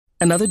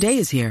Another day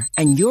is here,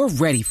 and you're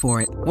ready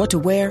for it. What to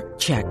wear?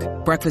 Check.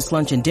 Breakfast,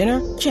 lunch, and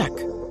dinner? Check.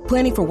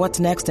 Planning for what's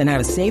next and how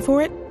to save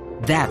for it?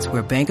 That's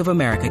where Bank of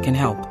America can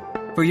help.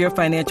 For your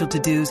financial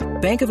to-dos,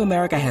 Bank of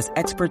America has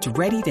experts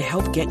ready to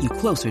help get you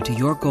closer to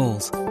your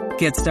goals.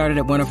 Get started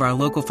at one of our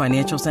local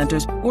financial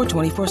centers or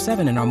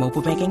 24/7 in our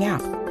mobile banking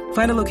app.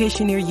 Find a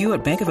location near you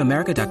at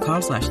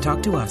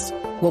bankofamerica.com/talktous.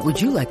 What would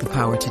you like the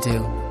power to do?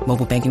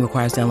 Mobile banking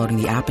requires downloading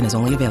the app and is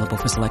only available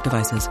for select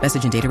devices.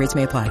 Message and data rates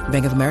may apply.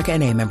 Bank of America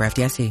NA, member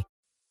FDIC.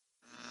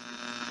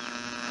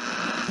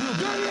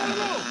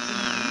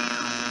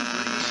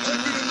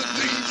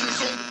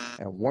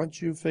 And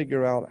once you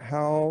figure out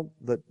how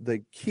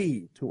the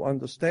key to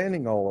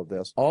understanding all of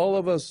this, all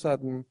of a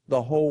sudden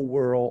the whole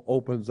world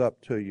opens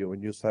up to you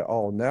and you say,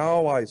 oh,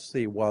 now I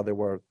see why there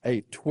were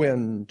 8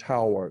 twin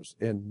towers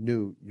in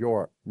New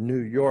York.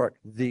 New York,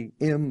 the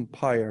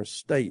Empire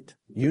State.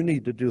 You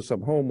need to do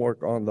some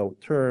homework on the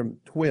term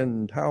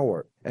twin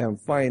tower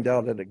and find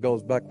out that it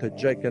goes back to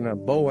Jacob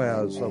and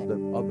Boaz of the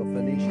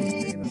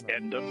Phoenician.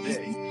 End of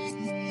day.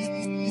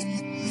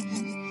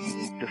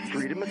 The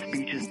freedom of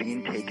speech is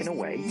being taken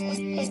away. What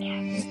do you think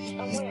happens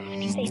somewhere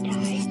after they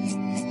die?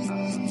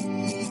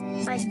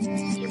 Like, do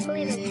you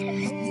believe in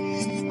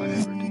heaven?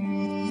 Whatever.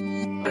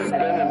 Has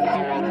been in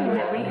power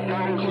for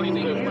thousands of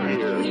years.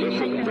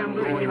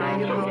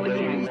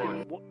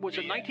 Was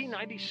it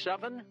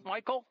 1997,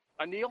 Michael?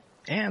 Anil?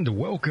 And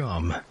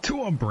welcome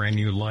to a brand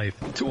new life,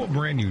 to a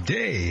brand new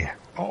day,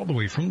 all the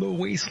way from the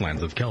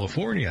wastelands of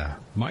California.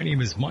 My name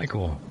is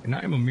Michael, and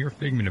I am a mere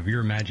figment of your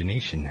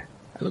imagination.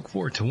 I look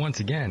forward to once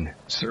again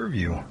serve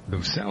you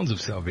those sounds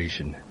of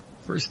salvation.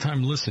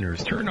 First-time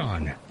listeners, turn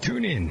on,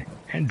 tune in,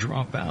 and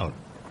drop out.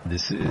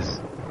 This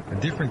is a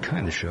different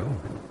kind of show,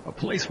 a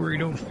place where you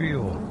don't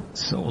feel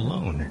so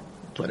alone.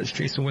 Let us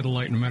chase away the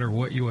light no matter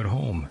what you at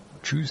home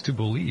choose to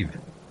believe,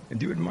 and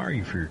do admire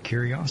you for your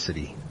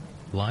curiosity.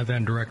 Live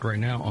and direct right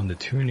now on the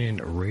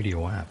TuneIn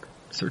radio app.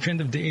 Search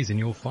End of Days and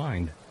you'll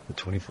find the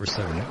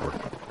 24/7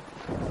 network.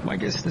 My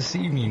guest this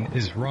evening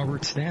is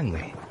Robert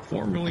Stanley,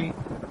 formerly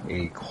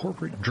a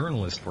corporate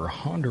journalist for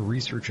Honda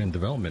Research and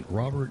Development.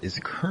 Robert is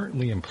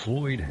currently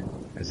employed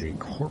as a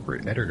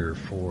corporate editor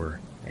for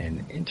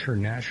an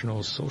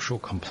international social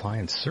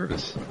compliance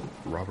service.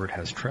 Robert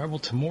has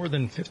traveled to more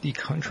than 50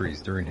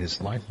 countries during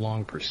his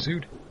lifelong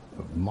pursuit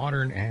of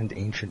modern and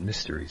ancient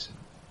mysteries.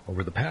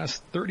 Over the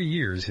past 30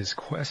 years, his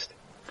quest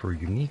for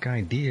unique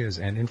ideas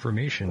and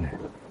information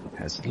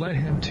has led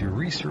him to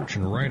research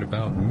and write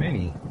about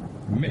many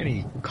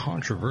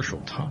controversial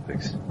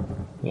topics.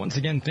 Once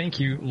again, thank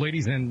you,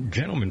 ladies and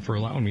gentlemen, for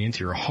allowing me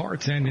into your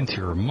hearts and into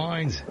your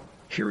minds.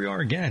 Here we are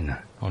again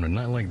on a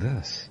night like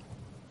this.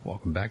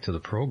 Welcome back to the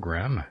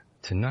program.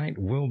 Tonight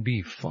will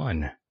be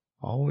fun.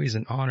 Always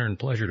an honor and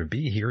pleasure to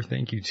be here.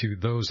 Thank you to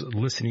those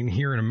listening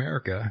here in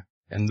America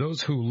and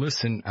those who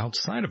listen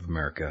outside of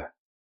America.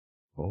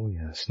 Oh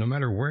yes, no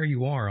matter where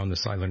you are on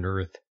this island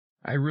earth,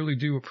 I really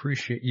do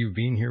appreciate you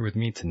being here with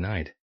me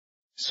tonight.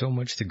 So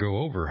much to go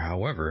over,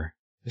 however.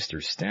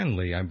 Mr.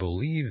 Stanley, I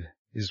believe,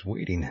 is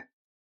waiting.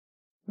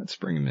 Let's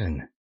bring him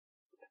in.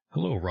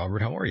 Hello,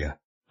 Robert. How are you?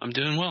 I'm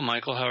doing well,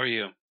 Michael. How are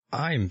you?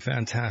 I'm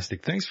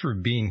fantastic. Thanks for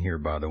being here,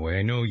 by the way.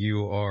 I know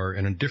you are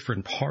in a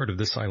different part of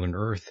this island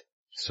Earth,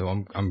 so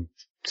I'm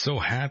so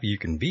happy you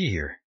can be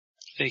here.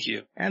 Thank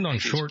you. And on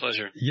short,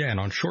 pleasure. Yeah, and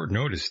on short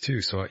notice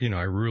too. So,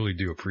 I really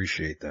do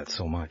appreciate that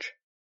so much.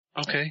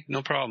 Okay,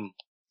 no problem.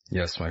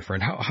 Yes, my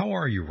friend. How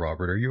are you,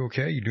 Robert? Are you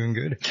okay? You doing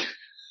good?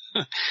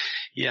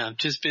 Yeah, I'm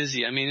just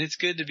busy. I mean, it's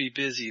good to be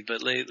busy,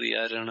 but lately,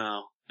 I don't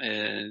know.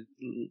 A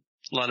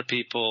lot of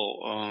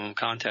people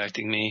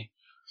contacting me.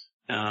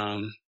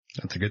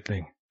 That's a good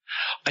thing.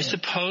 I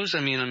suppose.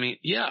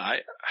 Yeah.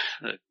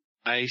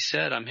 I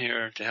said I'm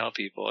here to help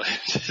people.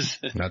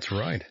 That's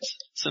right.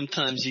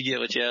 Sometimes you get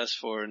what you ask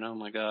for, and oh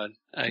my God,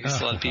 I guess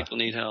a lot of people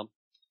need help.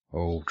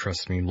 Oh,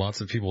 trust me,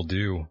 lots of people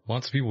do.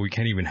 Lots of people we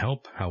can't even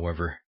help,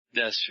 however.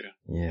 That's true.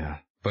 Yeah.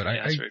 But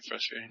yeah, it's very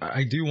frustrating.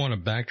 I do want to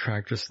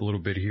backtrack just a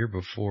little bit here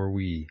before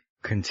we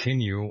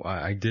continue.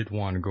 I did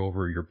want to go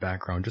over your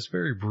background just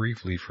very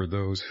briefly for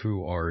those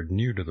who are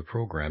new to the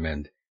program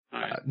and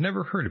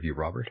never heard of you,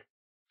 Robert.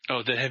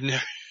 Oh, that have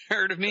never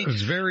heard of me?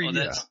 It's very,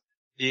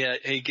 Yeah.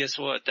 Hey, guess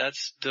what?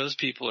 Those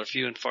people are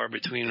few and far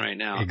between right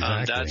now.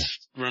 Exactly.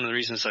 That's one of the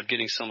reasons I'm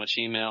getting so much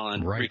email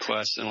and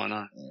requests and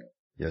whatnot.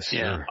 Yes, sir.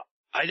 Yeah.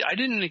 I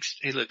didn't,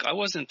 hey, look, I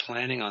wasn't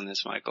planning on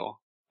this, Michael.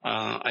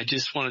 I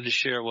just wanted to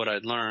share what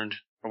I'd learned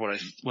or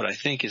what I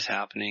think is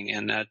happening,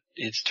 and that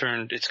it's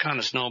kind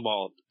of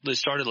snowballed. It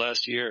started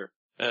last year.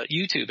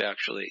 YouTube,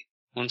 actually.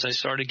 Once I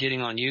started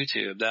getting on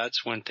YouTube,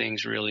 that's when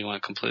things really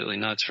went completely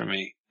nuts for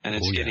me. And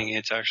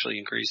it's actually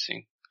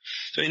increasing.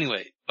 So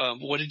anyway,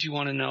 what did you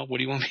want to know? What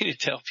do you want me to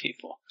tell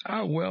people?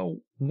 Well,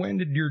 when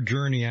did your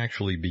journey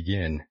actually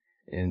begin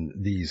in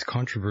these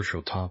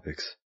controversial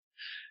topics?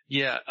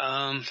 Yeah,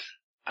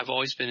 I've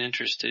always been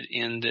interested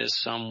in this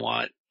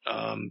somewhat,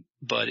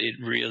 but it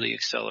really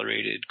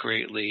accelerated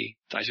greatly.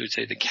 I would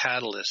say the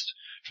catalyst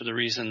for the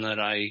reason that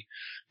I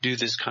do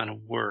this kind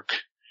of work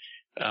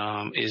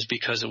is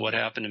because of what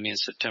happened to me on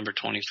September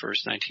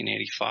 21st,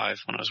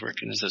 1985, when I was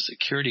working as a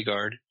security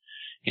guard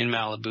in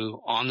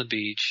Malibu on the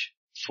beach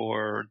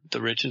for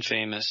the rich and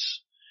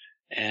famous,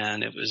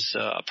 and it was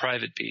a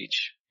private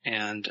beach.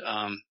 And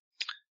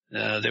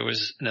there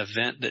was an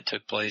event that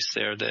took place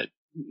there that,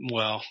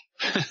 well,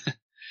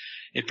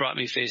 it brought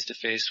me face to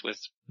face with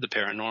the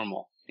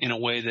paranormal in a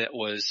way that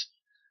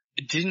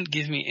it didn't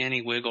give me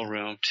any wiggle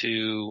room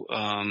to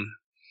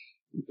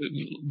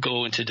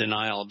go into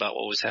denial about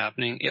what was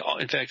happening.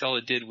 In fact, all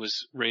it did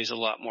was raise a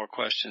lot more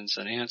questions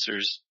than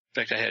answers.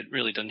 In fact, I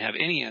really didn't have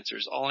any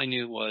answers. All I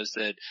knew was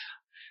that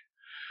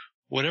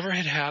whatever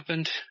had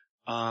happened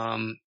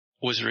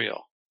was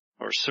real,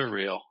 or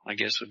surreal, I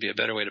guess would be a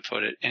better way to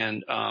put it.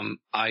 And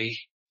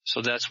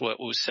so that's what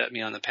set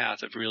me on the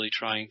path of really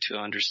trying to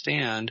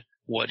understand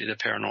what the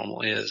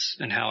paranormal is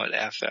and how it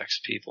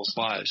affects people's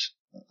lives.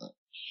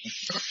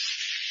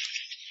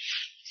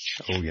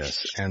 Oh,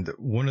 yes. And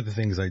one of the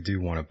things I do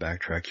want to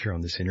backtrack here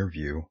on this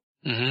interview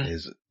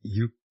is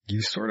you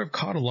sort of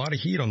caught a lot of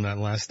heat on that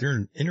last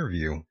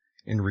interview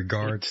in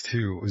regards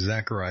to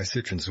Zecharia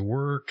Sitchin's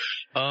work.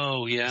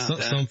 Oh, yeah.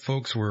 Some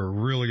folks were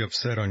really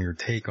upset on your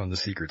take on the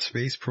secret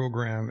space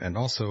program. And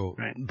also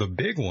the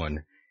big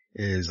one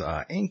is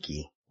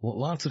Enki. Well,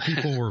 lots of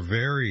people were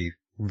very,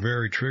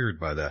 very triggered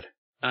by that.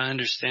 I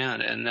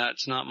understand, and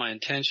that's not my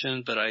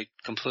intention, but I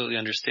completely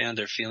understand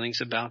their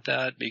feelings about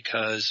that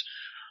because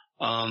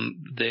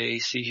they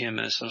see him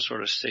as some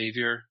sort of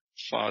savior,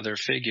 father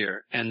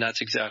figure, and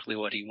that's exactly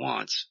what he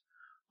wants.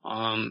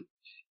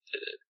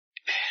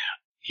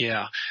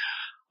 Yeah,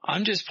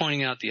 I'm just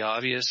pointing out the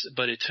obvious,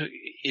 but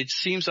it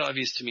seems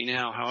obvious to me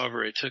now.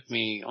 However, it took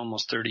me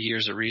almost 30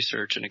 years of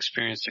research and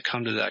experience to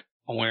come to that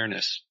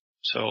awareness.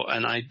 So,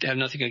 and I have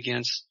nothing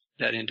against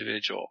that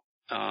individual.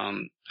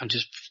 I'm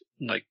just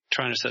like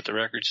trying to set the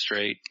record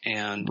straight,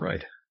 and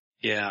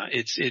yeah,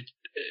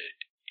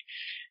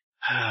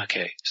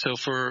 okay. So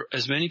for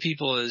as many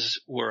people as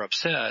were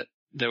upset,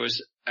 there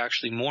was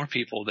actually more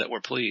people that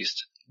were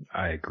pleased.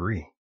 I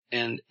agree.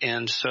 And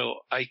so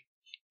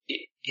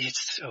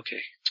it's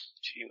okay.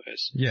 Gee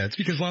whiz. Yeah, it's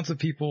because lots of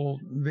people,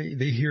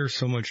 they hear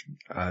so much,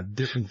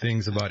 different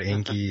things about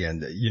Enki,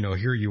 and,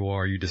 here you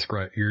are,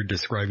 you're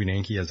describing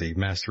Enki as a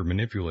master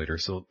manipulator,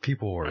 so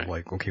people are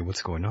like, okay,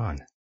 what's going on?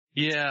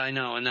 Yeah, I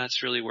know, and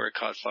that's really where it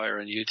caught fire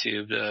on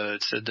YouTube.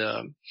 It said,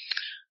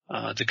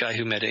 the guy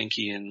who met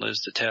Enki and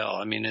lives to tell.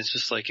 I mean, it's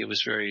just like it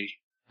was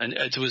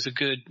it was a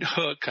good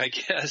hook, I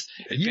guess.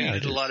 It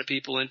baited a lot of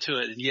people into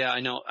it. And yeah,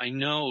 I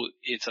know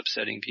it's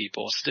upsetting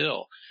people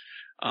still.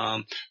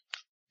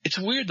 It's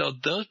weird though,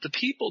 the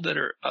people that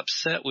are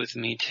upset with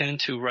me tend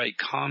to write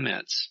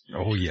comments.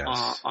 Oh, yes.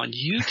 On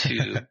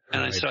YouTube.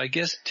 And so I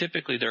guess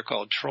typically they're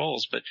called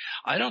trolls, but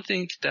I don't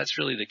think that's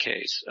really the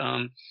case.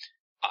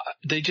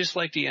 They just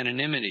like the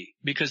anonymity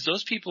because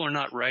those people are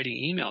not writing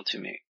email to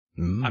me.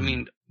 I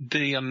mean,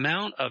 the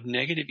amount of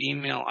negative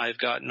email I've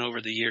gotten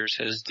over the years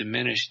has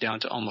diminished down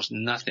to almost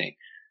nothing.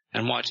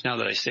 And watch now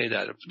that I say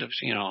that, you're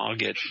going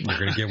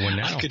to get one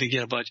now. I'm going to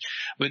get a bunch,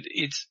 but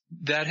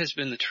that has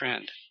been the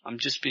trend. I'm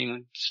just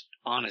being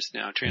honest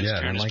now,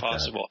 transparent as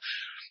possible.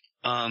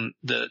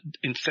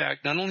 In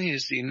fact, not only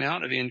is the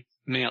amount of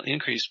email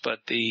increased, but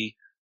the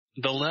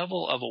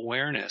level of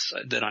awareness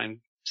that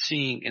I'm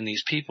seeing in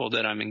these people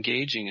that I'm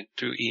engaging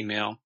through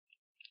email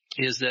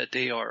is that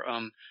they are,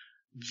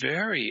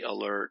 very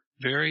alert,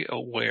 very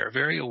aware,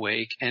 very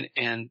awake,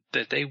 and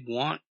that they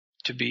want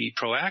to be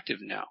proactive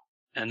now.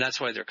 And that's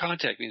why they're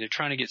contacting me. They're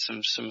trying to get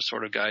some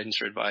sort of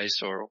guidance or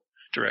advice or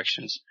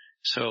directions.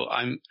 So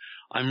I'm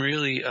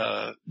really,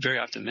 very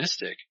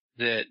optimistic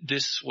that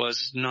this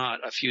was not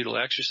a futile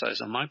exercise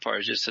on my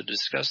part, just to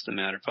discuss the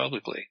matter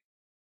publicly.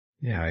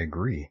 Yeah, I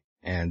agree.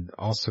 And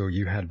also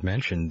you had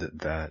mentioned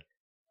that,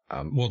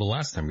 the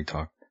last time we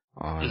talked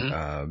on,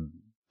 I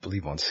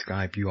believe on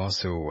Skype, you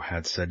also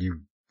had said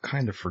you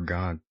kind of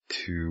forgot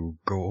to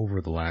go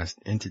over the last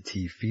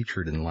entity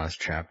featured in the last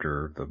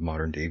chapter of the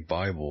modern day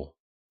Bible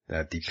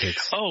that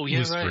depicts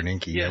Lucifer and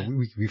Enki. Yeah,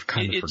 we've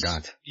kind of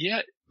forgot.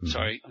 Yeah.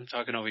 Sorry, I'm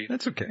talking over you.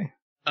 That's okay.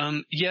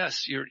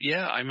 Yes,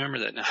 I remember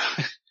that now.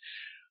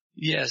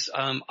 Yes.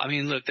 I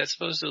mean, look, that's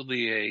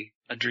supposedly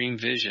a dream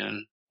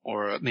vision,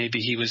 or maybe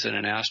he was in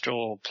an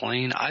astral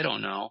plane. I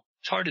don't know.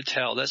 It's hard to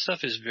tell. That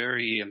stuff is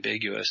very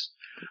ambiguous.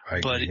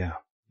 But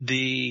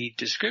the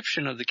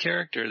description of the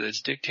character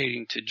that's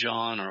dictating to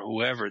John or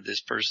whoever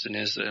this person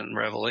is in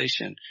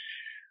Revelation,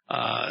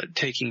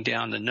 taking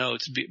down the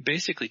notes,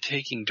 basically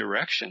taking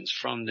directions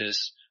from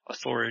this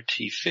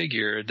authority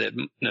figure that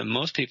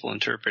most people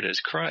interpret as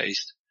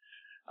Christ.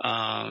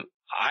 I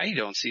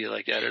don't see it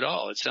like that at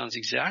all. It sounds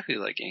exactly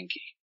like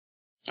Enki.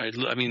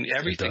 I mean,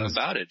 everything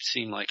about it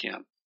seemed like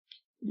him.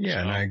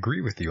 Yeah, and I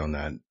agree with you on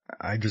that.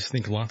 I just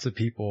think lots of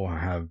people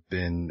have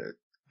been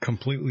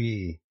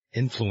completely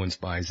influenced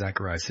by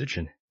Zecharia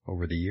Sitchin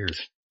over the years.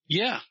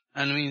 Yeah,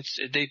 and I mean,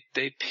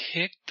 they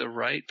picked the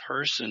right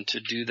person to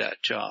do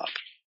that job,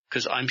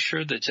 because I'm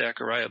sure that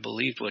Zecharia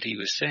believed what he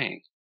was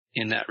saying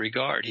in that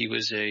regard. He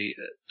was a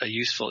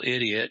useful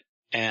idiot,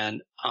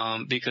 and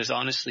because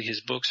honestly,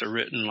 his books are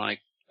written like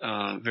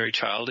very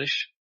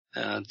childish.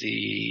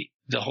 The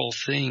whole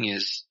thing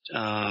is, he's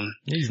not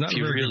he's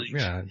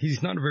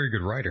not a very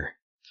good writer.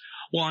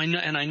 Well,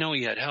 I know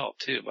he had help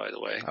too, by the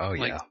way. Oh,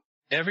 yeah. Like,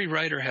 every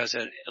writer has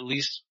at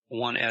least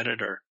one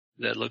editor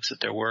that looks at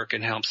their work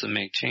and helps them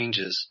make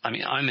changes. I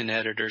mean, I'm an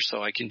editor,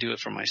 so I can do it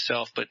for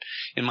myself, but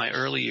in my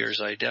early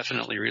years, I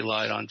definitely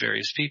relied on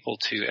various people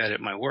to edit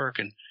my work,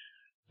 and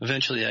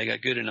eventually I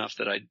got good enough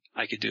that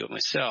I could do it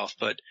myself.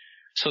 But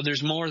so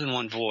there's more than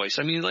one voice.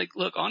 I mean, like,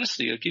 look,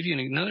 honestly, I'll give you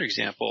another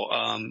example.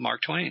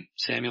 Mark Twain,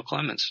 Samuel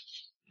Clemens,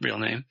 real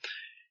name.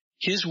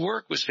 His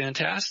work was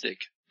fantastic,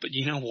 but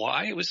you know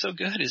why it was so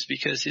good is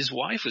because his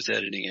wife was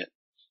editing it.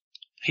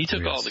 He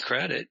took all the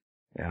credit.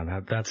 Yeah,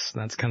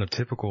 that's kind of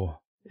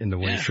typical in the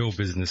way show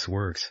business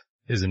works,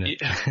 isn't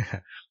it? Yeah.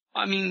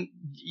 I mean,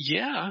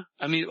 yeah.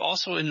 I mean,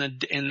 also in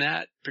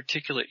that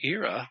particular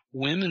era,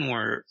 women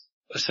were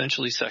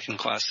essentially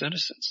second-class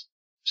citizens.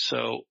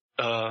 So,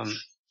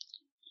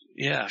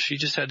 yeah, she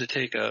just had to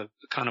take a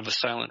kind of a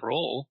silent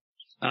role.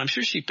 And I'm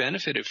sure she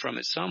benefited from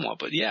it somewhat,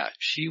 but yeah,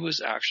 she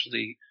was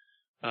actually,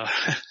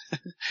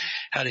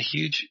 had a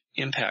huge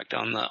impact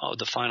on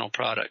the final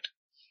product.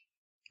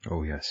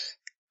 Oh, yes.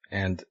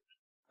 And,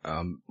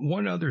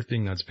 one other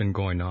thing that's been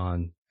going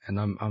on, and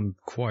I'm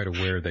quite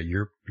aware that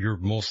you're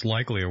most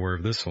likely aware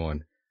of this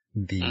one.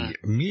 The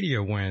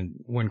media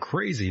went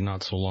crazy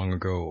not so long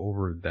ago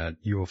over that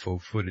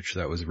UFO footage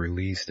that was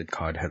released. It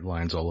caught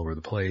headlines all over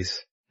the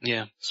place.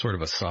 Yeah. Sort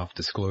of a soft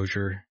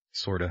disclosure,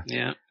 sorta.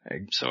 Yeah.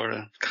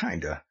 Sorta.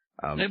 Kinda.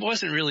 It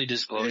wasn't really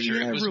disclosure.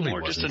 Yeah, it was really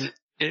more wasn't.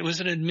 it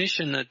was an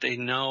admission that they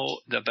know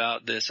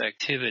about this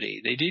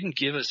activity. They didn't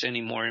give us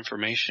any more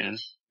information,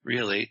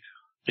 really.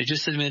 They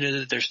just admitted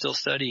that they're still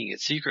studying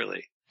it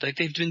secretly, like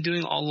they've been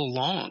doing all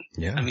along.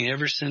 Yeah. I mean,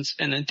 ever since,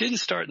 and it didn't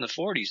start in the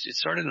 40s. It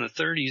started in the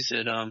 30s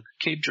at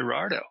Cape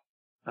Girardeau.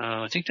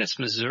 I think that's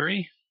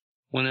Missouri,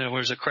 when there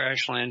was a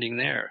crash landing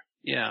there.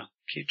 Yeah,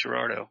 Cape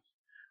Girardeau.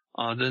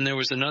 Then there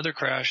was another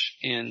crash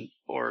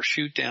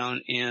shoot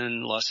down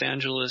in Los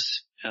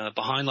Angeles,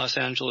 behind Los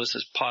Angeles,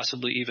 is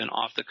possibly even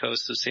off the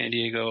coast of San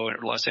Diego or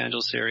Los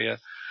Angeles area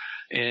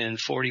in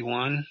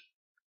 40s.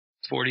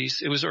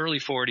 It was early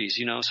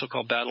 40s,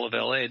 so-called Battle of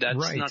LA.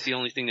 That's not the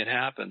only thing that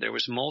happened. There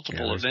was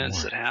multiple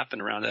events that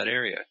happened around that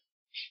area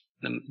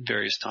at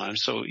various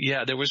times. So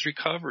yeah, there was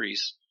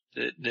recoveries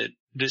that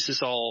this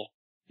is all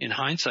in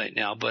hindsight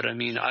now, but I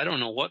mean, I don't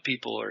know what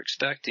people are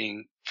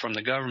expecting from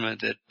the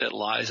government that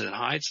lies and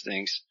hides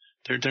things.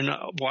 They're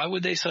not, why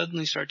would they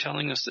suddenly start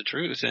telling us the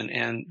truth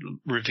and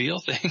reveal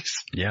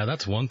things? Yeah,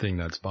 that's one thing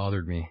that's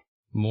bothered me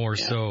more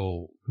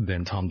so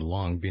than Tom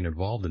DeLonge being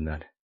involved in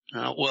that.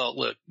 Well,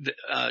 look,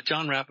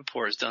 John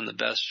Rappaport has done the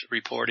best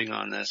reporting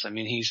on this. I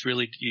mean, he's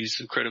really used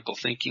some critical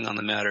thinking on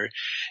the matter,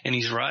 and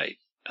he's right.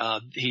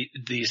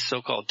 The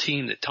so-called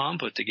team that Tom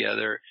put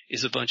together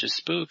is a bunch of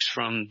spooks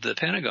from the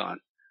Pentagon.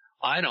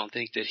 I don't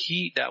think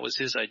that was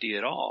his idea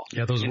at all.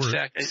 Yeah, those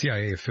were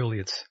CIA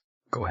affiliates.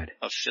 Go ahead.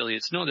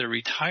 Affiliates. No, they're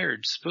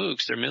retired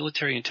spooks. They're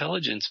military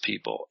intelligence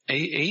people,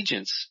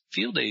 agents,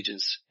 field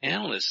agents,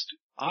 analysts,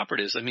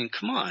 operatives. I mean,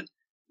 come on.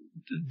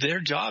 Their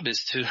job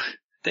is to...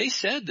 They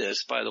said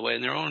this, by the way,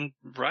 in their own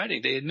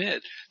writing. They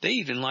admit they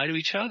even lie to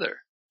each other.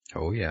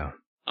 Oh, yeah.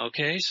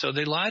 Okay, so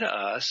they lie to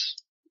us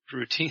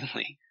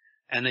routinely,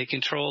 and they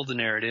control the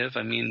narrative.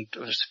 I mean,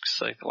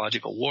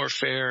 psychological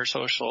warfare,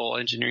 social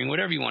engineering,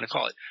 whatever you want to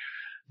call it.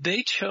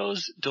 They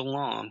chose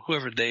DeLonge,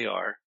 whoever they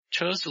are,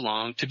 chose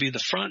DeLonge to be the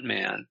front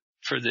man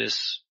for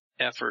this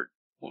effort,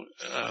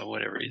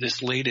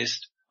 this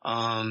latest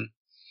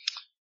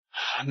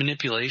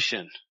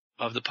manipulation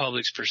of the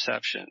public's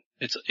perception.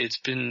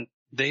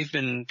 They've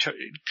been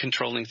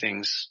controlling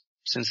things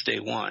since day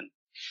one.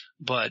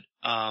 But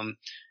one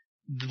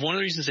of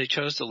the reasons they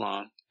chose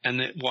DeLonge, and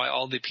why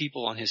all the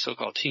people on his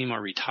so-called team are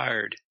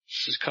retired,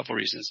 there's a couple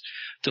reasons.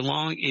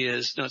 DeLonge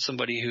is not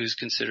somebody who's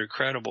considered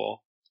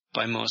credible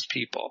by most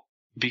people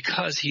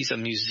because he's a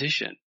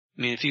musician.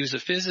 I mean, if he was a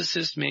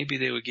physicist, maybe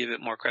they would give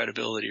it more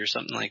credibility or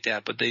something like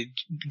that. But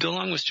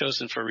DeLonge was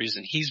chosen for a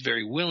reason. He's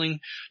very willing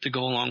to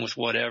go along with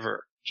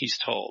whatever he's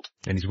told.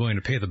 And he's willing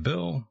to pay the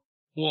bill.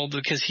 Well,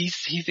 because he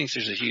thinks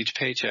there's a huge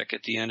paycheck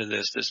at the end of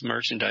this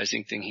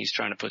merchandising thing he's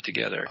trying to put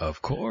together.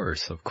 Of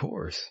course.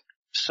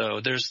 So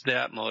there's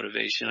that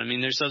motivation. I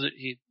mean,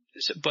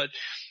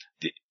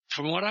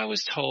 from what I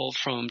was told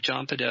from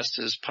John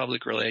Podesta's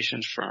public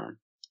relations firm,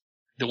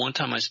 the one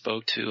time I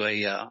spoke to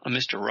a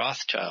Mr.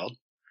 Rothschild,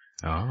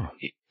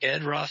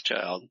 Ed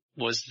Rothschild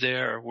was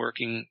there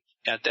working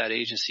at that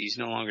agency. He's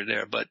no longer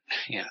there, but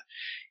yeah,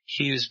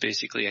 he was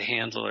basically a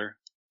handler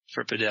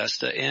for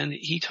Podesta, and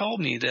he told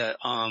me that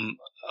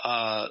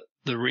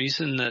the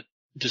reason that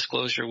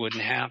disclosure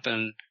wouldn't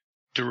happen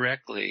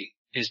directly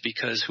is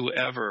because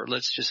whoever,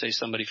 let's just say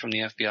somebody from the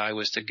FBI,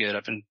 was to get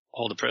up and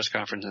hold a press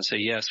conference and say,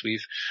 yes,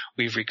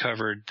 we've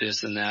recovered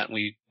this and that, and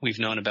we've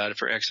known about it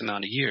for X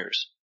amount of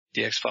years.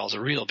 The X-Files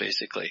are real,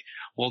 basically.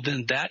 Well,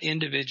 then that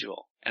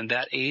individual and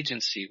that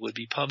agency would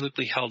be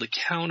publicly held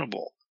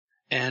accountable,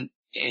 and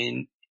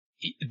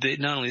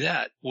not only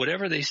that,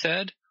 whatever they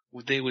said,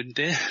 they would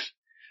then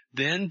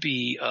then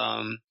be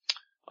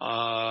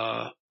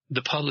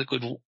the public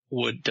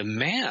would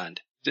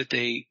demand that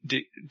they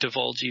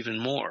divulge even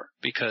more,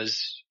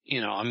 because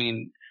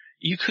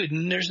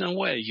there's no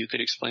way you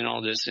could explain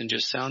all this in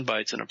just sound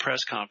bites in a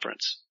press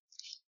conference.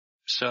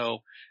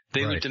 So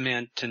they would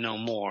demand to know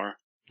more,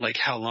 like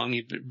how long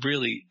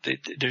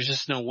there's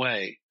just no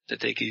way that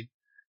they could.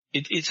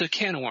 It's a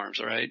can of worms,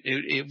 right?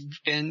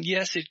 And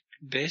yes, it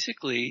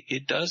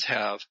does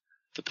have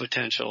the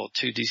potential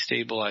to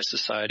destabilize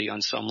society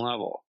on some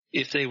level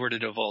if they were to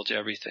divulge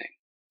everything.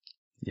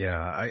 Yeah,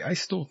 I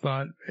still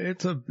thought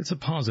it's a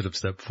positive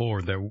step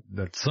forward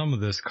that some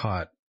of this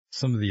caught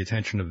some of the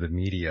attention of the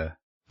media.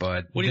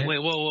 But wait,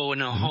 whoa,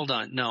 no, hold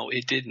on. No,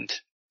 it didn't.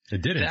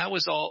 It didn't. That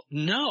was all.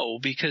 No,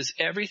 because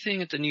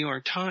everything at the New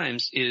York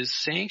Times is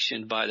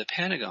sanctioned by the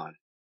Pentagon,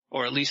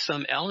 or at least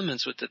some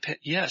elements with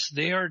yes,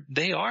 they are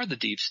the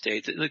deep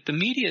state. Like, the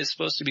media is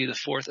supposed to be the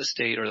fourth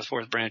estate or the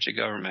fourth branch of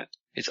government.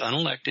 It's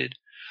unelected,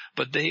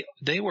 but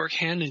they work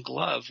hand in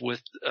glove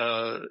with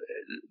the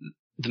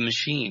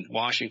machine,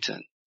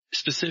 Washington,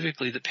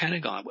 specifically the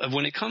Pentagon.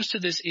 When it comes to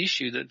this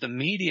issue, that the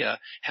media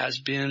has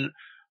been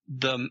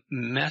the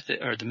method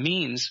or the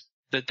means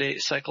that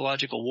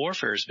psychological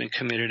warfare has been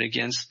committed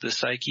against the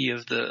psyche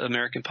of the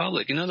American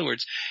public. In other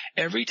words,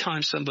 every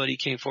time somebody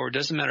came forward,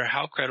 doesn't matter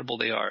how credible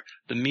they are,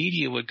 the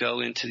media would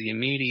go into the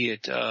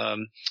immediate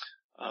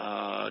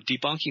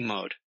debunking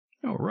mode.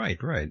 Oh, right.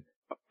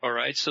 All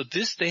right. So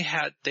they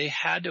had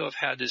to have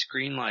had this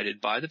green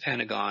lighted by the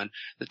Pentagon,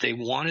 that they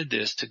wanted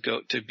this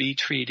to be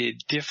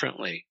treated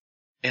differently.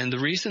 And the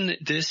reason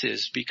that this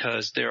is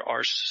because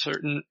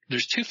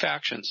there's two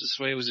factions. This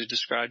way it was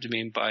described to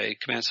me by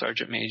Command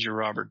Sergeant Major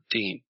Robert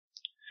Dean.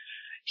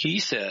 He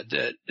said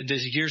that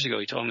years ago,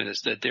 he told me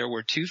this, that there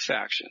were two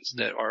factions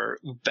that are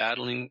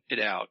battling it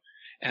out.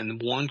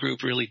 And one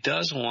group really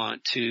does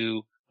want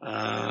to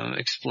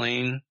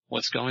explain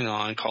what's going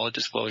on, call it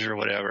disclosure or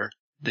whatever.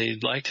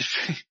 They'd like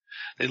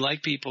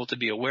people to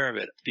be aware of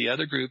it. The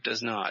other group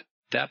does not.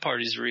 That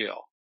part is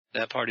real.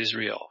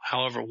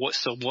 However,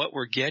 what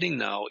we're getting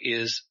though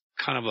is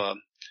kind of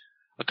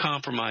a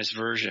compromised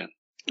version.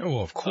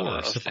 Oh, of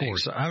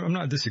course. I'm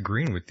not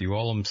disagreeing with you.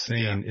 All I'm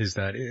saying is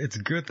that it's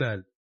good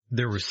that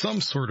there was some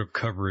sort of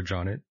coverage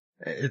on it.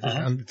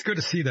 It's good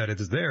to see that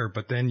it's there,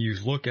 but then you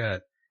look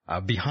at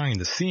behind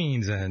the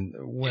scenes, and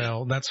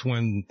that's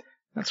when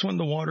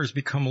the waters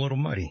become a little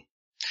muddy.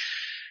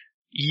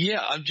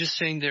 Yeah, I'm just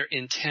saying their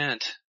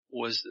intent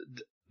was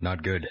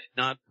not good.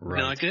 Not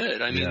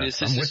good. I mean,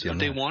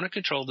 they want to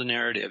control the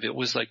narrative. It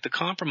was like the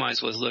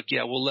compromise was, look,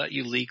 we'll let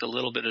you leak a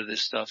little bit of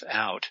this stuff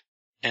out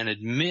and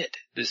admit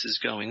this is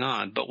going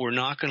on, but we're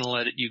not going to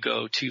let you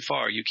go too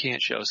far. You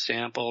can't show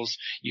samples.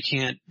 You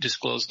can't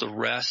disclose the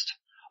rest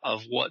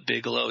of what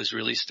Bigelow is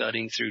really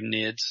studying through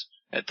NIDS.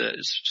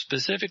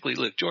 Specifically,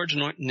 look, George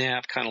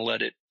Knapp kind of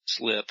let it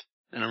slip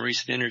in a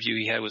recent interview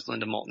he had with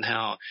Linda Moulton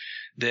Howe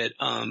that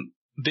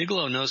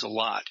Bigelow knows a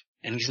lot,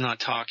 and he's not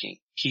talking.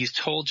 He's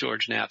told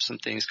George Knapp some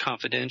things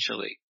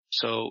confidentially.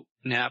 So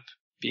Knapp,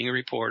 being a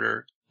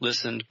reporter,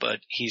 listened,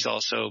 but he's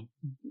also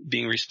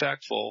being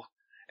respectful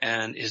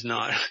and is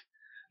not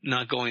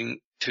going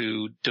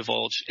to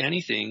divulge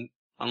anything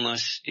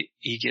unless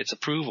he gets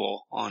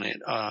approval on it,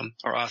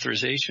 or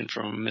authorization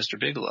from Mr.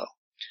 Bigelow.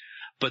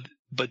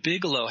 But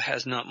Bigelow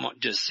has not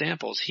just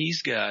samples.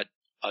 He's got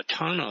a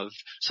ton of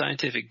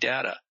scientific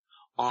data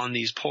on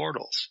these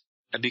portals.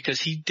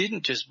 Because he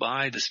didn't just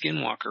buy the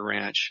Skinwalker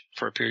Ranch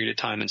for a period of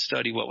time and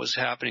study what was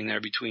happening there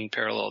between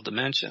parallel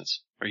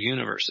dimensions or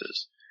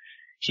universes.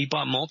 He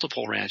bought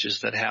multiple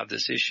ranches that have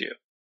this issue.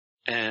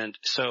 And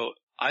so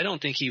I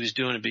don't think he was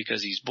doing it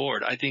because he's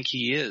bored. I think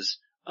he is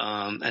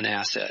an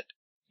asset.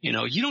 You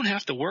don't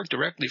have to work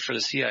directly for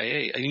the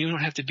CIA. I mean, you don't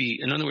have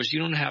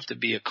to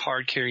be a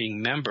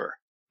card-carrying member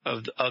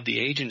of the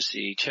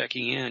agency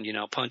checking in,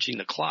 punching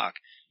the clock.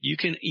 You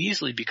can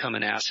easily become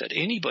an asset.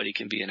 Anybody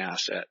can be an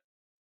asset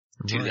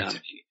to them.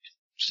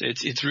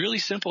 It's really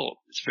simple.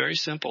 It's very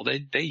simple.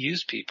 They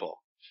use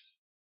people.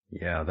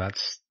 Yeah,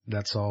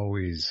 that's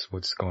always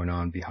what's going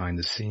on behind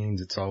the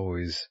scenes. It's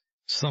always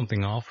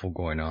something awful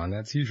going on.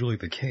 That's usually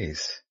the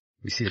case.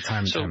 We see it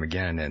time and time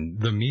again. And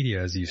the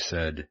media, as you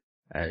said,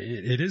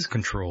 it is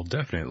controlled,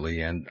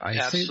 definitely. And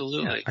I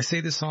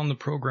say this on the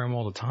program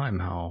all the time,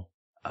 how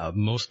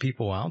most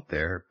people out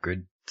there,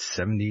 good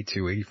 70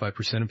 to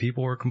 85% of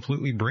people, are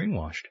completely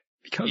brainwashed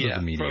because of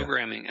the media.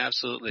 Programming,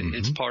 absolutely. Mm-hmm.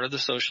 It's part of the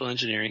social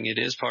engineering. It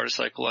is part of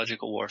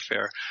psychological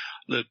warfare.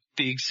 The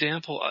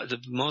example, the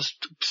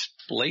most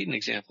blatant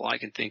example I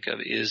can think of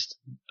is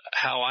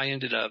how I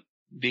ended up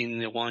being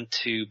the one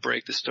to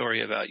break the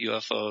story about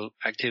UFO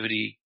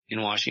activity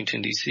in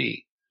Washington,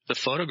 D.C. The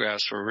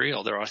photographs were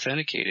real. They're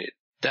authenticated.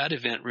 That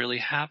event really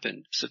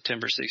happened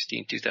September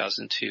 16,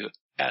 2002,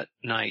 at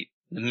night,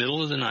 in the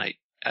middle of the night.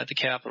 At the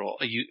Capitol,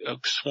 a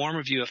swarm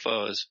of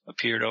UFOs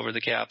appeared over the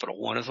Capitol.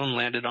 One of them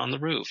landed on the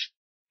roof.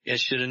 It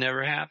should have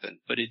never happened,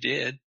 but it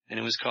did, and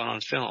it was caught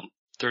on film,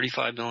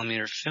 35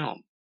 millimeter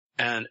film.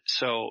 And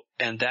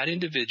that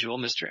individual,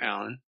 Mr.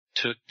 Allen,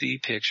 took the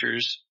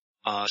pictures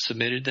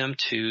submitted them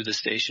to the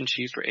station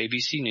chief for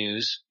ABC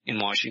News in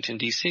Washington,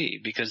 D.C.,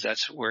 because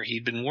that's where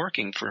he'd been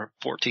working for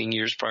 14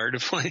 years prior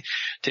to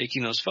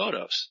taking those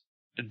photos.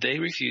 They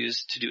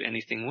refused to do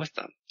anything with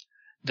them.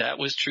 That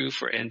was true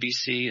for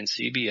NBC and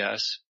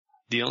CBS.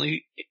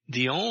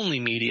 The only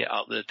media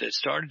outlet that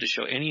started to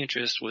show any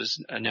interest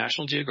was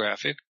National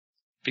Geographic,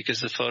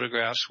 because the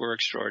photographs were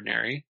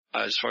extraordinary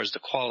as far as the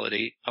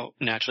quality. Oh,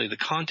 naturally, the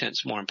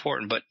content's more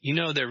important, but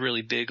they're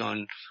really big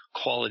on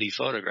quality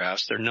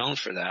photographs. They're known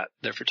for that.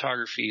 Their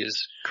photography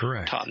is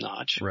top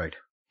notch. Right.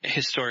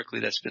 Historically,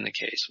 that's been the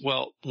case.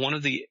 Well, one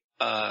of the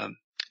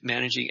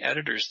managing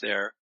editors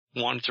there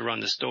wanted to run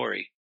the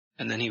story,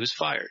 and then he was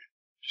fired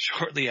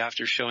shortly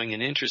after showing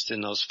an interest in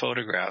those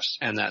photographs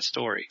and that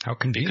story. How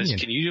convenient.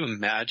 Because can you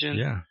imagine?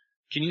 Yeah.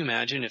 Can you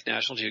imagine if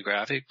National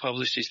Geographic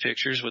published these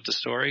pictures with the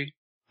story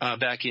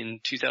back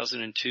in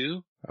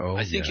 2002? Oh,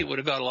 I think it would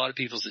have got a lot of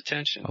people's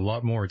attention. A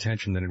lot more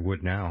attention than it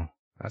would now.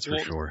 That's for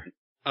sure.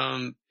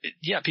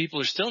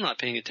 People are still not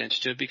paying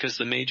attention to it because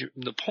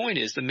the point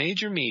is the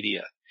major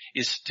media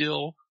is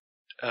still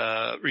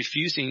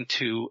refusing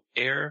to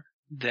air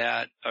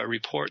that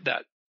report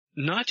that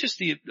not just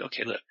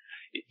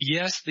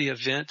yes, the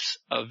events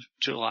of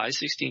July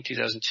 16,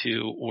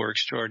 2002 were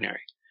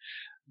extraordinary.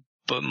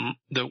 But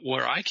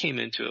where I came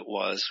into it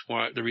was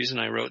the reason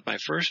I wrote my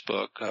first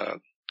book,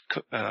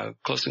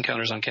 Close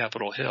Encounters on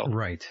Capitol Hill.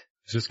 Right.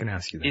 I was just going to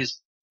ask you that.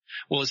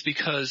 It's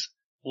because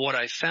what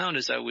I found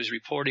as I was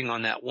reporting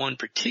on that one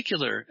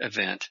particular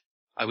event,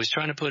 I was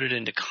trying to put it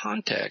into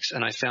context,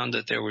 and I found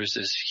that there was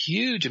this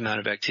huge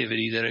amount of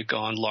activity that had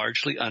gone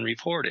largely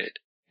unreported.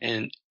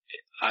 And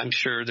I'm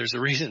sure there's a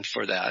reason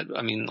for that.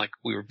 I mean, like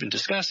we've been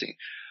discussing,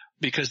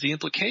 because the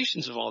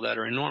implications of all that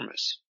are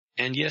enormous.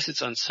 And yes,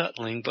 it's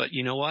unsettling, but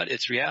you know what?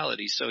 It's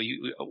reality. So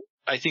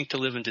I think to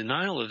live in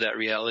denial of that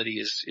reality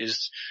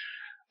is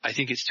I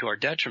think it's to our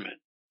detriment.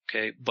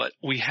 Okay. But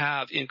we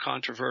have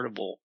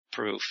incontrovertible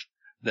proof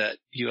that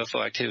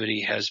UFO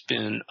activity has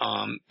been,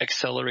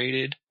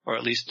 accelerated, or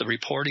at least the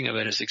reporting of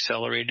it has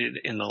accelerated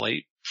in the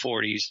late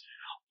 40s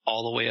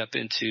all the way up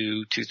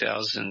into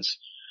 2000s.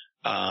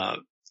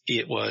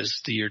 It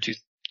was the year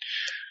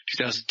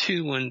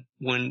 2002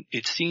 when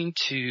it seemed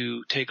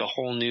to take a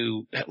whole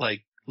new,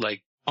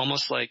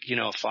 almost like,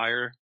 a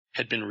fire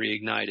had been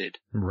reignited.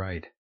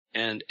 Right.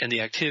 And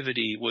the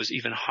activity was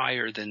even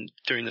higher than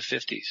during the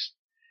 50s.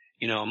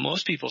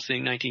 Most people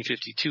think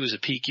 1952 is a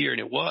peak year,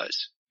 and it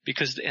was,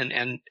 because,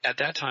 and at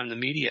that time the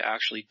media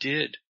actually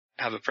did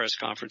have a press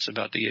conference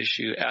about the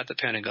issue at the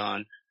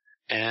Pentagon,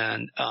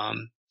 and,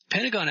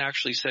 Pentagon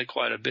actually said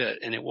quite a bit,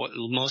 and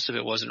most of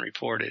it wasn't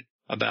reported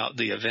about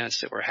the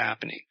events that were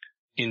happening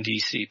in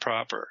DC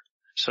proper.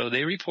 So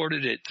they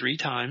reported it 3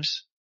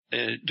 times,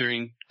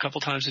 during a couple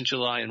times in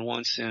July and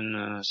once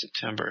in,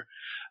 September.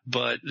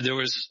 But there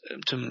was,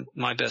 to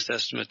my best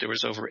estimate, there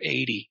was over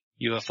 80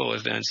 UFO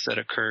events that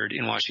occurred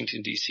in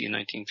Washington, D.C. in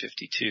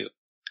 1952.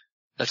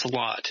 That's a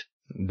lot.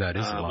 That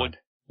is a lot.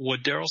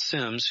 What Daryl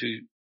Sims, who,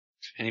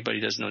 if anybody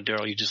doesn't know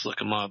Daryl, you just look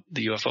him up,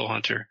 the UFO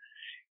hunter,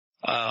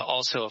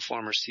 also a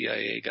former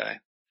CIA guy,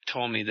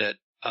 told me that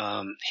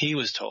he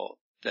was told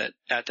that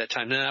at that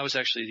time, and that was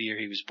actually the year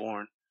he was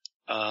born,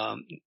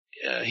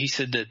 he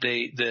said that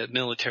the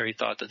military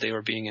thought that they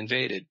were being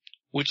invaded,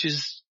 which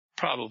is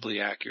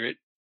probably accurate.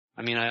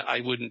 I mean,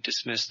 I wouldn't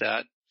dismiss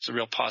that. It's a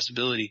real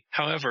possibility.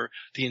 However,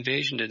 the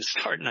invasion didn't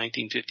start in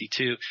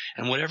 1952,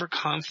 and whatever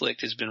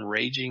conflict has been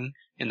raging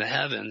in the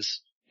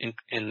heavens,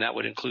 and that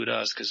would include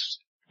us because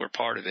we're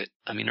part of it.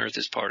 I mean, Earth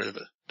is part of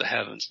the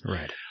heavens.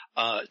 Right.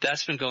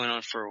 That's been going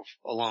on for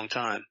a long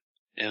time,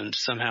 and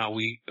somehow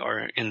we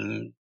are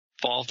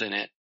involved in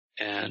it.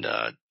 And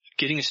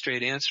getting a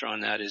straight answer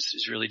on that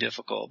is really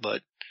difficult,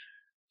 but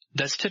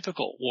that's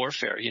typical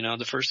warfare.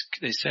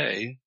 They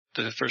say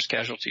the first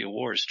casualty of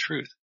war is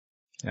truth.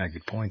 Yeah,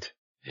 good point.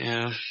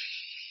 Yeah.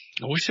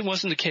 I wish it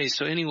wasn't the case.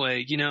 So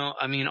anyway,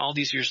 all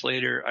these years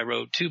later, I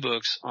wrote 2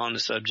 books on the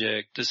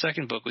subject. The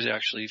second book was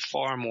actually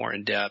far more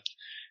in depth.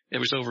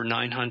 There was over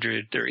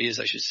 900, there is,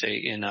 I should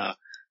say, in,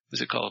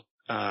 what's it called?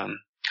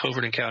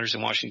 Covert Encounters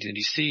in Washington,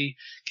 D.C.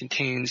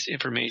 contains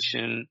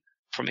information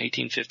from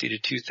 1850 to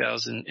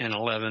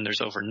 2011.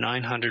 There's over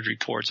 900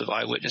 reports of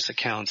eyewitness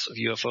accounts of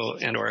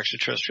UFO and or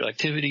extraterrestrial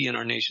activity in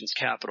our nation's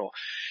capital.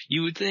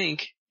 You would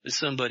think that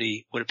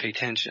somebody would have paid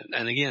attention.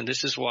 And again,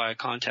 this is why I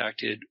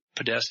contacted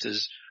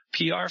Podesta's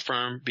PR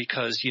firm,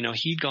 because,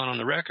 he'd gone on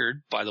the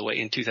record, by the way,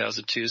 in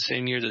 2002,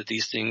 same year that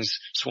these things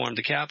swarmed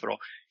the Capitol.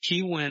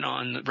 He went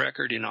on the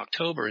record in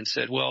October and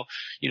said, well,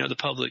 the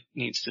public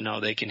needs to know,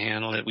 they can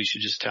handle it. We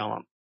should just tell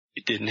them.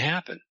 It didn't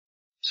happen.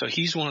 So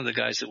he's one of the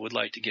guys that would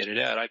like to get it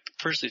out. I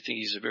personally think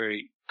he's a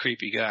very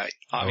creepy guy.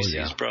 Obviously,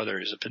 his brother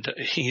is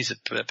he's a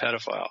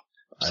pedophile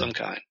of some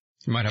kind.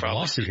 You might have a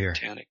lawsuit here.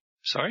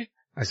 Sorry?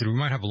 I said we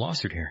might have a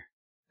lawsuit here.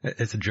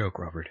 It's a joke,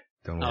 Robert.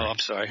 Don't worry. Oh, I'm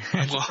sorry.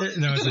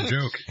 No, it's a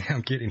joke.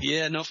 I'm kidding.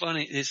 Yeah, no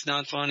funny. It's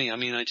not funny. I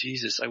mean,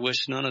 Jesus, I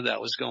wish none of that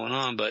was going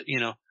on. But,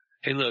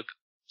 hey, look,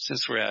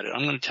 since we're at it,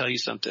 I'm going to tell you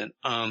something.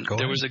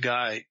 There was a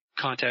guy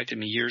contacted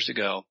me years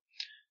ago.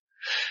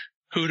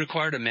 who had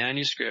acquired a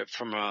manuscript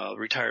from a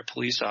retired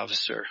police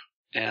officer,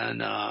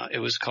 and it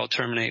was called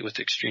Terminate with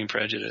Extreme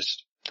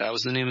Prejudice. That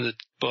was the name of the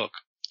book.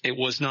 It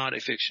was not a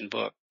fiction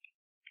book.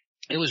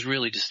 It was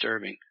really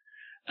disturbing.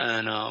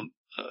 And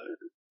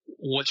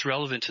what's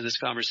relevant to this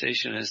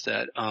conversation is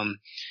that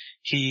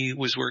he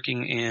was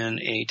working in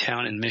a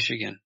town in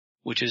Michigan,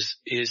 which is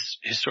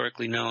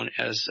historically known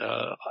as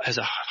a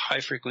high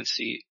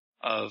frequency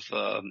of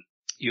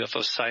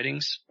UFO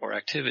sightings or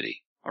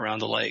activity around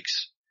the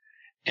lakes.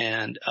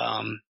 And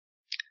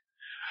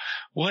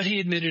what he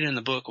admitted in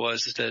the book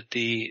was that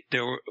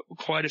there were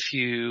quite a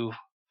few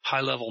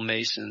high-level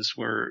Masons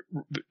were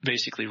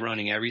basically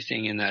running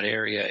everything in that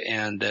area,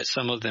 and that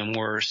some of them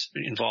were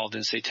involved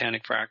in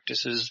satanic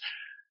practices.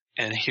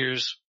 And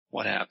here's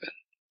what happened.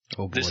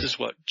 Oh boy. This is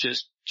what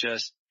just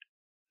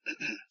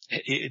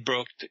it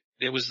broke.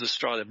 It was the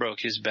straw that broke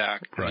his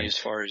back, right, as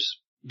far as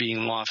being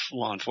law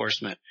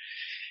enforcement.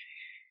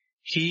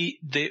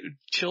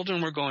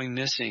 Children were going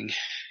missing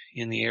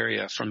in the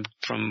area from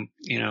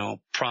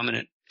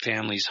prominent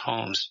families'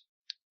 homes,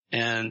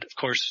 and of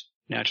course,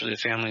 naturally, the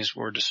families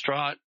were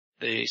distraught.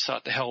 They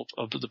sought the help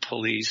of the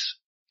police.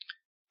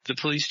 The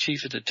police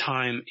chief at the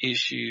time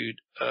issued,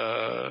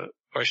 or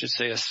I should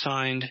say,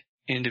 assigned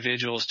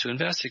individuals to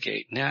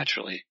investigate.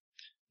 Naturally,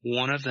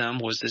 one of them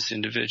was this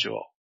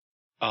individual.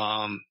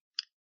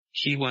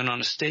 He went on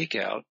a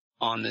stakeout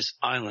on this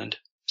island,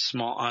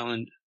 small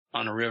island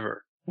on a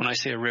river. When I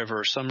say a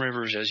river, some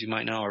rivers, as you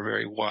might know, are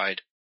very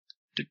wide.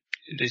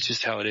 It's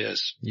just how it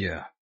is.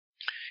 Yeah.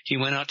 He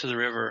went out to the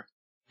river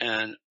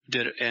and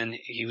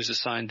he was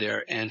assigned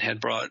there and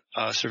had brought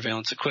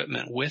surveillance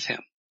equipment with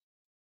him.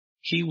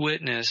 He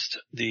witnessed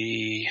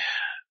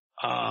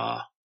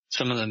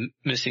some of the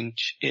missing.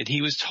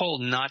 He was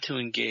told not to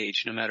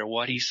engage, no matter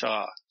what he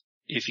saw.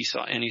 If he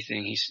saw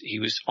anything, he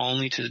was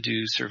only to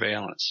do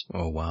surveillance.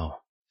 Oh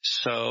wow!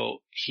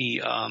 So he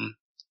claimed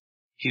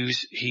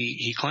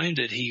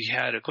that he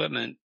had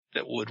equipment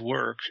that would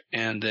work,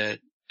 and that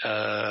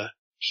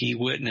he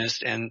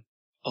witnessed and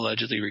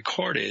allegedly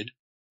recorded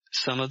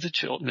some of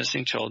the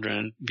missing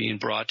children being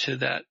brought to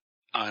that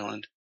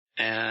island,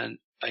 and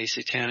a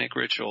satanic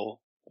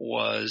ritual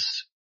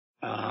was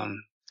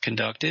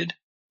conducted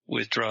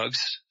with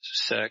drugs,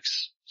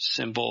 sex,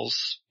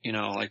 symbols,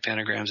 like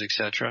pentagrams,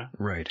 etc.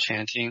 Right.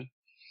 Chanting.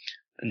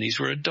 And these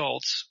were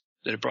adults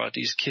that had brought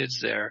these kids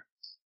there,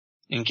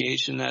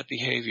 engaged in that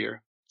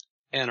behavior.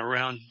 And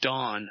around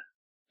dawn,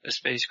 a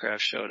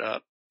spacecraft showed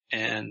up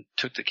and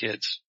took the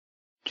kids.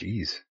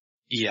 Jeez.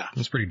 Yeah.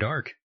 That's pretty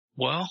dark.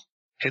 Well,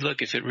 hey,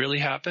 look, if it really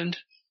happened,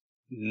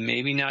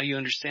 maybe now you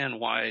understand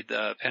why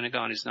the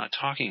Pentagon is not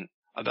talking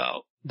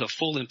about the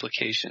full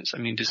implications. I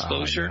mean,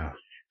 disclosure, yeah.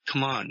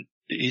 Come on.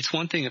 It's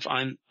one thing if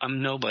I'm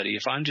nobody,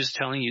 if I'm just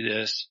telling you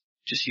this,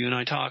 just you and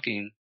I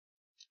talking,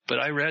 but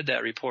I read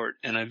that report,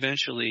 and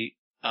eventually,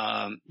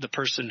 the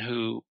person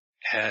who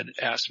had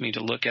asked me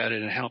to look at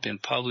it and help him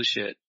publish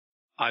it,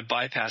 I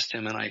bypassed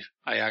him, and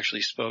I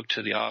actually spoke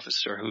to the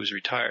officer who was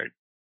retired,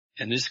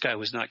 and this guy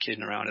was not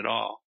kidding around at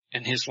all,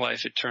 and his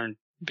life had turned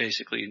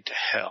basically into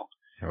hell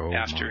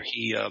after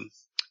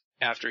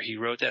he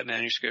wrote that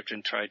manuscript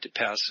and tried to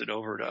pass it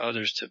over to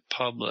others to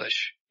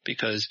publish,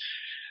 because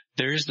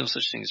there is no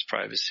such thing as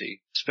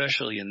privacy,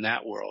 especially in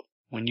that world.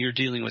 When you're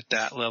dealing with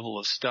that level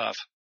of stuff,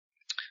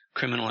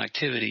 criminal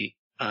activity,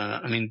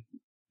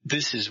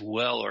 this is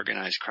well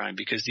organized crime,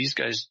 because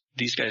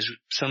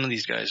some of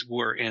these guys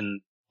were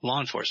in law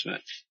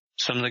enforcement.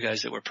 Some of the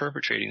guys that were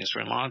perpetrating this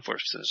were in law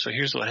enforcement. So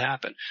here's what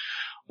happened.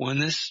 When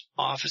this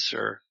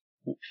officer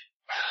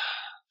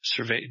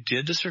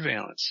did the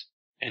surveillance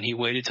and he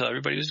waited till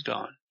everybody was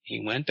gone,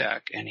 he went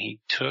back and he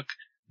took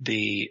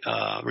the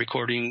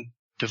recording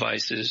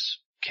devices,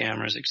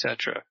 cameras,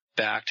 etc.,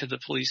 back to the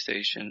police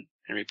station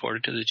and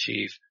reported to the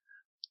chief.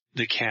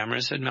 The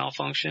cameras had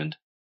malfunctioned.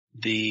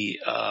 The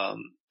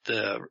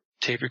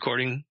tape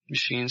recording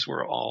machines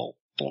were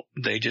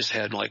they just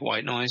had like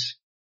white noise.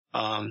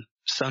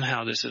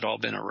 Somehow this had all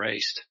been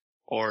erased,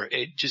 or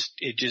it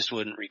just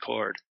wouldn't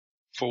record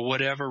for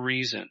whatever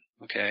reason.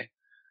 Okay.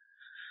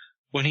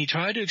 When he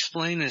tried to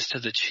explain this to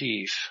the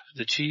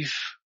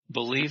chief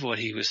believed what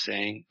he was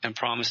saying and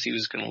promised he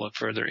was going to look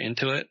further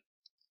into it.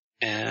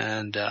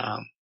 And,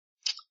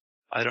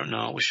 I don't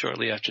know, it was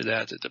shortly after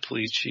that the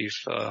police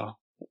chief,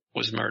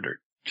 was murdered.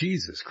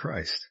 Jesus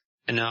Christ.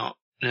 And now,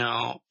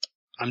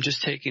 I'm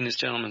just taking this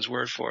gentleman's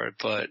word for it,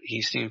 but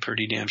he seemed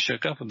pretty damn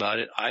shook up about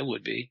it. I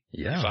would be.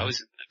 Yeah. If I was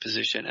in that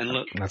position. And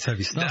look. That's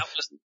heavy stuff.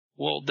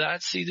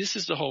 This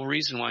is the whole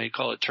reason why you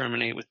call it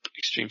Terminate with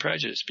Extreme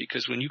Prejudice,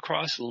 because when you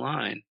cross the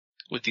line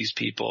with these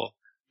people,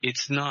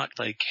 it's not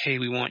like, hey,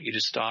 we want you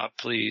to stop,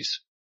 please.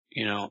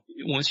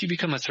 Once you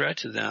become a threat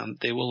to them,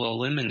 they will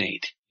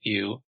eliminate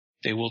you.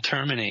 They will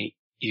terminate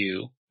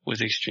you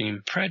with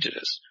extreme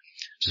prejudice.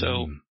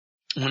 So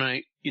when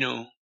I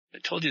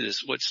told you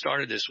this, what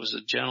started this was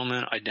a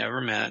gentleman I'd never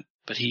met,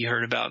 but he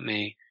heard about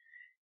me,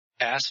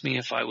 asked me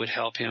if I would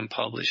help him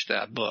publish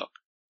that book.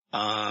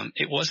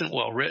 It wasn't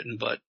well written,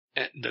 but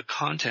the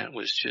content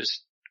was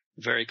just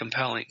very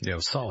compelling. Yeah, it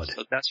was solid.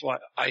 So that's why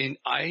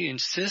I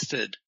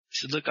insisted. I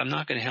said, look, I'm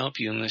not going to help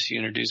you unless you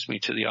introduce me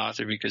to the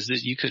author, because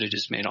you could have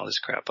just made all this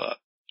crap up,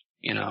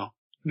 I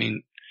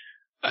mean,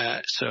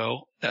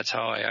 so that's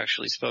how I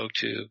actually spoke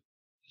to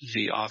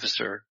the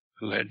officer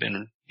who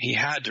he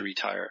had to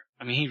retire.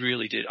 I mean, he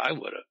really did. I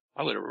would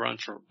have run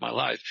for my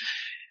life.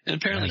 And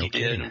apparently he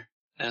did.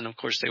 And of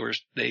course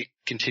they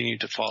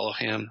continued to follow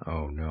him.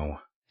 Oh no.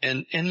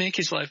 And make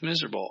his life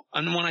miserable.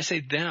 And when I say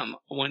them,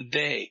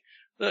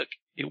 look,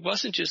 it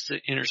wasn't just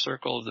the inner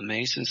circle of the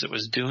Masons that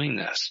was doing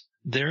this.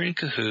 They're in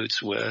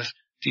cahoots with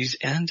these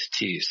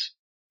entities.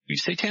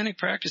 These satanic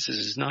practices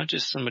is not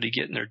just somebody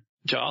getting their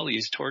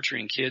jollies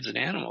torturing kids and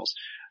animals.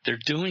 They're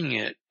doing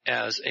it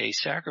as a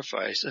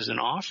sacrifice, as an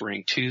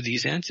offering to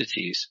these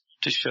entities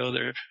to show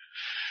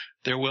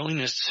their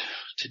willingness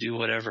to do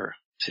whatever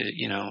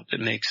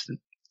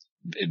it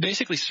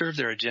basically serve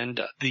their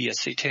agenda. The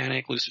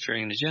satanic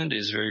Luciferian agenda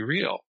is very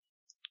real.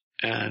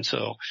 And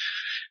so,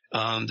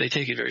 they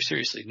take it very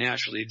seriously.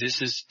 Naturally,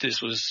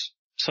 this was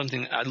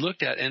something I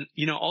looked at, and,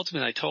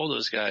 ultimately I told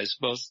those guys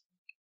both,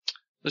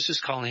 let's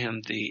just call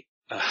him the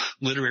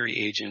literary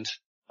agent,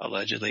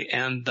 allegedly,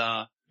 and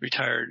the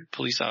retired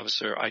police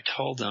officer. I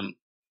told them,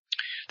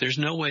 there's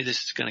no way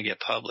this is going to get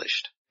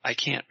published. I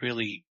can't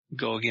really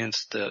go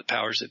against the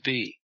powers that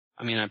be.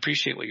 I mean, I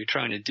appreciate what you're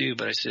trying to do,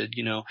 but I said,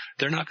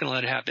 they're not going to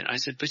let it happen. I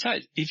said,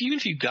 besides, even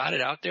if you got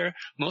it out there,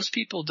 most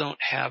people don't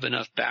have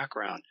enough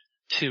background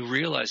to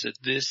realize that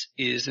this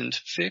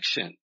isn't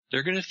fiction.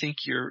 They're going to think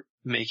you're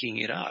making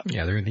it up.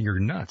 Yeah, they're going to think you're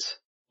nuts.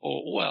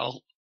 Oh,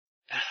 well,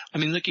 I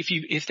mean, look,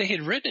 if they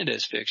had written it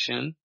as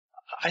fiction,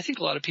 I think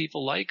a lot of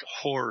people like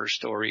horror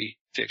story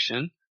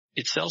fiction.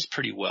 It sells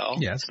pretty well.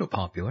 Yeah, it's still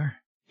popular.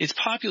 It's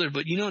popular,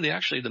 but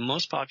the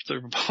most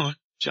popular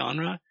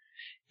genre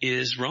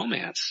is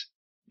romance.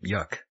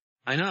 Yuck.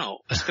 I know,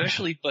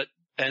 especially,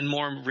 and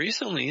more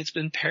recently, it's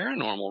been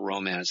paranormal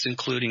romance,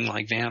 including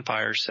like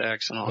vampire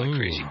sex and all that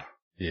crazy.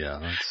 Yeah,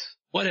 that's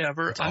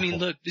whatever. That's I mean,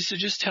 awful. look, this is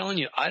just telling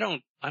you, I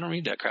don't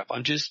read that crap.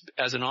 I'm just,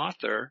 as an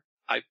author,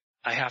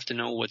 I have to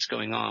know what's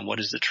going on. What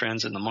is the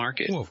trends in the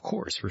market? Well, of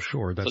course, for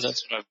sure. So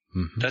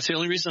that's the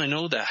only reason I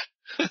know that.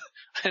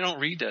 I don't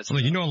read that stuff.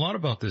 Well, you know a lot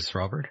about this,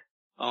 Robert.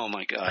 Oh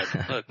my God.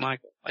 Look,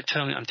 Michael,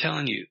 I'm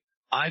telling you,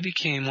 I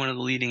became one of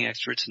the leading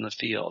experts in the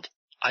field.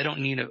 I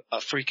don't need a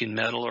freaking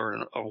medal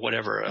or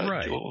whatever,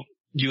 Right.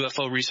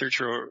 UFO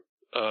researcher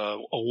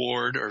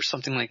award or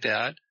something like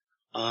that.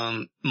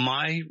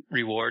 My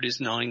reward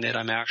is knowing that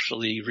I'm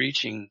actually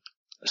reaching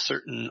a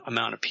certain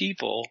amount of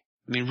people.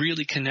 I mean,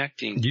 really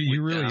connecting.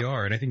 You really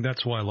are. And I think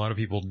that's why a lot of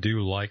people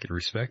do like and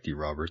respect you,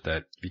 Robert,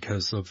 that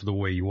because of the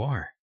way you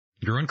are.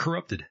 You're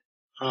uncorrupted.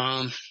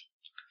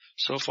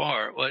 So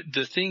far, but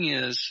the thing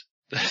is,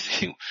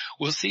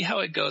 we'll see how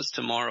it goes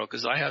tomorrow,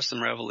 because I have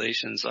some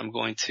revelations I'm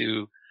going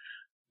to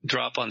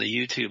drop on the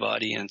YouTube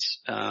audience.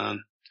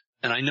 And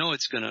I know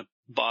it's going to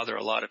bother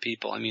a lot of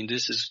people. I mean,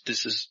 this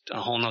is a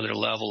whole nother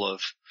level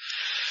of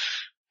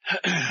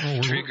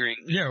triggering.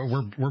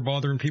 We're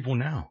bothering people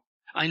now.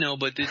 I know,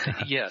 but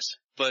yes,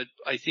 but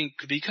I think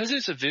because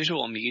it's a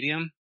visual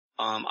medium,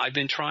 I've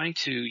been trying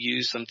to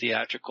use some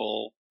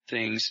theatrical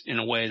things in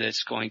a way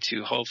that's going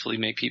to hopefully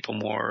make people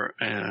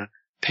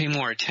pay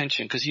more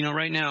attention. Because,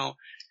 right now,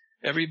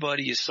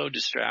 everybody is so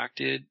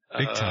distracted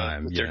Big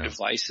time, with their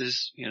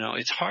devices.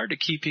 It's hard to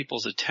keep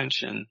people's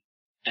attention.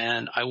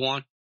 And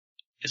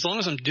as long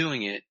as I'm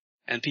doing it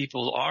and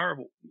people are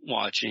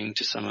watching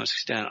to some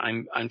extent,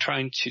 I'm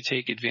trying to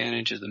take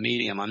advantage of the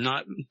medium. I'm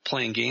not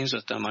playing games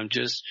with them. I'm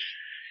just,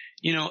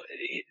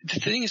 the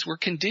thing is, we're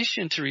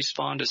conditioned to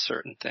respond to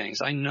certain things.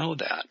 I know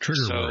that.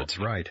 Trigger words,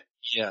 right.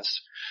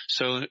 Yes.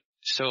 So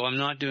I'm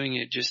not doing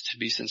it just to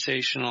be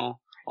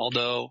sensational,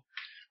 although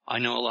I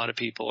know a lot of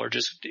people are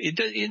just,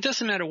 it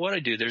doesn't matter what I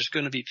do. There's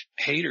going to be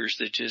haters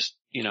that just,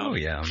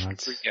 freak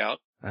out.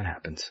 That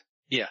happens.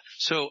 Yeah.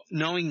 So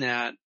knowing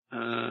that,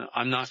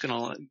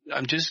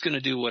 I'm just going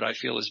to do what I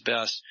feel is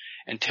best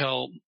and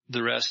tell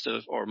the rest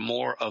of, or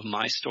more of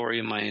my story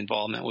and my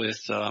involvement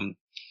with,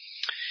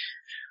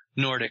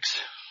 Nordics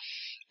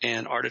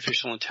and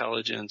artificial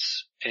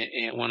intelligence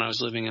and when I was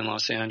living in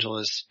Los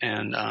Angeles.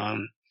 And,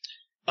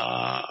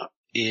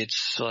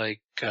 it's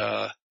like,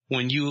 I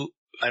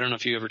don't know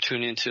if you ever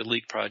tune into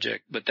Leak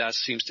Project, but that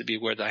seems to be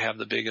where I have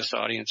the biggest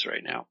audience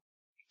right now.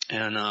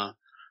 And,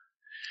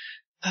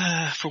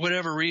 for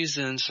whatever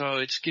reason, so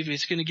it's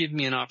going to give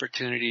me an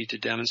opportunity to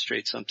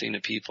demonstrate something to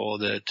people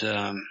that,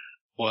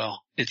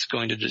 it's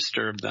going to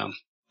disturb them,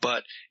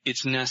 but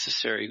it's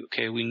necessary.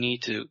 Okay.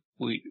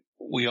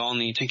 We all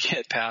need to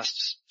get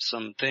past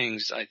some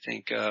things, I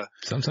think.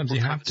 Sometimes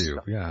you have to.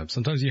 Yeah.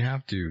 Sometimes you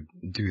have to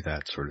do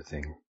that sort of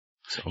thing.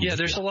 So,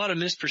 there's a lot of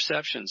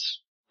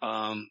misperceptions.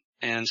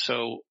 And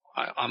so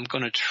I'm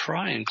going to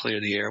try and clear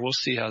the air. We'll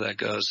see how that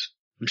goes.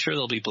 I'm sure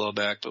there'll be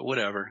blowback, but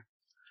whatever.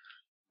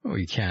 Oh,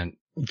 you can't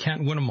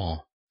win them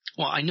all.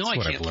 Well, I know I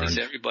can't please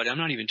everybody. I'm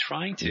not even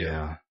trying to.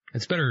 Yeah.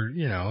 It's better,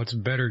 it's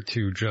better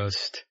to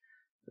just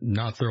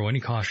not throw any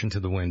caution to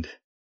the wind.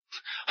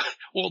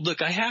 Well,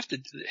 look, I have to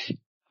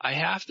I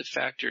have to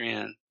factor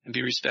in and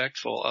be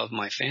respectful of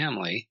my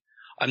family.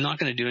 I'm not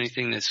going to do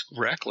anything that's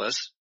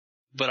reckless,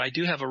 but I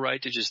do have a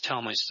right to just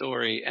tell my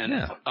story and,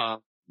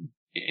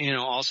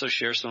 also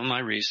share some of my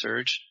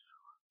research.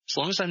 As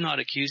long as I'm not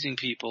accusing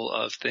people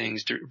of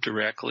things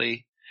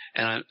directly,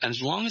 and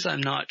as long as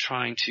I'm not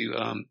trying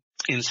to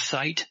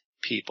incite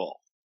people,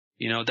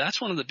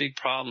 that's one of the big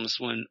problems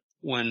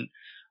when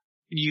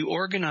you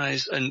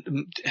organize,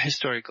 and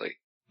historically,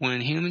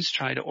 when humans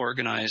try to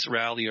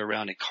rally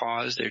around a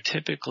cause, they're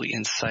typically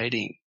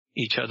inciting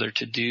each other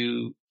to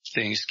do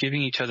things,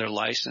 giving each other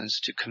license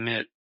to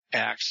commit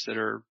acts that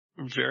are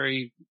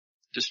very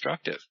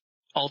destructive,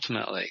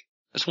 ultimately.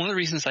 That's one of the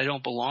reasons I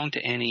don't belong to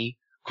any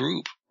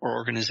group or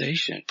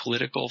organization,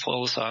 political,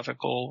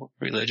 philosophical,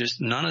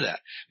 religious, none of that,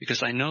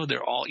 because I know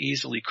they're all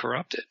easily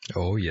corrupted.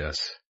 Oh,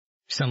 yes.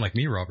 You sound like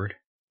me, Robert.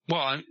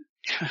 Well,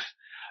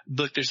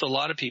 look, there's a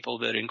lot of people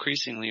that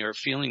increasingly are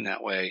feeling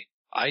that way.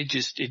 I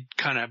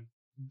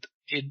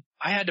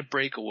had to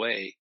break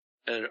away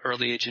at an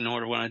early age in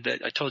order when I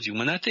told you,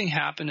 when that thing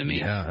happened to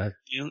me,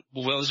 it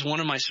was one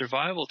of my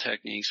survival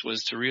techniques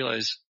was to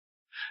realize,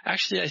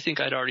 actually, I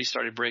think I'd already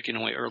started breaking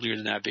away earlier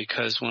than that,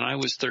 because when I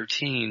was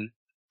 13,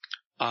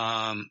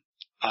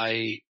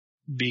 I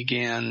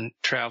began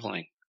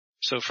traveling.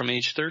 So from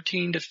age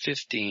 13 to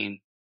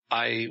 15,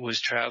 I was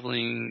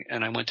traveling,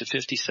 and I went to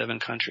 57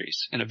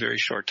 countries in a very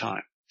short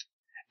time.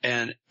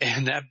 And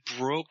that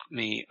broke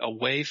me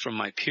away from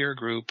my peer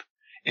group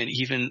and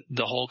even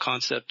the whole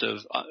concept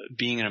of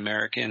being an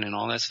American and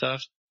all that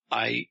stuff.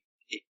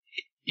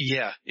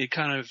 It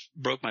kind of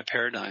broke my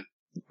paradigm.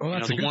 Well,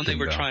 that's the one they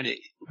were trying to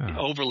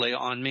overlay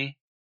on me.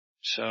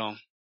 So,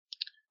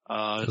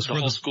 the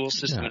whole school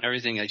system and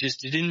everything, it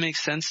didn't make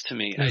sense to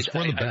me. I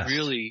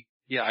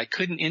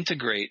couldn't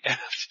integrate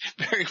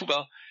very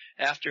well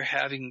after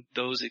having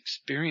those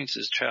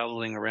experiences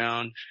traveling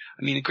around.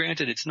 I mean,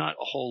 granted, it's not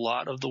a whole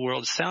lot of the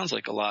world. It sounds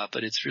like a lot,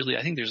 but it's really,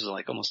 I think there's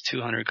like almost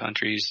 200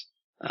 countries.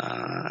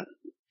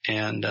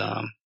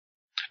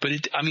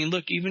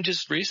 Look, even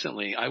just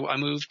recently, I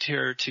moved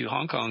here to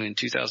Hong Kong in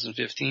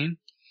 2015,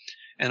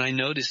 and I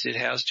noticed it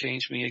has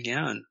changed me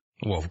again.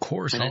 Well, of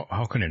course.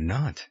 How can it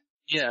not?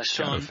 Yeah,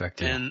 so, in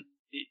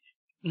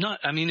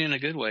a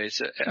good way. It's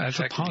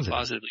affected me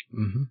positively.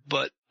 Mm-hmm.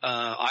 But,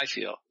 I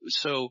feel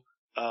so,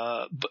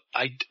 but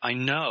I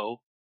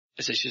know,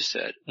 as I just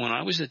said, when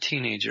I was a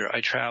teenager,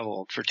 I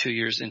traveled for 2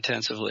 years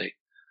intensively.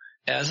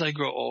 As I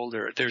grow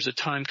older, there's a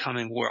time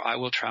coming where I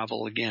will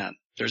travel again.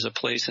 There's a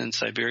place in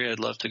Siberia I'd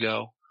love to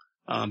go.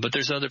 But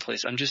there's other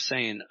places. I'm just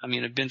saying,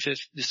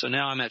 so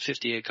now I'm at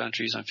 58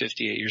 countries. I'm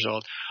 58 years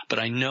old, but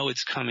I know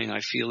it's coming. I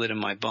feel it in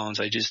my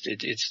bones.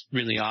 It's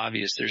really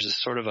obvious. There's a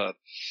sort of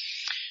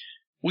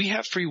we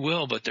have free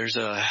will, but there's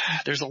a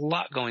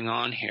lot going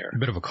on here. A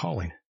bit of a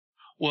calling.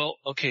 Well,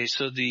 okay.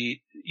 So the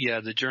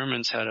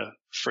Germans had a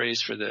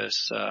phrase for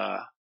this,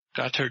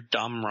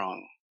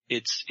 Götterdämmerung.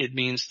 It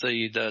means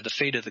the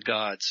fate of the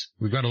gods.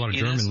 We've got a lot of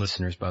German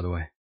listeners, by the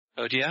way.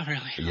 Oh, yeah,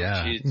 really?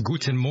 Yeah.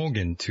 Guten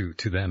Morgen to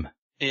them.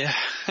 Yeah.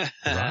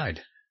 Right.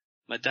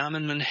 Madame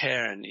and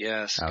Herren,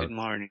 yes, good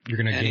morning. You're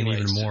going to gain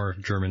even more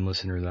German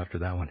listeners after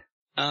that one.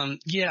 I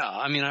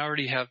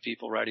already have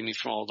people writing me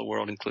from all over the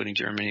world, including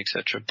Germany,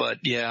 etc. But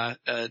we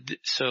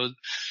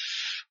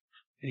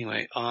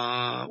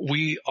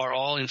are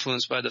all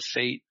influenced by the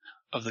fate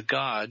of the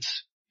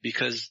gods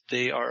because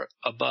they are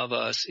above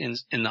us in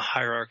the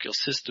hierarchical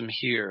system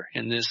here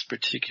in this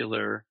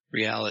particular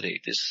reality.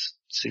 This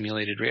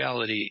simulated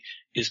reality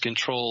is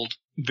controlled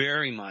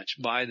very much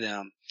by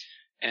them.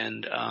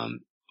 And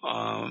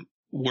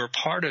we're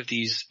part of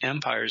these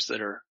empires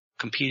that are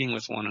competing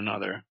with one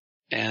another.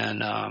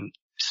 And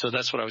so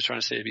that's what I was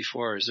trying to say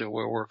before, is that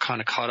we're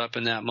kind of caught up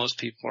in that. Most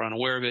people are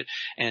unaware of it.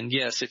 And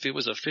yes, if it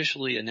was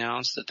officially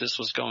announced that this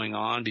was going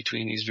on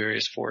between these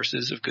various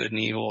forces of good and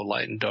evil,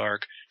 light and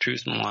dark,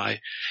 truth and lie,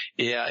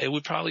 it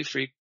would probably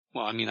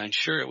I'm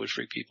sure it would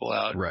freak people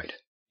out. Right.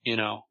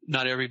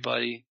 Not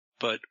everybody,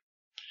 but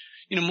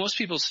most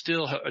people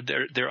still,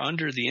 they're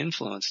under the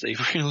influence. They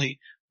really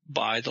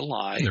buy the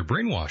lie. They're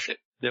brainwashed.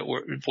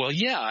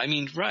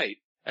 Right.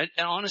 And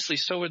honestly,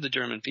 so were the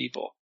German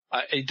people.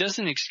 It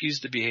doesn't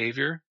excuse the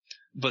behavior,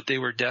 but they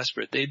were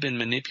desperate. They'd been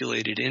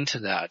manipulated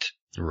into that.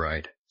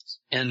 Right.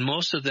 And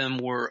most of them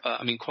were,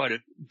 quite a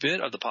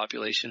bit of the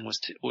population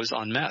was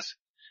on meth.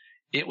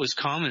 It was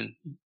commonly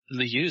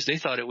used. They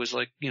thought it was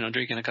like,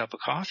 drinking a cup of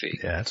coffee.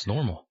 Yeah, that's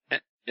normal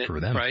for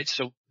them. Right.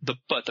 So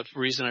but the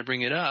reason I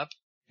bring it up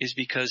is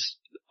because,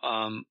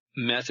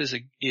 meth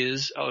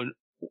is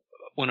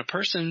when a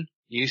person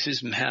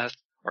uses meth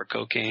or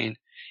cocaine,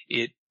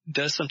 it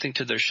does something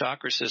to their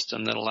chakra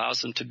system that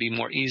allows them to be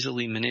more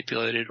easily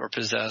manipulated or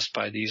possessed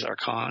by these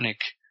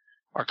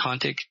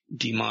archontic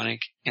demonic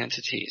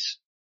entities.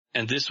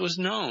 And this was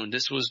known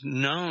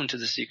to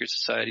the secret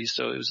society.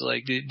 So it was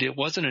like, it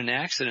wasn't an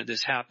accident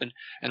this happened.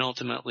 And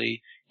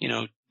ultimately,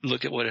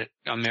 look at what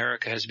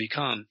America has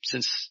become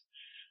since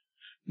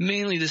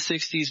mainly the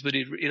 60s, but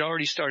it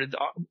already started.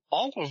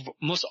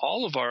 Most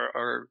all of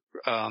our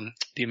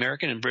the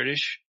American and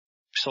British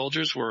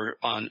soldiers were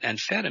on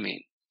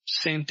amphetamine.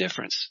 same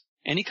difference.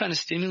 Any kind of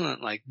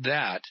stimulant like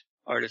that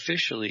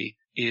artificially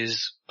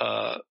is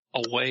a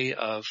way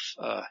of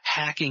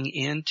hacking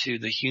into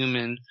the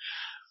human,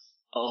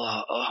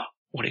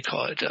 what do you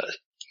call it?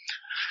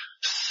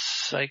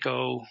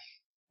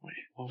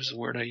 What was the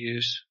word I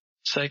used?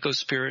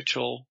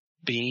 Psycho-spiritual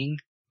being.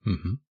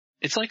 Mm-hmm.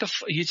 It's like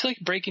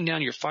breaking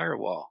down your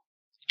firewall,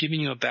 giving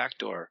you a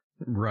backdoor.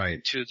 Right.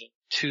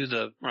 To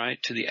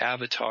the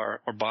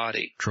avatar or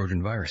body.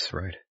 Trojan virus,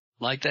 right.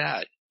 Like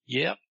that.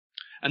 Yep.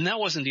 And that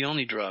wasn't the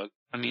only drug.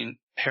 I mean,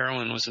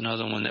 heroin was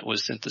another one that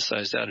was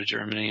synthesized out of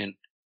Germany, and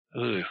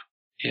ooh,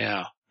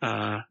 yeah.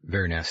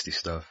 Very nasty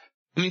stuff.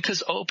 I mean,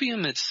 cause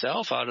opium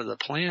itself out of the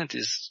plant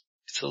it's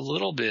a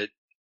little bit,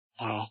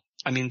 well,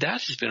 I mean,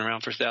 that has been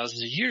around for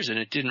thousands of years, and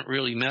it didn't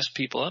really mess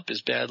people up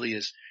as badly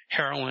as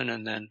heroin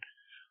and then,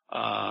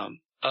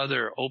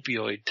 other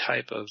opioid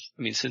type of,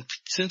 I mean,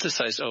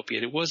 synthesized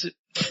opiate. It wasn't.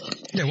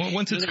 Yeah, well,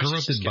 once it's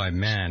corrupted by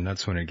man,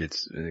 that's when it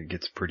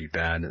gets pretty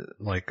bad.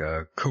 Like,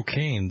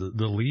 cocaine,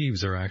 the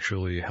leaves are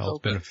actually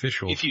health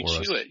beneficial for us. If you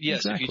chew it, yes,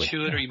 exactly. if you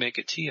chew it or you make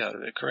a tea out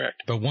of it,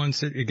 correct. But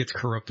once it gets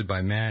corrupted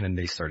by man and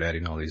they start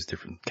adding all these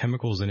different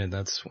chemicals in it,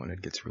 that's when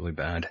it gets really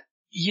bad.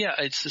 Yeah,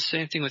 it's the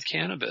same thing with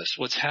cannabis.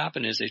 What's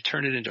happened is they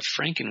turned it into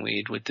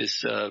frankenweed with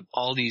this,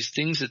 all these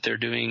things that they're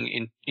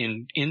doing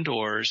in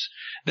indoors.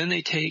 Then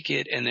they take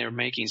it and they're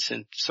making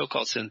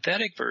so-called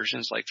synthetic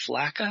versions like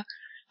flakka.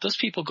 Those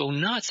people go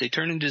nuts. They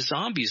turn into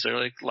zombies.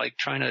 They're like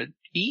trying to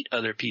eat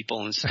other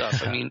people and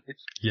stuff. I mean,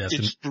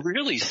 it's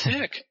really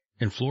sick.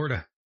 In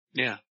Florida.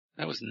 Yeah.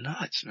 That was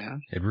nuts,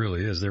 man. It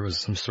really is. There was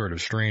some sort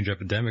of strange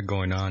epidemic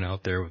going on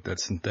out there with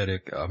that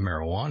synthetic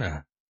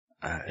marijuana.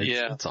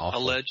 It's awful.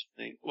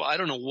 Allegedly. Well, I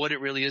don't know what it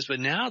really is, but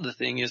now the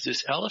thing is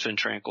this elephant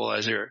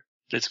tranquilizer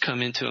that's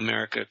come into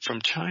America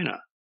from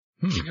China.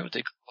 I forget what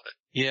they call it.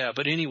 Yeah,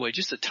 but anyway,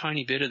 just a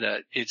tiny bit of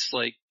that. It's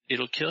like,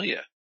 it'll kill you.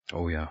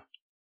 Oh, yeah.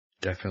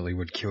 Definitely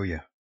would kill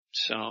you.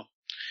 So,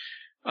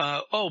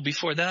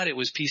 before that it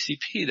was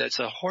PCP. That's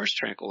a horse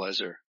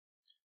tranquilizer.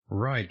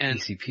 Right, and,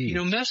 PCP. You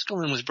know,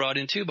 mescaline was brought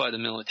in too by the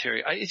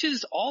military. It's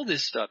just all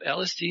this stuff,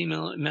 LSD,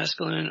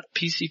 mescaline,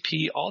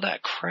 PCP, all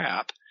that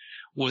crap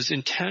was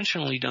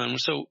intentionally done.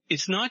 So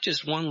it's not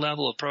just one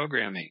level of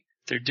programming.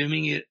 They're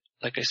doing it,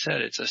 like I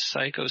said, it's a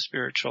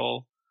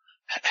psycho-spiritual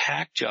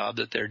hack job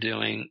that they're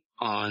doing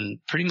on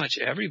pretty much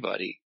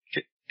everybody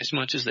as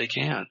much as they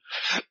can.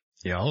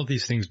 Yeah, all of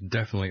these things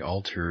definitely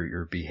alter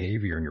your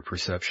behavior and your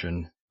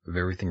perception of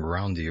everything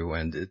around you.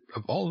 And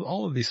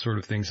all of these sort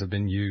of things have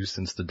been used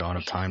since the dawn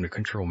of time to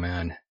control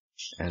man.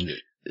 And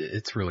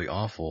it's really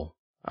awful.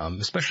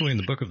 Especially in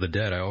the Book of the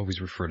Dead, I always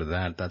refer to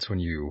that. That's when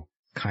you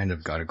kind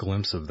of got a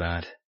glimpse of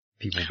that.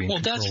 People being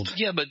controlled.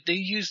 But they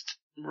used,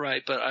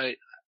 right, but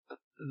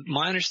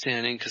my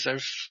understanding, cause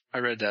I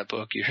read that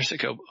book years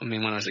ago, I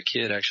mean, when I was a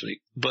kid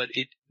actually, but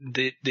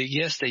they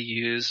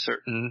use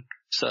certain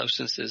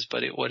substances,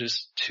 but it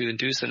was to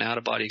induce an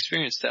out-of-body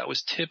experience. That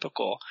was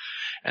typical.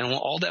 And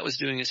all that was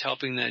doing is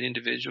helping that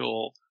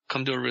individual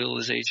come to a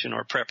realization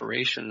or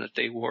preparation that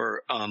they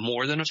were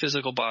more than a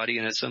physical body,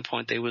 and at some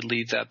point they would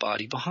leave that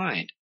body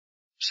behind.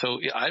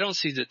 So I don't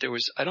see that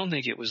I don't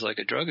think it was like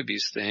a drug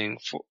abuse thing.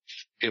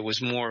 It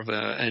was more of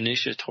an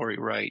initiatory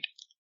rite.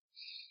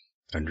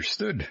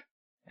 Understood.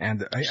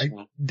 And I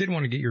did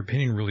want to get your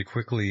opinion really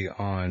quickly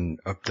on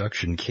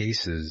abduction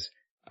cases.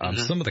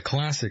 Some of the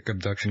classic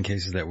abduction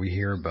cases that we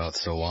hear about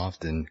so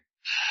often.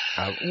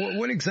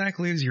 What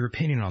exactly is your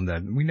opinion on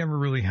that? We never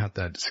really had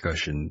that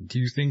discussion. Do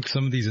you think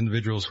some of these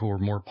individuals who are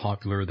more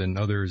popular than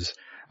others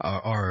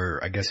are,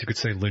 I guess you could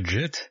say,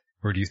 legit?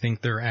 Or do you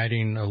think they're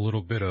adding a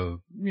little bit of,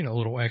 a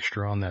little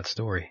extra on that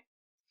story?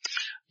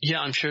 Yeah,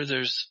 I'm sure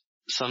there's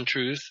some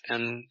truth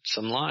and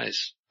some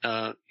lies.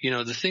 The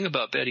thing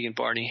about Betty and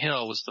Barney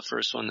Hill was the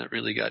first one that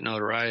really got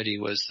notoriety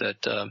was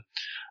that,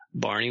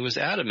 Barney was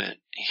adamant.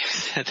 He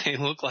said they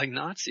look like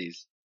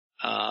Nazis.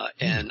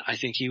 And I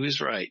think he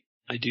was right.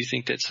 I do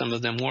think that some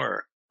of them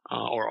were,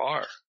 or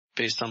are,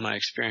 based on my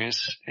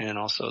experience and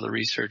also the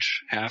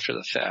research after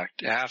the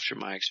fact, after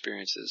my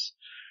experiences.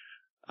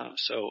 But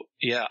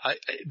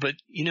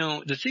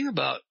the thing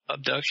about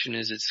abduction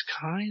is it's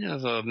kind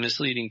of a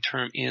misleading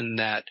term in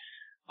that,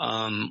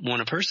 when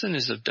a person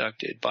is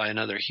abducted by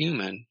another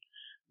human,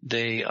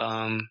 they're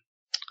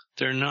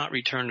not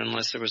returned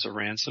unless there was a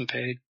ransom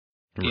paid,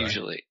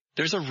 usually.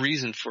 There's a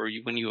reason for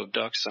you when you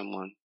abduct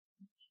someone.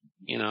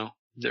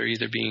 They're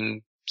either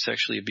being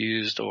sexually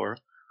abused or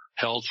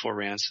held for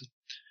ransom.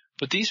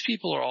 But these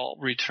people are all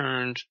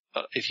returned,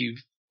 if you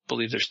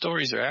believe their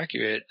stories are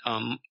accurate,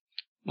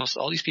 most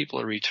all these people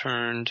are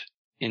returned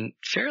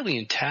fairly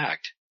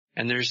intact,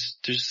 and there's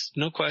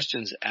no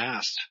questions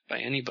asked by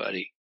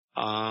anybody.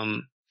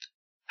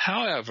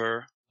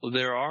 However,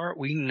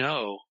 we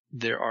know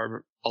there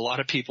are a lot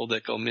of people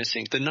that go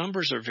missing. The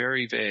numbers are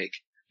very vague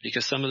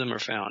because some of them are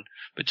found,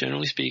 but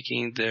generally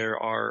speaking, there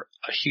are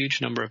a huge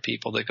number of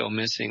people that go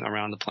missing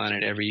around the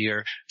planet every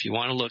year. If you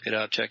want to look it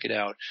up, check it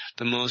out.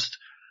 The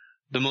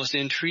most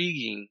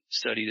intriguing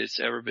study that's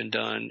ever been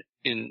done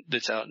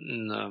that's out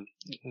in the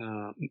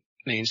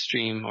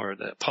mainstream or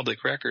the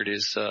public record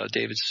is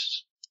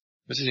David's,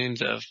 what's his name,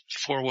 the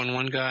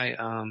 411 guy.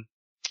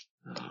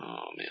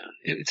 Oh man,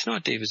 it's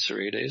not David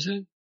Sarita, is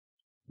it?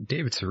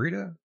 David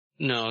Sarita?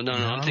 No,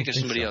 I'm thinking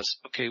somebody else.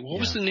 Okay, what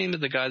was the name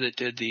of the guy that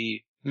did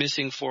the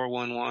missing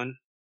 411?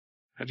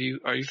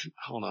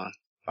 Hold on.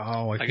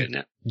 Oh, I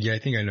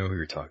think I know who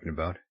you're talking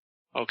about.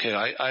 Okay,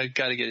 I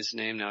gotta get his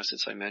name now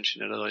since I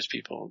mentioned it, otherwise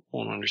people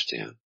won't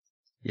understand.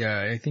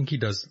 Yeah, I think he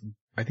does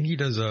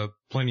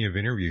plenty of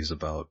interviews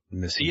about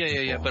missing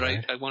people. Yeah, but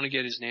right? I want to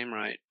get his name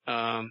right.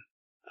 Oh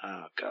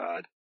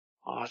God.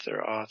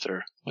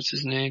 Author. What's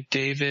his name?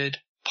 David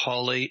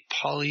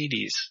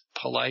Paulides.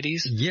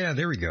 Yeah,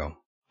 there we go.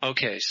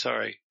 Okay,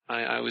 sorry.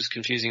 I was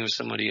confusing with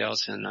somebody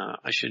else, and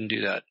I shouldn't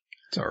do that.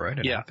 It's all right.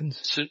 It happens.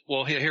 So,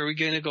 well, here we're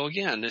going to go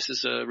again. This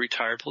is a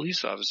retired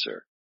police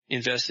officer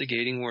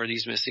investigating where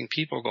these missing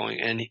people are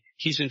going, and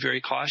he's been very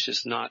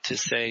cautious not to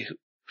say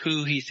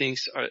who he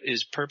thinks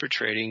is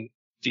perpetrating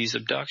these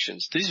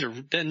abductions.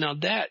 Now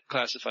that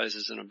classifies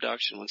as an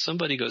abduction. When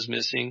somebody goes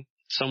missing,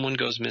 someone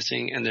goes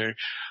missing, and they're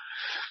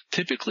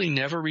typically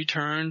never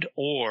returned,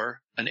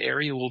 or an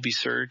area will be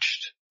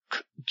searched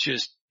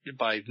just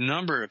by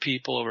number of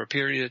people over a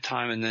period of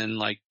time, and then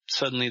like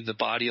suddenly the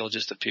body will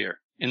just appear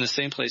in the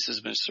same place has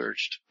been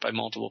searched by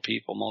multiple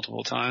people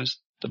multiple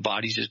times. The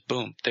body just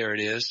boom, there it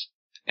is,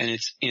 and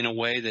it's in a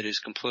way that is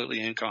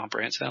completely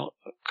incomprehensible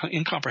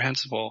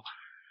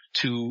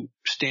to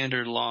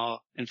standard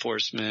law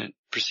enforcement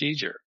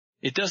procedure.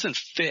 It doesn't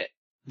fit.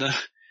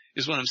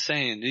 Is what I'm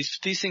saying.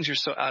 These things are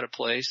so out of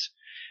place.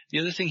 The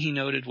other thing he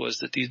noted was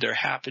that they're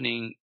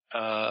happening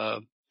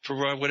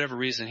for whatever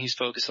reason. He's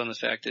focused on the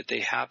fact that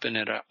they happen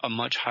at a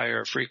much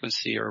higher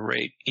frequency or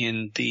rate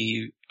in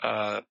the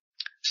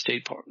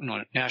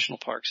national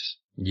parks.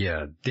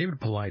 Yeah, David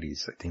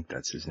Paulides, I think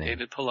that's his name.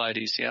 David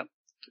Paulides, yep.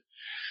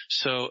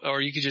 So,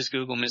 or you could just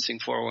Google missing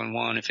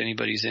 411 if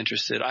anybody's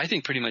interested. I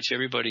think pretty much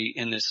everybody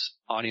in this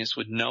audience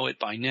would know it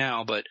by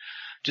now, but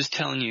just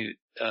telling you,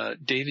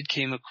 David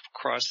came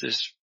across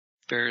this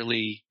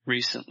fairly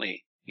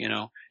recently,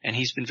 and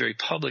he's been very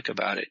public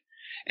about it.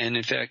 And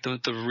in fact,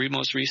 the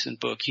most recent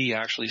book, he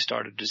actually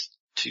started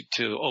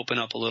to open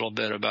up a little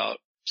bit about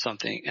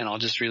something, and I'll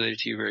just relate it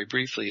to you very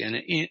briefly. And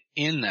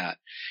in that,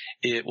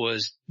 it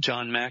was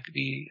John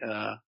Maccabee,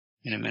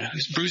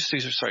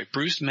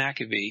 Bruce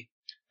Maccabee,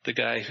 the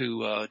guy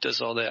who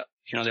does all that,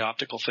 the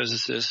optical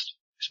physicist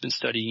who's been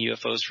studying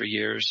UFOs for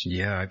years.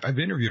 Yeah, I've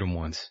interviewed him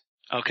once.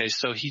 Okay,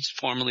 so he's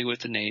formerly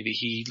with the Navy.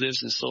 He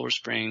lives in Silver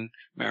Spring,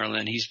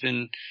 Maryland.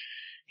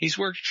 He's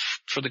worked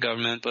for the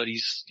government, but he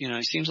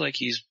seems like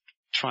he's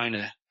trying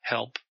to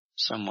help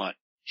somewhat.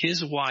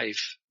 His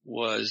wife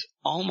was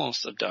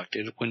almost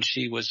abducted when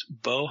she was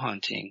bow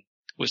hunting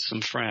with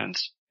some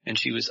friends, and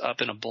she was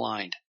up in a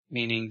blind,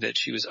 meaning that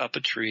she was up a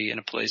tree in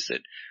a place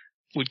that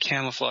would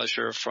camouflage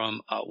her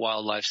from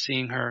wildlife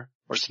seeing her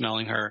or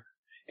smelling her,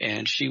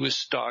 and she was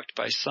stalked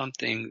by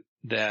something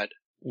that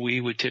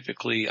we would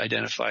typically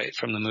identify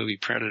from the movie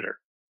Predator.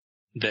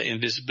 The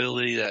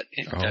invisibility, the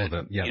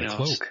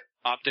cloak.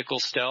 Optical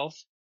stealth.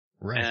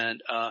 Right.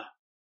 And,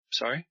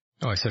 sorry?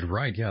 Oh, I said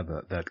right, yeah,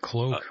 that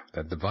cloak,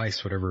 that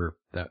device, whatever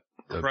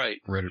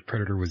the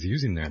Predator was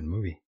using there in the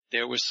movie.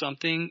 There was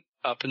something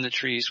up in the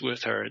trees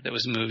with her that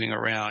was moving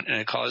around, and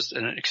it caused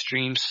an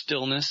extreme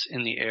stillness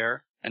in the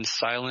air and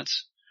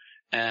silence,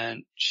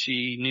 and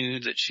she knew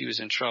that she was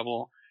in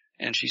trouble,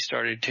 and she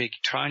started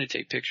trying to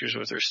take pictures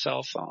with her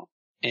cell phone,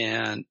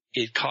 and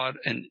it caught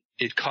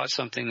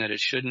something that it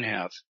shouldn't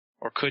have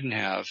or couldn't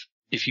have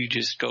if you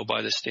just go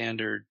by the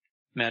standard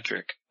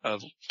metric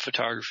of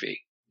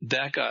photography.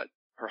 That got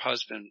her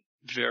husband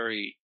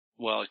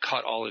it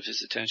caught all of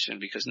his attention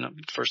because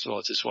first of all,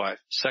 it's his wife.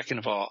 Second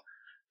of all,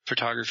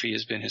 photography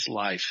has been his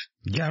life.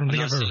 Yeah, I don't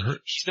think I've ever heard.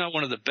 He's not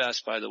one of the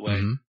best, by the way.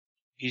 Mm-hmm.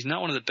 He's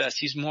not one of the best.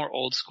 He's more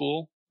old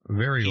school.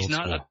 Very old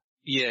school.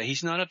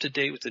 He's not up to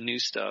date with the new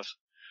stuff.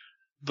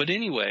 But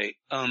anyway,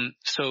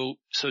 so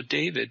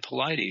David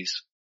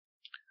Paulides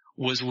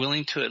was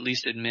willing to at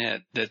least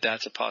admit that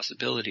that's a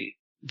possibility,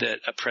 that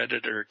a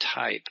predator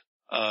type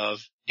of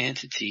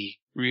entity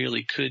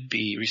really could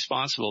be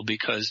responsible,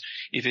 because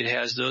if it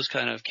has those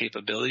kind of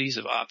capabilities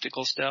of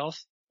optical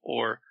stealth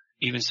or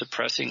even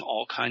suppressing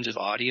all kinds of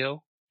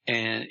audio,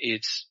 and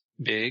it's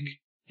big,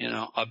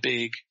 a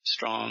big,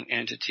 strong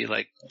entity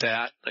like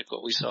that, like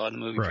what we saw in the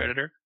movie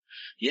Predator,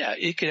 yeah,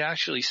 it could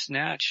actually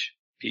snatch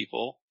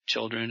people,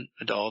 children,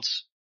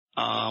 adults,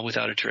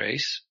 without a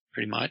trace,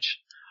 pretty much.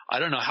 I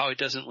don't know how it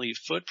doesn't leave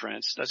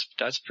footprints.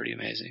 That's pretty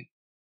amazing.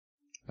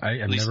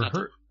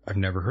 I've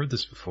never heard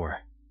this before.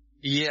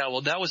 Yeah,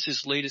 well, that was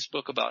his latest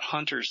book about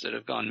hunters that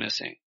have gone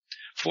missing.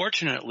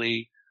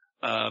 Fortunately,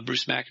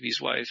 Bruce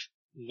Maccabee's wife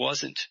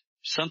wasn't.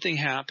 Something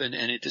happened,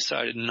 and it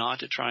decided not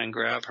to try and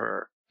grab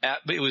her.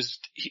 But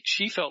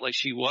she felt like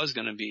she was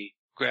going to be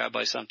grabbed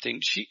by something.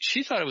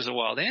 She thought it was a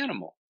wild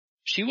animal.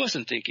 She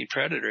wasn't thinking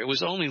predator. It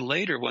was only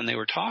later when they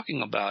were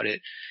talking about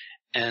it,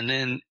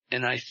 and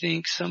I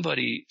think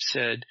somebody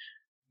said,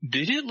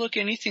 did it look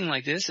anything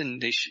like this?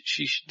 And they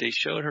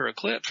showed her a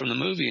clip from the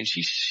movie, and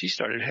she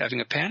started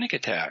having a panic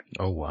attack.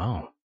 Oh,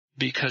 wow.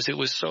 Because it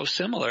was so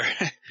similar.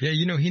 Yeah,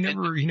 he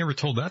never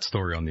told that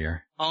story on the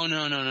air. Oh,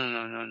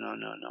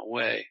 no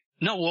way.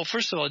 No, well,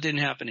 first of all, it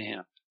didn't happen to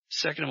him.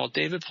 Second of all,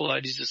 David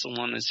Paulides is the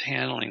one that's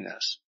handling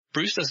this.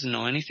 Bruce doesn't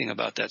know anything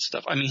about that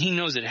stuff. I mean, he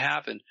knows it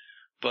happened,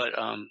 but,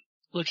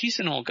 look, he's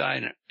an old guy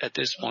at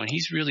this point.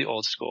 He's really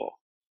old school.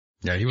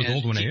 Yeah, he was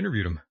old when I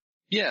interviewed him.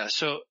 Yeah,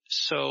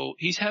 so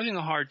he's having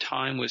a hard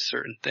time with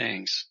certain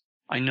things.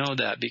 I know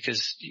that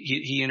because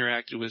he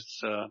interacted with,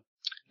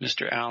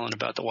 Mr. Allen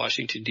about the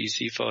Washington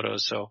D.C.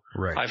 photos. So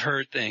right. I've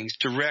heard things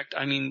direct.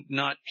 I mean,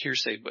 not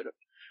hearsay, but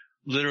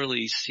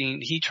literally seen.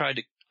 He tried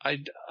to.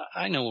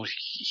 I know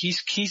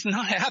he's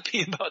not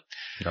happy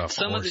about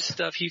some of this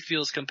stuff. He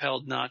feels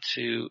compelled not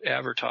to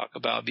ever talk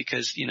about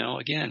because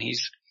again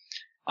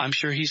I'm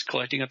sure he's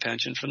collecting a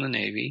pension from the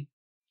Navy,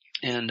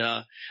 and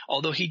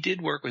although he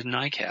did work with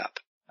NICAP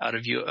out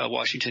of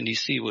Washington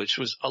D.C., which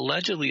was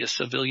allegedly a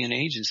civilian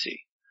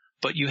agency.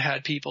 But you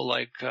had people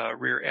like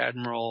Rear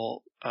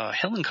Admiral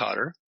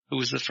Hillenkotter, who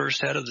was the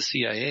first head of the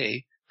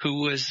CIA,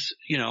 who was,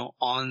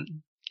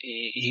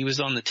 he was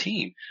on the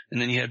team.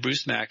 And then you had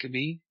Bruce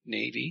Maccabee,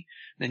 Navy.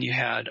 Then you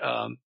had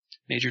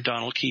Major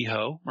Donald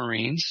Kehoe,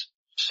 Marines.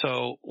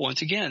 So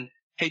once again,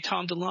 hey,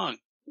 Tom DeLonge,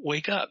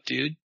 wake up,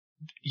 dude.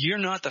 You're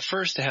not the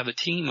first to have a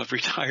team of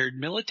retired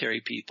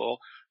military people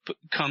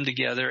come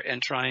together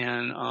and try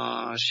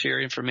and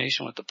share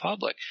information with the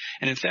public.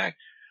 And in fact,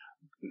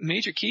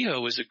 Major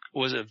Kehoe was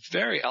a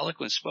very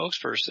eloquent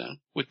spokesperson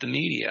with the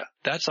media.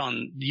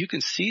 You can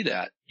see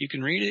that. You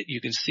can read it.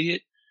 You can see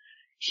it.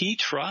 He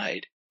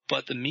tried,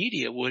 but the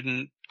media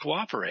wouldn't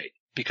cooperate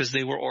because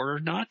they were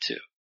ordered not to.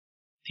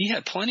 He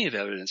had plenty of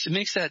evidence. It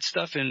makes that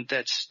stuff and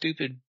that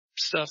stupid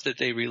stuff that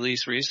they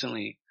released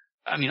recently.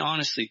 I mean,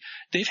 honestly,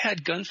 they've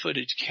had gun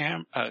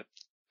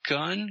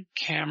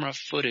camera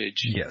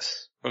footage.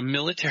 Yes. From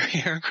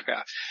military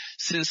aircraft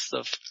since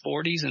the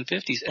 40s and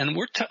 50s. And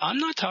I'm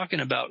not talking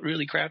about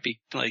really crappy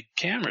like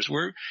cameras.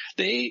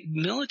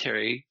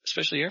 Military,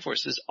 especially Air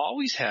Force, has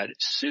always had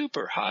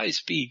super high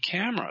speed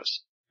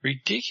cameras.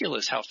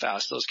 Ridiculous how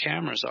fast those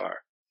cameras are.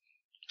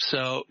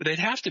 So they'd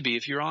have to be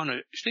if you're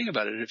think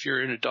about it, if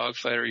you're in a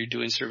dogfight or you're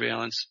doing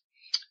surveillance,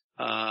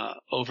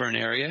 over an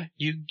area,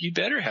 you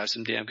better have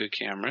some damn good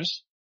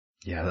cameras.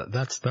 Yeah,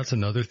 that's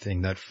another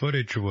thing. That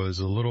footage was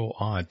a little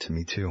odd to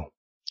me too.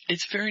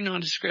 It's very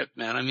nondescript,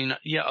 man. I mean,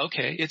 yeah,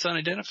 okay, it's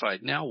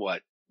unidentified. Now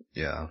what?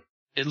 Yeah.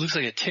 It looks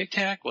like a Tic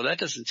Tac. Well, that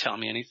doesn't tell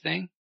me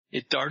anything.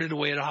 It darted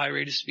away at a high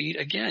rate of speed.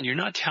 Again, you're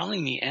not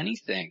telling me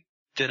anything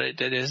that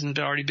hasn't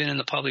already been in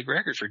the public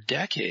record for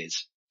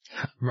decades.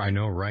 I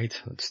know, right?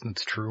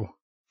 That's true.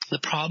 The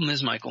problem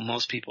is, Michael,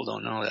 most people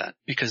don't know that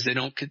because they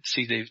don't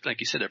see,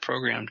 like you said, they're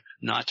programmed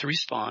not to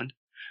respond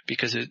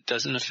because it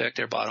doesn't affect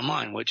their bottom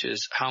line, which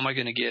is how am I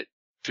going to get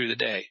through the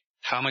day?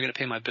 How am I going to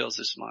pay my bills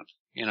this month?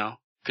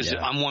 Because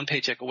I'm one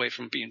paycheck away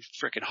from being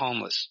frickin'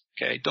 homeless.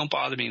 Okay. Don't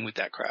bother me with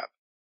that crap.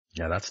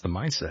 Yeah. That's the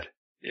mindset.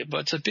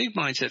 But it's a big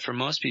mindset for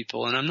most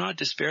people. And I'm not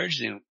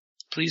disparaging them.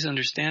 Please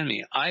understand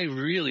me. I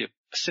really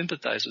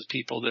sympathize with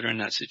people that are in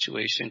that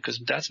situation because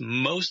that's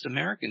most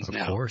Americans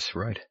now. Of course.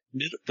 Right.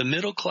 The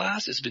middle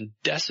class has been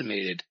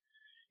decimated.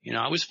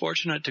 I was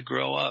fortunate to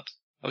grow up.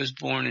 I was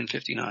born in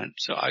 59.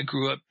 So I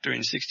grew up during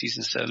the 60s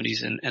and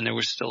 70s and there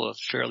was still a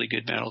fairly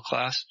good middle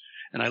class.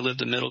 And I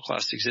lived a middle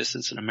class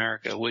existence in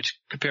America, which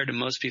compared to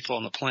most people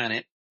on the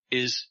planet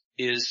is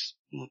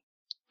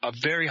a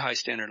very high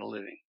standard of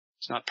living.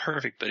 It's not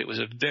perfect, but it was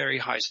a very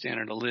high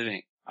standard of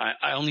living.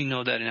 I only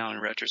know that now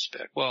in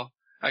retrospect. Well,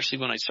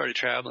 actually when I started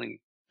traveling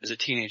as a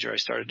teenager, I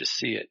started to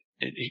see it.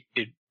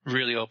 It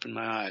really opened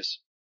my eyes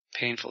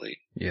painfully.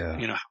 Yeah.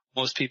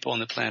 Most people on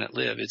the planet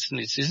live. It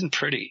isn't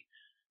pretty.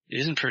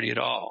 It isn't pretty at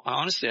all.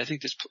 Honestly, I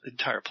think this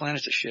entire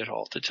planet's a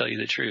shithole, to tell you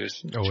the truth.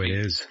 Oh, it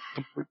is.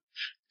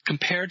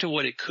 Compared to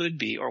what it could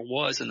be or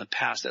was in the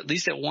past, at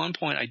least at one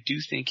point, I do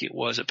think it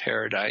was a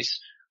paradise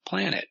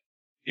planet.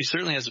 It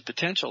certainly has a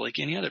potential, like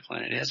any other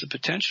planet. It has a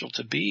potential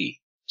to be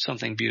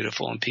something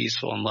beautiful and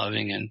peaceful and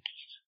loving and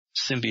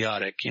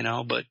symbiotic,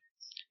 but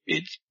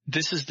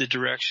this is the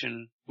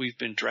direction we've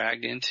been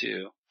dragged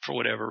into for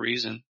whatever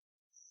reason.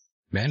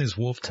 Man is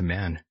wolf to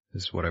man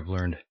is what I've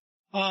learned.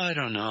 Oh, I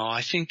don't know.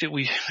 I think that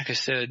like I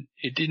said,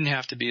 it didn't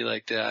have to be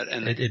like that.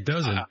 And it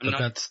doesn't, but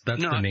that's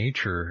the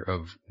nature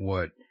of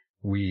what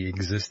we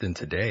exist in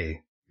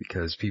today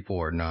because people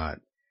are not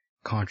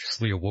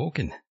consciously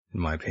awoken, in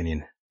my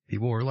opinion.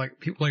 People like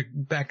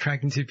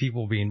backtracking to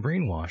people being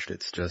brainwashed.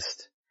 It's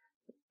just,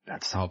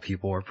 that's how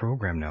people are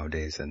programmed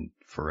nowadays and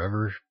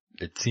forever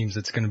it seems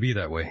it's going to be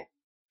that way.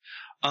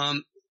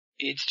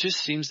 It just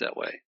seems that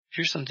way.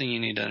 Here's something you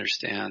need to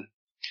understand.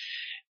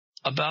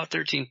 About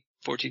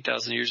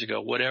 14,000 years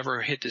ago,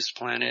 whatever hit this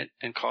planet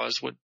and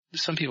caused what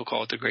some people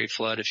call it the Great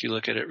Flood if you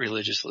look at it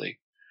religiously.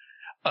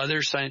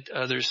 Other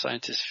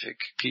scientific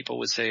people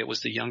would say it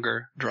was the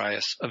Younger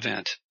Dryas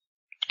event.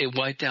 It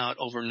wiped out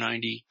over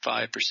 95%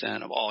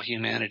 of all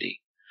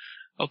humanity.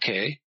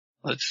 Okay,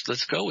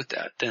 Let's go with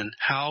that. Then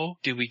how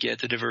do we get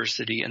the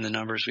diversity and the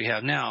numbers we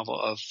have now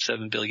of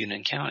 7 billion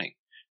and counting?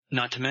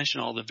 Not to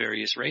mention all the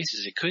various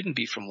races. It couldn't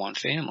be from one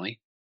family.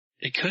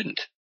 It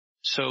couldn't.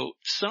 So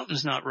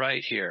something's not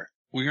right here.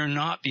 We are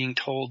not being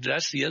told.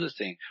 That's the other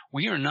thing.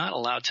 We are not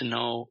allowed to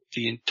know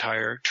the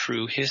entire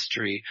true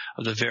history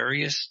of the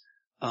various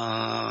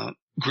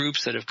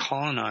groups that have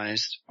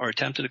colonized or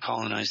attempted to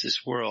colonize this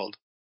world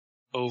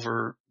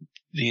over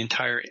the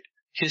entire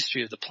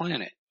history of the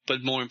planet.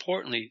 But more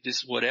importantly,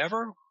 this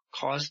whatever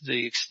caused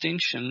the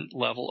extinction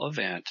level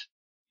event,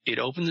 it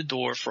opened the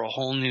door for a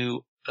whole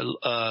new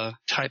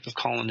type of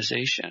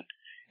colonization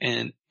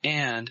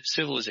and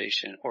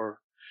civilization. Or,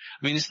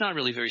 I mean, it's not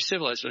really very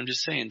civilized, but I'm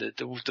just saying that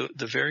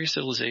the various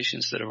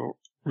civilizations that have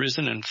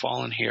risen and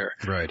fallen here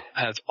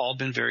have all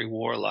been very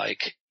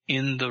warlike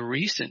in the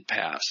recent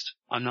past.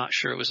 I'm not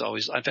sure it was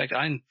always. In fact,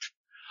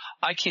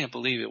 I can't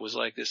believe it was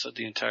like this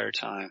the entire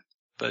time.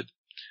 But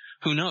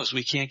who knows?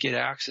 We can't get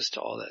access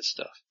to all that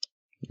stuff.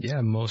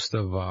 Yeah, most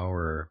of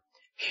our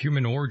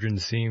human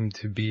origins seem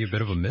to be a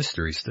bit of a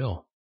mystery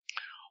still.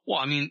 Well,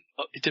 I mean,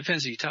 it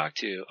depends who you talk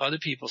to. Other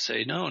people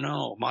say,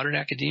 no, modern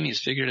academia has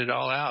figured it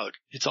all out.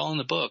 It's all in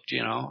the book,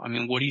 you know. I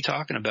mean, what are you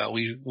talking about?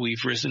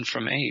 We've risen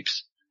from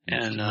apes.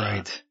 And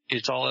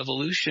it's all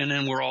evolution,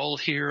 and we're all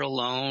here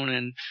alone,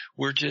 and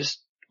we're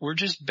just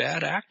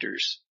bad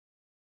actors.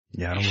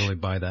 Yeah, I don't really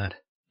buy that.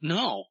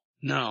 No,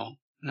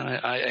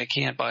 I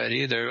can't buy it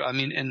either. I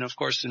mean, and of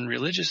course in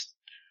religious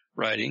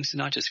writings,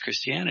 not just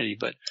Christianity,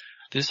 but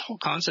this whole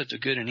concept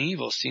of good and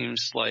evil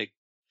seems like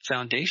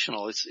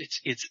foundational.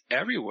 It's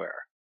everywhere.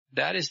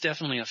 That is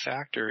definitely a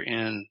factor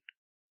in,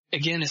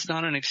 again, it's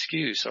not an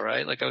excuse, all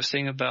right? Like I was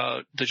saying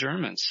about the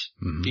Germans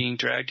being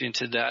dragged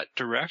into that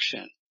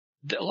direction.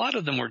 A lot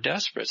of them were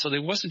desperate, so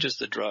it wasn't just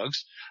the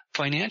drugs.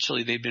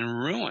 Financially, they've been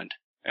ruined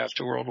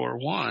after World War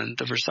I.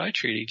 The Versailles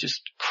Treaty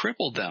just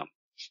crippled them.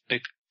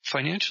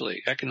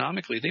 Financially,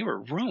 economically, they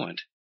were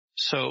ruined.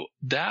 So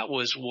that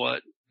was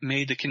what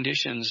made the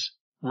conditions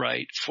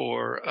right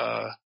for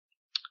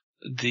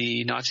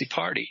the Nazi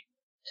Party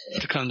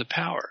to come to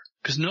power.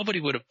 Because nobody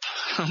would have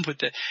come with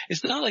that.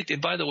 It's not like,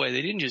 by the way,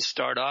 they didn't just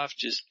start off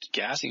just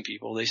gassing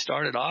people. They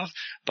started off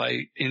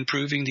by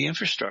improving the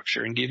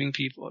infrastructure and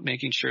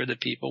making sure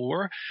that people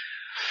were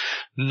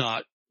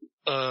not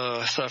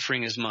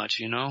suffering as much,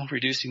 you know,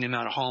 reducing the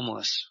amount of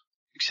homeless,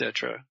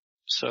 etc.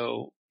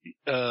 So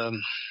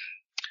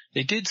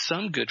they did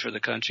some good for the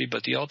country,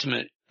 but the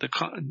ultimate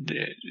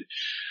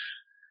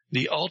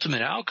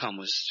outcome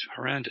was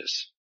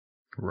horrendous.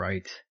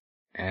 Right.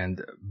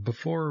 And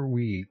before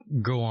we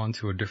go on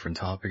to a different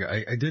topic,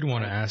 I did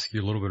want to ask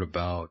you a little bit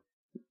about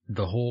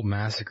the whole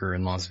massacre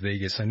in Las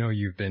Vegas. I know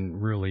you've been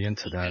really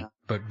into that,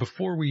 but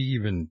before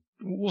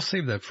we'll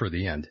save that for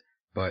the end.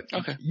 But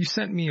you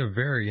sent me a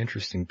very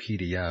interesting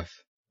PDF,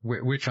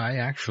 which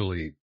I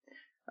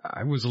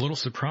was a little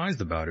surprised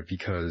about it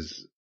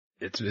because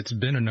it's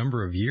been a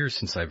number of years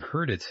since I've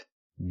heard it.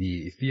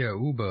 The Thea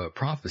Uba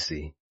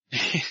prophecy.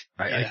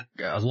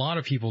 A lot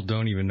of people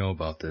don't even know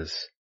about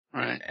this.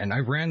 Right. And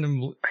I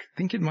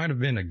think it might have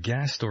been a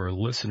guest or a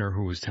listener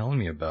who was telling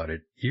me about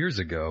it years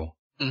ago.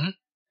 Mm-hmm.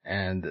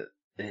 And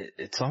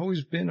it's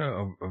always been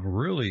a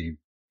really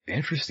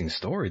interesting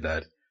story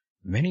that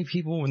many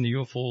people in the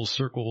UFO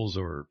circles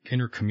or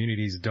inner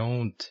communities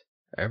don't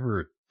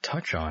ever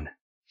touch on.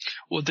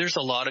 Well, there's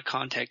a lot of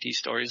contactee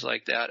stories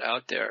like that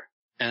out there.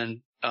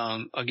 And,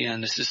 again,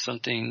 this is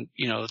something,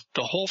 you know,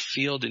 the whole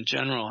field in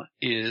general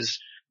is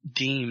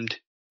deemed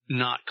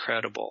not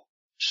credible.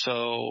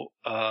 So,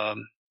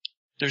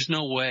 there's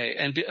no way.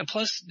 And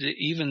plus,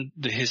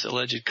 his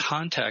alleged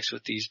contacts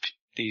with these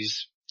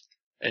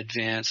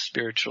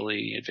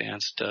spiritually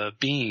advanced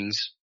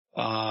beings,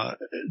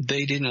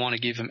 they didn't want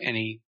to give him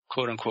any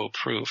quote unquote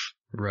proof.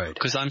 Right.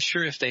 Because I'm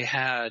sure if they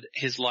had,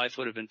 his life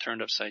would have been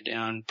turned upside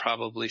down,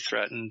 probably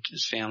threatened,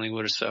 his family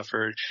would have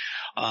suffered.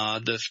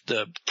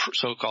 The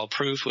so-called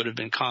proof would have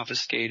been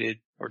confiscated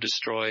or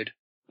destroyed,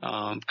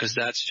 because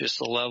that's just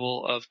the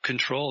level of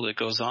control that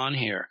goes on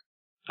here.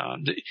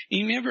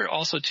 You remember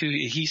also too,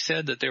 he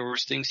said that there were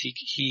things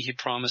he had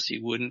promised he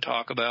wouldn't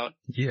talk about.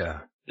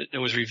 Yeah. That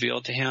was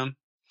revealed to him.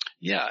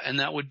 Yeah. And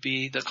that would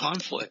be the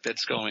conflict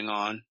that's going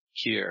on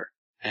here.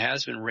 It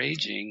has been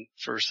raging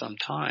for some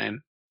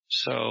time.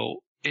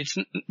 So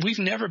we've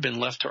never been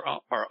left to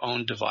our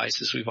own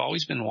devices. We've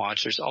always been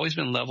watched. There's always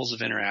been levels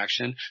of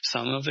interaction.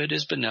 Some of it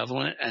is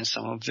benevolent and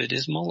some of it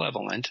is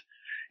malevolent.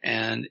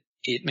 And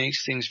it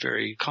makes things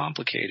very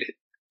complicated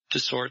to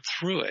sort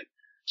through it.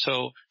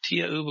 So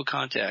Tia Uba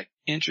contact,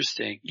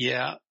 interesting.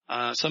 Yeah.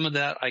 Some of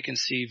that I can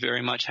see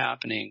very much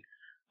happening.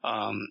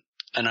 And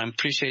I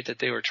appreciate that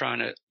they were trying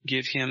to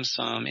give him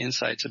some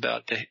insights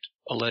about the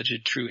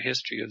alleged true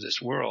history of this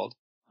world.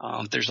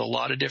 There's a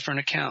lot of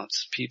different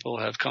accounts people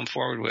have come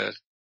forward with,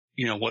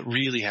 you know, what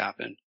really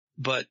happened,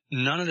 but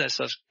none of that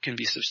stuff can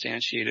be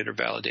substantiated or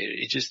validated.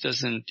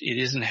 It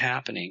isn't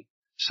happening.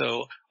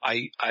 So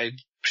I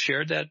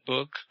shared that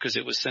book because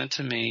it was sent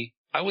to me.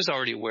 I was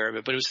already aware of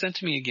it, but it was sent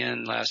to me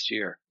again last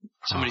year.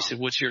 Somebody said,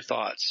 "What's your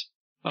thoughts?"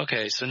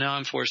 okay, so now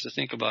I'm forced to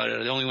think about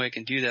it. The only way I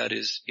can do that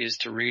is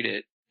to read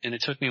it. And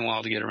it took me a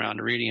while to get around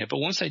to reading it. But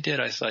once I did,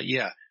 I thought,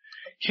 yeah,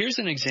 here's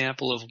an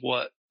example of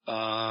what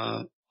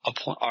our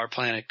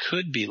planet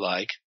could be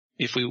like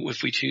if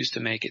we choose to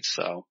make it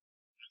so.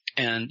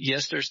 And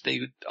yes,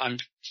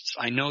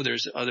 I know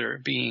there's other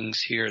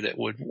beings here that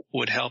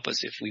would help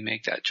us if we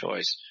make that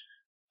choice.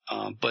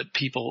 But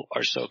people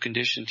are so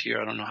conditioned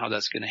here. I don't know how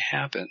that's going to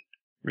happen,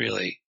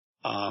 really.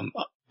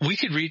 We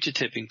could reach a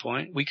tipping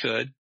point. We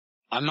could.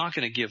 I'm not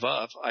going to give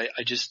up.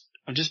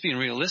 I'm just being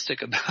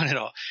realistic about it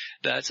all.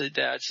 That's a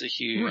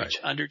huge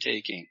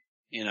undertaking,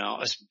 you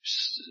know,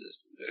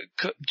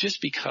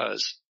 just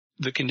because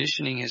the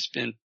conditioning has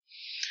been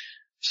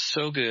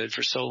so good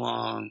for so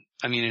long.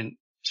 I mean,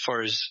 as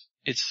far as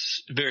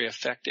it's very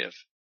effective,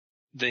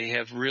 they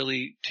have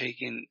really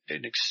taken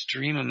an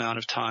extreme amount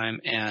of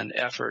time and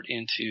effort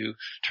into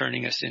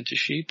turning us into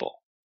sheeple.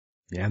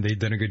 Yeah, they've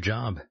done a good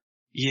job.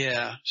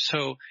 Yeah.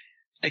 So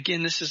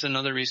again, this is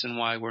another reason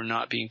why we're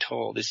not being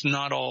told. It's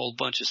not all a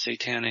bunch of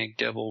satanic,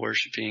 devil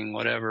worshiping,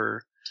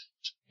 whatever.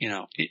 You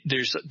know,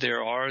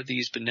 there are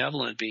these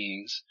benevolent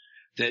beings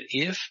that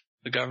if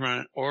the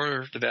government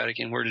or the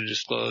Vatican were to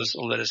disclose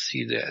or let us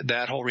see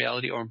that whole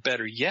reality, or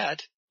better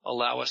yet,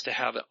 allow us to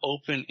have an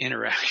open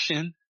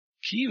interaction.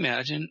 Can you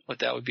imagine what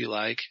that would be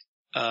like?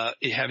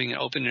 Having an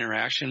open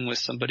interaction with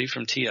somebody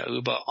from Tia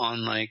Uba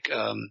on like,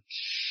 I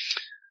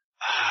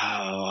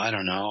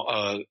don't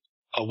know,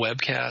 a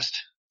webcast.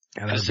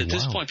 Because at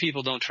this point,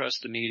 people don't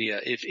trust the media.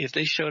 If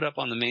they showed up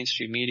on the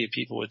mainstream media,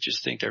 people would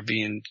just think they're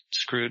being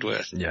screwed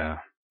with. Yeah.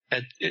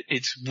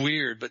 It's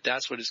weird, but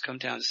that's what it's come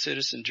down to.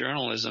 Citizen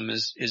journalism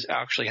is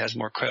actually has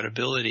more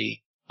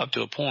credibility up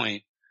to a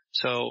point.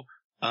 So,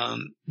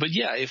 but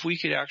yeah, if we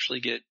could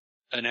actually get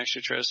a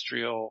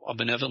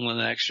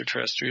benevolent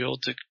extraterrestrial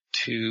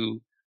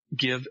to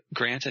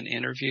grant an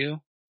interview,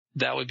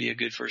 that would be a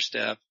good first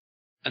step.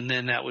 And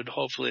then that would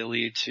hopefully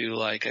lead to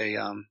like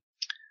a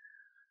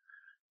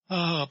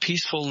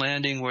peaceful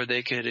landing where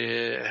they could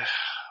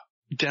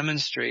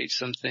demonstrate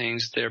some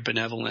things, their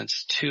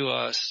benevolence to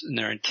us and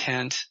their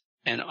intent,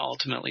 and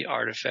ultimately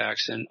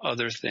artifacts and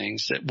other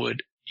things that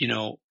would, you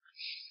know,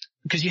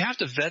 because you have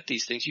to vet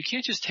these things. You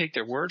can't just take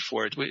their word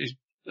for it.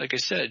 Like I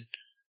said,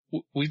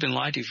 we've been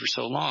lied to for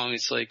so long.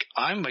 It's like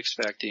I'm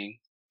expecting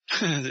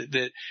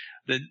that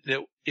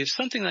if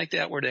something like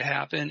that were to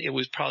happen, it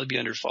would probably be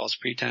under false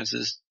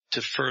pretenses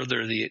to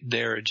further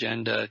their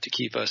agenda to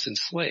keep us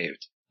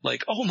enslaved.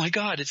 Like, oh my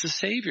God, it's a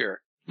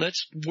savior.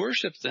 Let's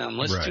worship them.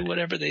 Let's do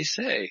whatever they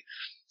say.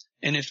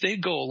 And if they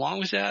go along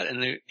with that,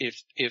 and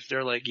if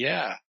they're like,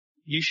 yeah,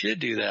 you should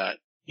do that,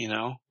 you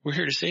know, we're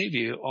here to save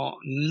you. Oh,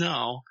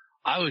 no,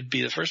 I would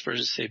be the first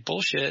person to say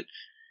bullshit,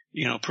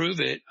 you know, prove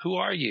it. Who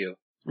are you,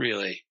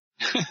 really?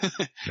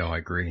 No, I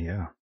agree.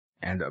 Yeah.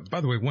 And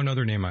by the way, one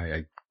other name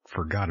I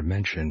forgot to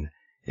mention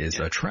is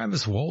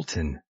Travis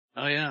Walton.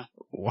 Oh yeah.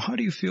 Well, how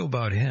do you feel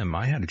about him?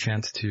 I had a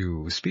chance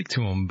to speak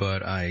to him,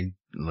 but I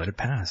let it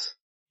pass.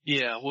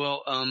 Yeah,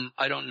 well,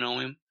 I don't know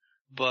him,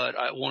 but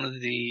one of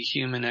the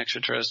human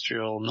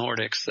extraterrestrial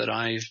Nordics that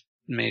I've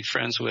made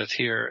friends with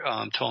here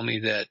told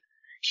me that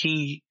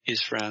he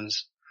is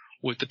friends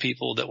with the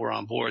people that were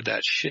on board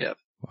that ship.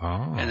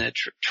 Oh. And that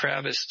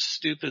Travis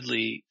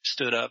stupidly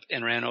stood up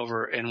and ran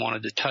over and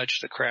wanted to touch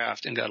the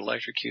craft and got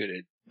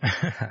electrocuted.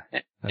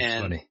 That's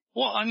funny.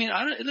 Well, I mean,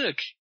 look,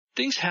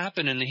 things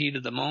happen in the heat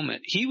of the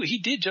moment. He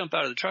did jump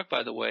out of the truck,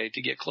 by the way,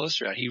 to get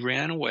closer. He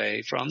ran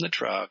away from the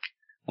truck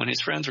when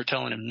his friends were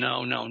telling him,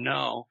 no, no,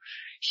 no.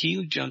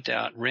 He jumped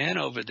out, ran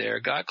over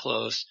there, got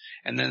close,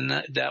 and then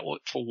that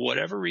for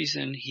whatever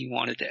reason, he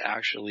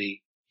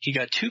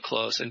got too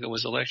close and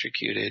was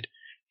electrocuted,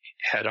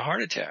 had a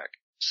heart attack.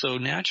 So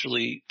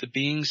naturally, the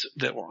beings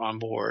that were on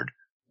board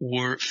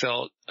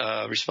felt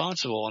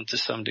responsible and to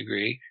some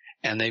degree,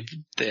 and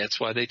that's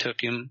why they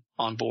took him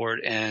on board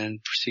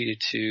and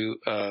proceeded to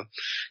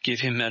give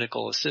him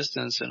medical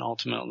assistance and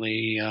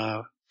ultimately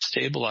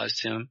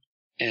stabilized him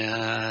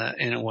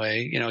in a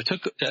way. You know,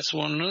 that's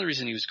another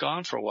reason he was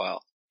gone for a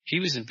while. He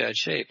was in bad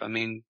shape. I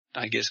mean,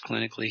 I guess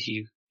clinically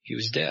he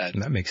was dead.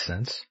 That makes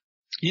sense.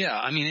 Yeah,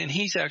 I mean, and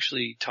he's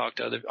actually talked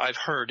to I've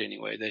heard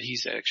anyway that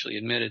he's actually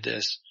admitted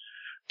this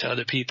to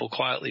other people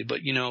quietly.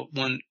 But, you know,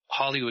 when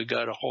Hollywood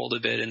got a hold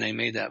of it and they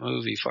made that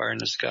movie, Fire in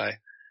the Sky,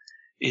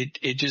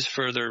 it just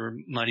further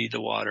muddied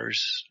the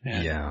waters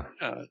and,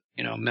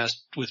 you know,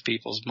 messed with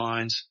people's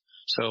minds.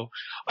 So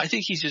I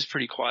think he's just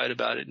pretty quiet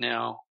about it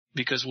now,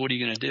 because what are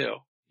you going to do?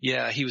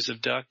 Yeah, he was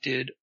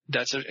abducted.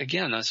 That's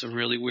a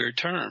really weird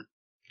term.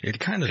 It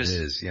kind of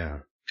is, yeah.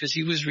 Because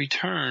he was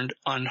returned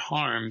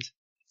unharmed,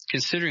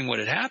 considering what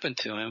had happened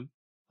to him.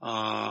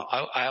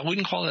 I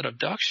wouldn't call it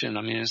abduction.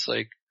 I mean, it's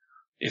like,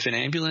 if an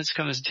ambulance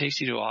comes and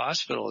takes you to a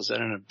hospital, is that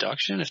an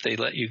abduction? If they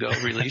let you go,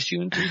 release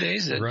you in 3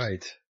 days?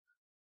 Right.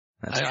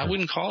 I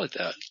wouldn't call it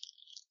that.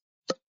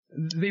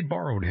 They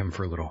borrowed him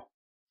for a little.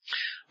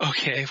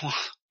 Okay, well,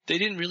 they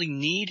didn't really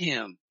need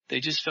him. They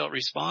just felt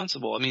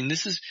responsible. I mean,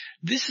 this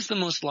is the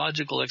most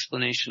logical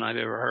explanation I've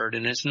ever heard,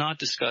 and it's not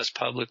discussed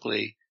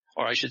publicly.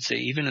 or I should say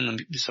even in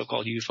the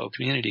so-called UFO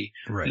community.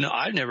 Right. No,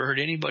 I've never heard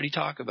anybody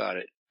talk about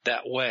it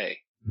that way.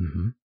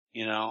 Mm-hmm.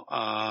 You know,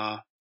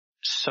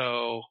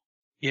 so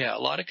yeah, a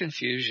lot of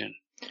confusion,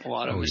 a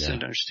lot of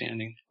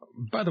misunderstanding.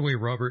 By the way,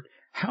 Robert,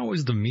 how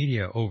is the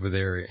media over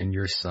there in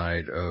your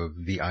side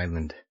of the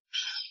island?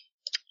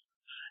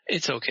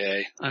 It's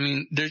okay. I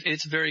mean,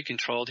 it's very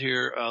controlled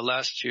here.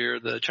 Last year,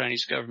 the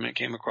Chinese government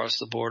came across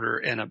the border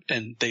and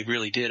they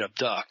really did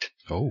abduct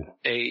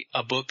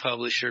a book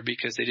publisher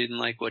because they didn't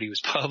like what he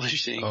was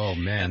publishing. Oh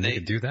man, and they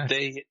could do that?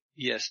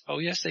 Yes,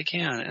 they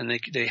can. And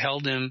they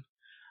held him,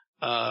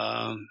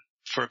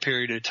 for a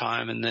period of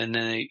time. And then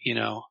they, you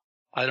know,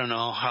 I don't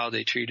know how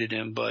they treated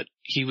him, but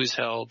he was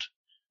held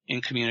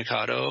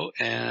incommunicado,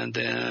 and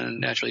then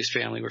naturally his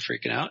family were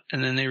freaking out,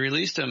 and then they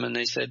released him and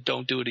they said,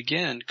 don't do it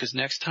again, because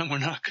next time we're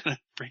not going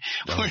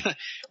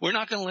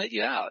to let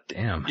you out.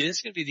 Damn.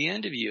 It's going to be the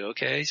end of you.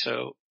 Okay.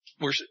 So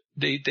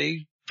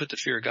they put the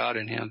fear of God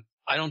in him.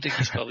 I don't think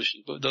he's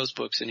publishing those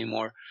books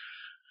anymore.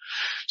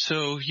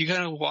 So you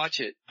got to watch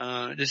it.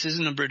 This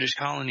isn't a British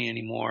colony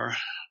anymore.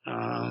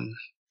 I'm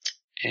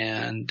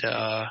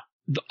not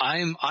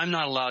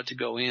allowed to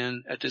go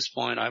in at this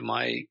point.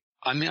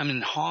 I'm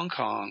in Hong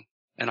Kong,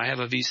 and I have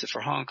a visa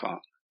for Hong Kong,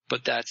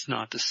 but that's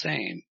not the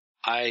same.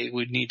 I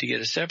would need to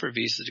get a separate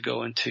visa to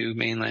go into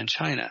mainland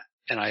China,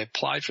 and I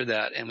applied for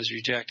that and was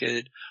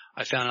rejected.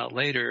 I found out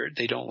later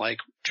they don't like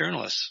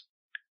journalists.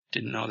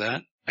 Didn't know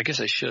that. I guess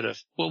I should have.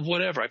 Well,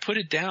 whatever. I put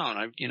it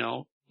down.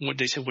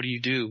 They said, what do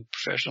you do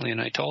professionally?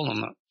 And I told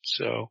them.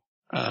 So,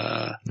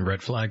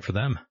 red flag for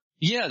them.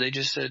 Yeah. They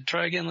just said,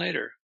 try again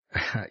later.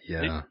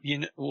 Yeah.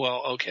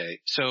 Okay.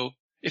 So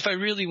if I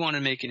really want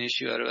to make an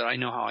issue out of it, I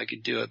know how I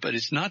could do it, but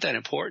it's not that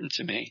important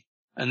to me.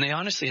 And they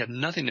honestly have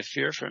nothing to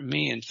fear from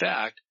me. In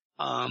fact,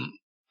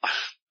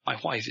 my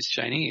wife is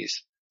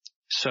Chinese.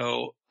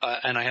 So,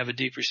 and I have a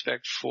deep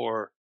respect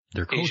for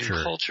their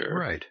Asian culture.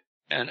 Right.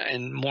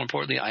 And more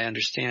importantly, I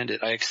understand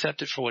it. I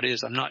accept it for what it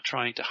is. I'm not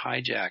trying to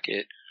hijack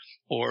it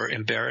or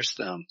embarrass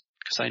them,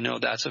 because I know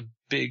that's a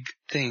big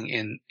thing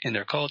in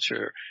their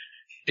culture,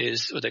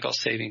 is what they call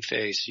saving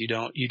face. You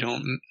don't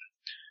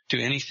do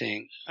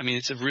anything. I mean,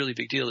 it's a really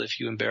big deal if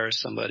you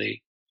embarrass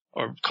somebody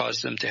or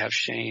cause them to have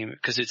shame,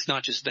 because it's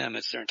not just them,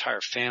 it's their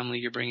entire family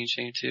you're bringing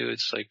shame to.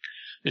 It's like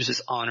there's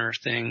this honor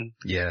thing.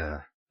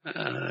 Yeah.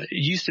 It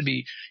used to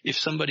be if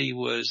somebody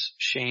was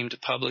shamed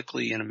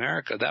publicly in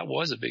America, that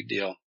was a big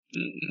deal.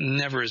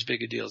 Never as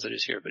big a deal as it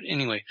is here. But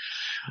anyway,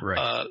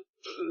 right.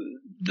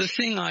 The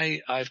thing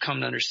I've come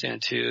to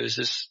understand too is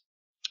this: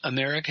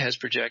 America has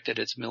projected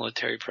its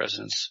military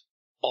presence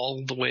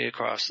all the way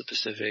across the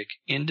Pacific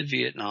into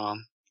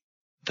Vietnam,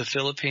 the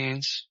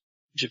Philippines,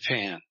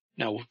 Japan.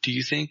 Now, do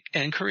you think,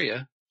 and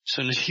Korea.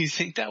 So do you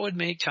think that would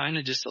make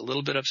China just a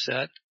little bit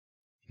upset?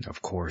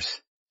 Of course.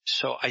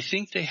 So I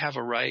think they have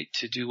a right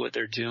to do what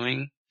they're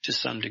doing to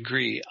some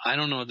degree. I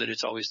don't know that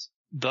it's always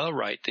the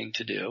right thing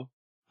to do.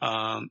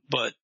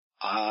 But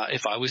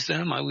if I was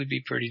them, I would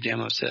be pretty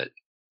damn upset,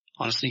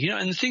 honestly.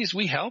 And the thing is,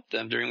 we helped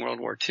them during World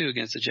War II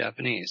against the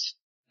Japanese,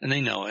 and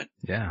they know it.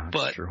 Yeah,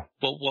 that's true.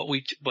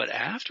 But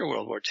after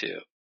World War II,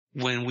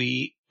 when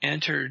we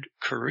entered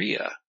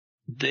Korea,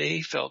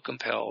 they felt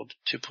compelled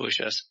to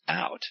push us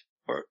out,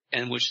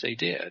 and which they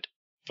did.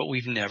 But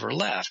we've never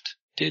left,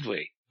 did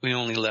we? We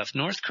only left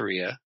North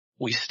Korea.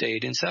 We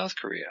stayed in South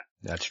Korea.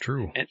 That's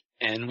true.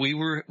 And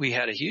we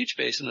had a huge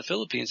base in the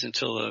Philippines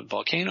until the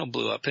volcano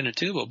blew up,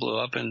 Pinatubo blew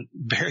up and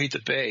buried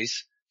the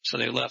base. So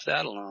they left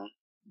that alone.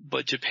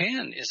 But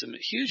Japan is a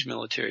huge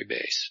military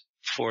base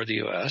for the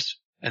U.S.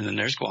 And then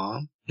there's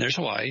Guam, there's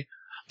Hawaii.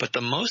 But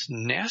the most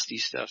nasty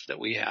stuff that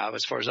we have,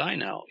 as far as I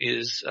know,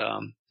 is,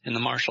 in the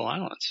Marshall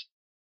Islands.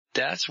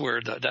 That's where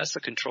that's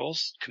the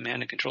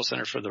command and control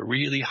center for the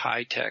really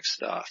high tech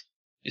stuff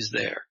is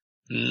there.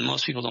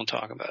 Most people don't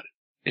talk about it.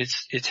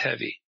 It's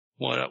heavy.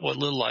 What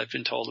little I've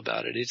been told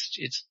about it,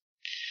 it's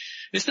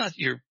not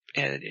your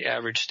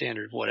average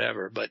standard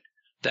whatever, but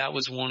that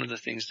was one of the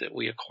things that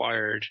we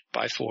acquired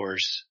by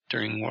force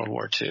during World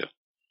War II.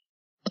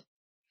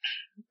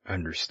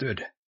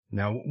 Understood.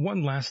 Now,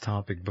 one last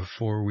topic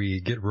before we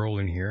get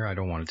rolling here. I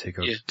don't want to take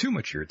up too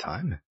much of your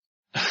time.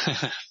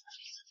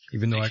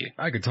 Even though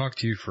I could talk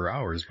to you for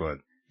hours, but.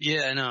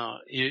 Yeah, no,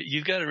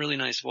 you've got a really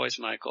nice voice,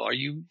 Michael.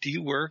 Do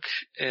you work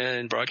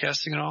in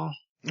broadcasting at all?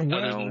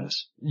 Well,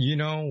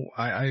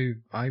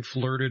 I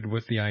flirted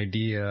with the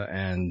idea,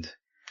 and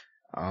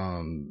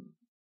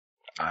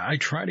I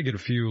try to get a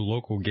few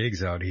local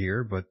gigs out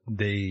here, but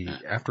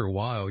after a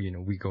while,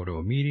 we go to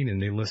a meeting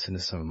and they listen to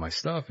some of my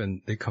stuff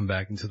and they come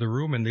back into the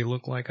room and they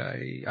look like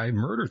I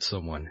murdered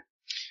someone.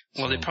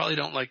 Well, they probably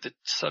don't like the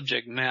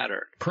subject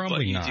matter.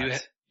 Probably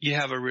not. You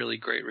have a really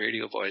great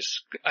radio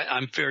voice.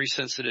 I'm very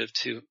sensitive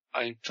to,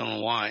 I don't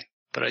know why,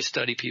 but I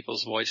study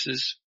people's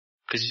voices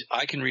because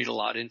I can read a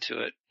lot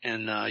into it.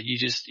 And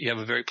you have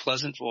a very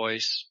pleasant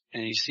voice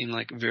and you seem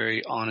like a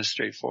very honest,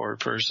 straightforward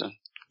person.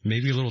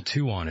 Maybe a little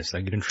too honest.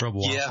 I get in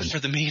trouble often. Yeah, for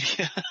the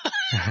media.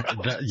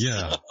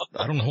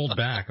 I don't hold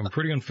back. I'm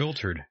pretty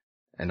unfiltered.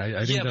 And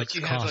I think that's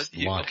cost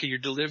a lot. Okay, your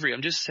delivery.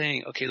 I'm just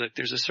saying, okay, look,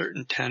 there's a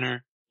certain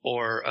tenor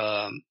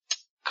or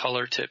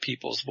color to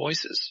people's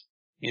voices,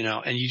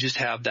 and you just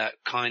have that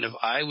kind of,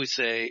 I would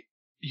say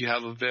you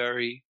have a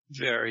very,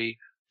 very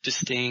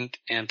distinct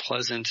and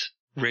pleasant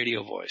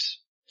radio voice.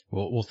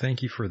 Well,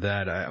 thank you for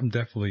that. I'm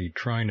definitely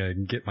trying to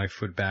get my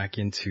foot back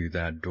into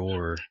that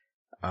door.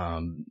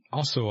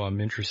 Also, I'm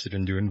interested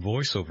in doing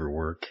voiceover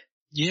work.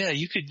 Yeah,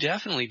 you could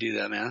definitely do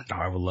that, man. Oh,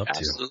 I would love to.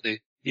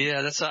 Absolutely. Yeah,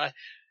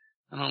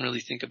 I don't really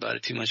think about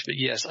it too much, but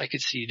yes, I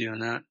could see you doing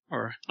that,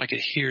 or I could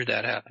hear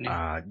that happening.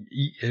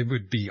 It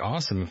would be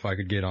awesome if I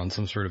could get on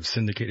some sort of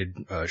syndicated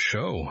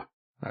show.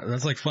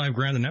 That's like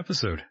 $5,000 an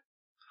episode.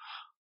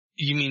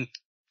 You mean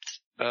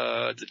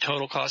the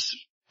total cost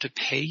to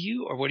pay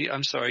you, or what do you?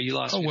 I'm sorry, you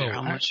lost me there.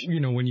 How much?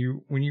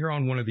 When you're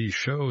on one of these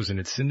shows and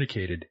it's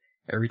syndicated,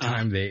 every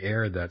time they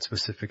air that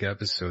specific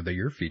episode that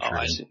you're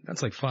featured in,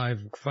 that's like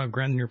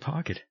 $5,000 in your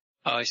pocket.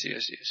 Oh, I see.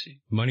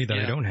 Money that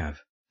I don't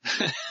have.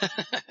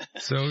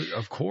 So,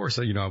 of course,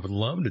 I would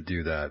love to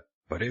do that,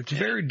 but it's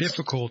very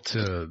difficult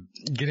to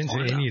get into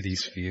any of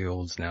these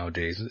fields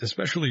nowadays,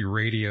 especially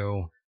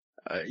radio.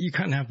 You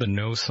kind of have to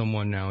know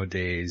someone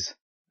nowadays.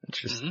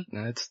 It's just,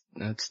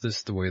 that's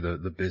just the way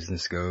the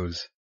business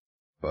goes.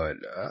 But,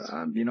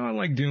 I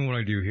like doing what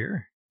I do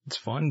here. It's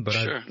fun, but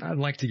sure. I'd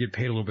like to get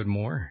paid a little bit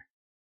more.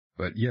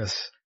 But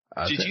yes,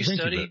 did you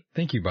study?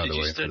 Thank you, by the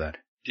way, for that.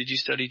 Did you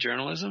study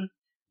journalism?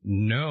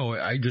 No,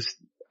 I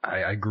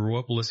grew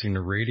up listening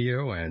to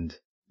radio and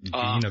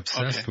being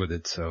obsessed with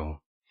it,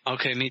 so.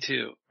 Okay, me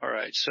too. All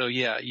right. So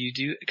yeah, you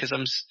do, this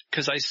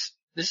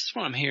is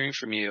what I'm hearing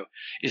from you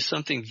is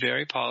something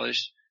very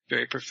polished,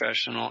 very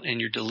professional,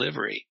 and your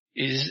delivery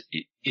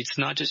it's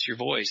not just your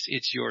voice,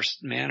 it's your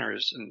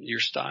manners and your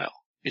style.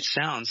 It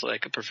sounds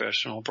like a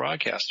professional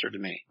broadcaster to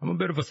me. I'm a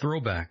bit of a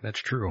throwback. That's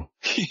true.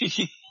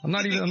 I'm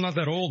not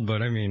that old,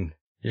 but I mean,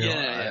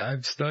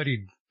 I've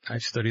studied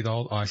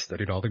all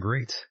the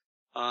greats.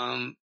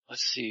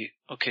 Let's see.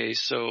 Okay.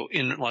 So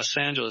in Los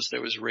Angeles,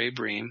 there was Ray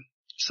Bream,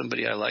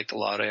 somebody I liked a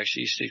lot. I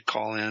actually used to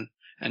call in,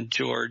 and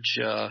George,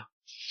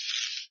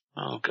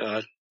 oh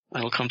God,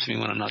 it'll come to me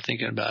when I'm not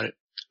thinking about it.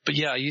 But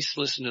yeah, I used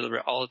to listen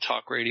to all the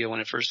talk radio when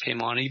it first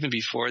came on. Even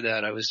before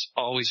that, I was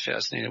always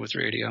fascinated with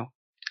radio.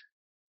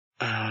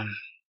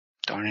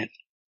 Darn it.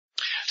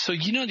 So,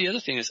 the other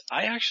thing is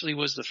I actually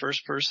was the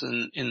first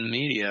person in the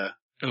media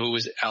who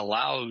was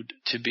allowed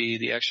to be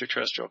the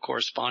extraterrestrial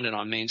correspondent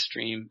on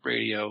mainstream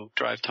radio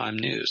drive time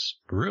news.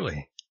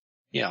 Really?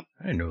 Yeah.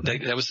 I didn't know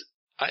that. That was,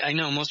 I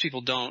know most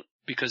people don't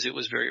because it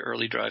was very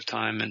early drive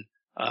time, and,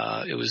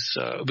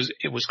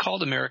 it was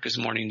called America's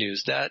Morning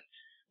News. That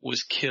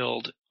was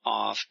killed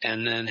off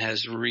and then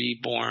has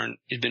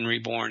been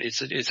reborn.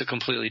 It's a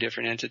completely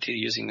different entity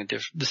using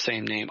the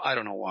same name. I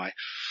don't know why,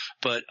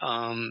 but,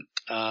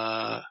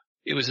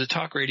 it was a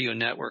talk radio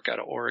network out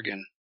of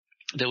Oregon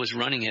that was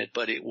running it,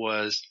 but it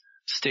was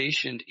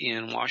stationed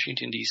in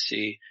Washington,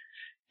 D.C.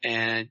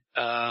 And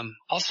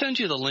I'll send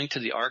you the link to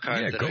the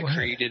archive that I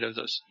created of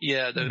those.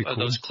 Yeah,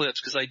 those clips,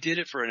 because I did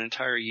it for an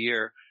entire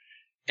year.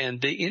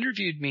 And they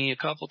interviewed me a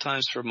couple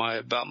times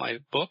about my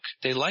book.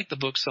 They liked the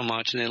book so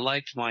much, and they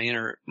liked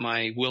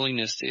my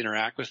willingness to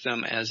interact with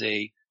them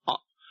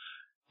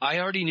I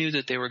already knew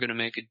that they were going to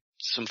make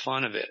some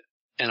fun of it.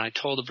 And I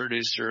told the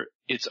producer,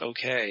 it's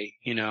okay,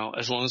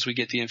 as long as we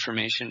get the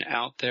information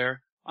out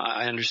there.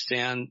 I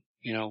understand,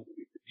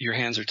 your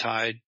hands are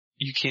tied.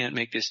 You can't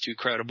make this too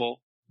credible.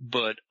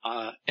 But,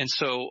 and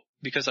so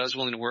because I was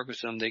willing to work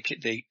with them,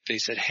 they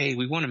said, hey,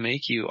 we want to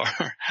make you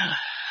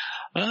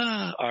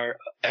our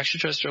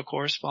extraterrestrial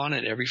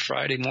correspondent every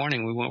Friday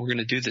morning. We're going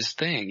to do this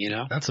thing,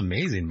 That's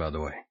amazing, by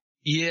the way.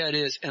 Yeah, it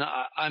is. And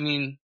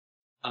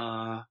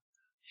I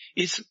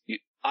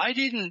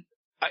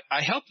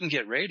helped them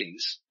get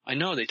ratings. I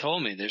know they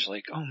told me, there's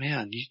like, oh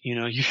man,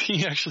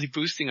 you're actually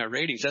boosting our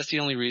ratings. That's the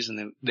only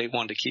reason they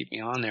wanted to keep me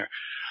on there.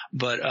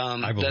 But,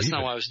 that's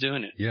not why I was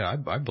doing it. Yeah,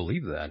 I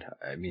believe that.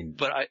 I mean,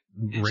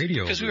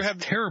 radio is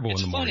terrible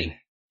in the morning.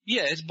 Funny.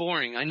 Yeah, it's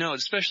boring. I know,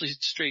 especially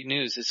straight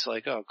news. It's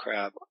like, oh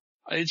crap.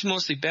 It's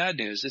mostly bad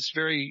news. It's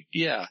very,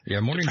 yeah,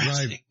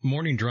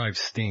 morning drive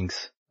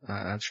stinks.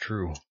 That's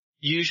true.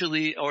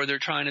 Usually, or they're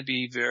trying to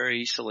be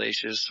very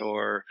salacious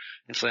or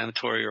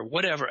inflammatory or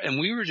whatever. And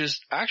we were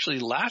just actually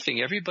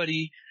laughing.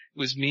 Everybody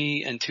was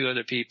me and two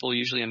other people,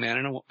 usually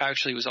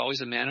actually it was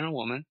always a man and a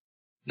woman.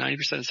 90%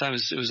 of the time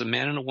it was a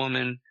man and a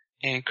woman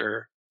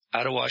anchor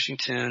out of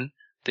Washington.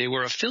 They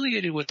were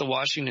affiliated with the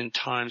Washington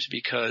Times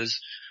because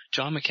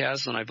John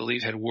McCaslin, I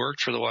believe, had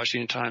worked for the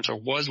Washington Times or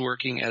was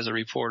working as a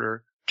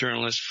reporter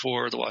journalist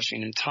for the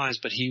Washington Times,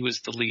 but he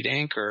was the lead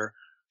anchor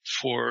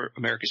for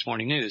America's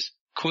Morning News.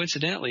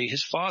 Coincidentally,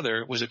 his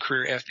father was a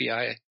career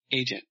FBI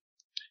agent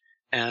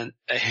and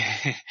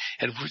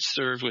had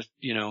served with,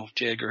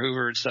 J. Edgar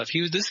Hoover and stuff.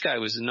 This guy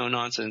was a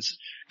no-nonsense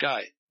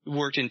guy who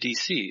worked in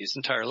D.C. his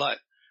entire life.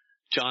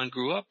 John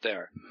grew up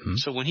there. Mm-hmm.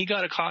 So when he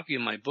got a copy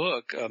of my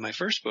book, my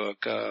first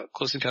book,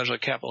 Close Encounters on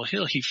Capitol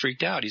Hill, he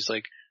freaked out. He's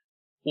like,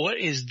 what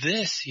is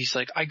this? He's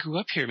like, I grew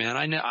up here, man.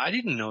 I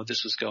didn't know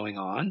this was going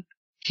on.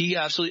 He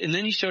absolutely, and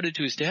then he showed it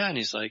to his dad and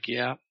he's like,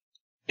 yeah.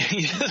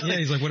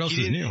 He's like, what else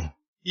is new?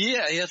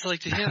 Yeah, it's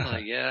like to him,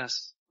 like,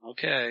 yes,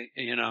 okay,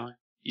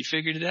 you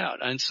figured it out.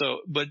 And so,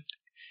 but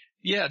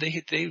yeah,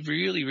 they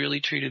really, really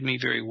treated me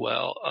very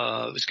well.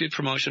 It was good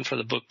promotion for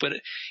the book, but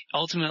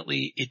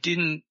ultimately it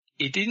didn't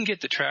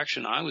get the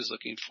traction I was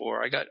looking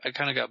for. I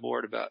kind of got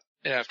bored about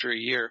after a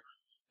year,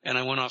 and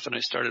I went off and I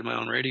started my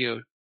own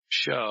radio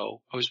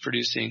show I was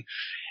producing,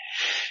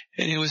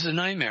 and it was a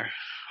nightmare.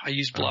 I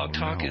used Blog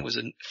Talk, and it was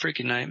a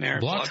freaking nightmare.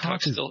 Blog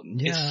Talk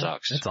it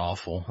sucks. That's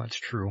awful. That's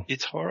true.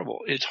 It's horrible.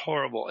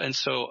 And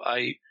so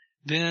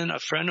then a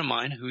friend of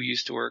mine who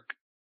used to work,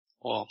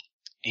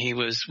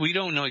 we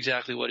don't know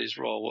exactly what his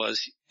role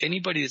was.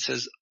 Anybody that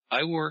says,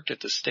 I worked at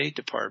the State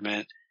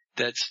Department,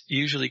 that's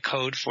usually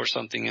code for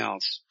something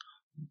else.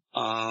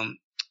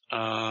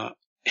 But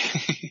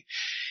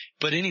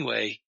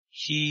anyway,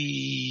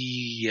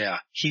 he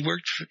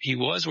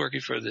was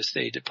working for the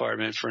State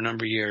Department for a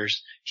number of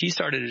years. He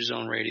started his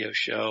own radio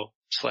show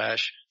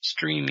 /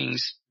 streaming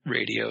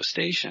radio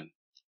station.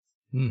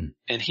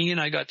 And he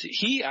and I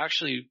he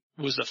actually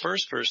was the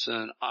first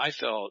person I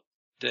felt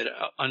that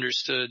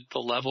understood the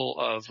level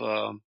of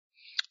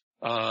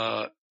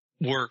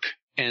work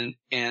and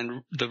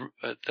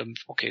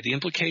the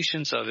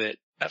implications of it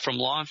from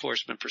law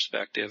enforcement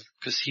perspective,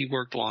 because he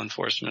worked law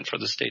enforcement for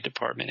the State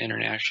Department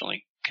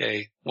internationally.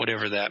 Okay,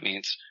 whatever that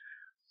means.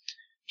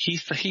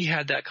 He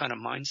had that kind of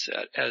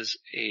mindset as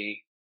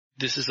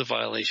this is a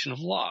violation of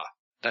law.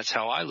 That's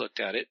how I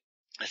looked at it.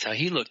 That's how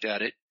he looked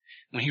at it.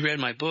 When he read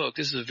my book,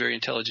 this is a very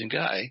intelligent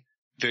guy,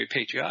 very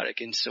patriotic,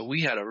 and so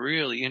we had a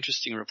really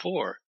interesting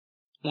rapport.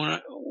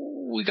 When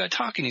we got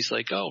talking, he's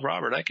like, "Oh,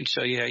 Robert, I can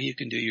show you how you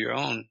can do your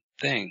own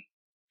thing."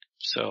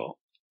 So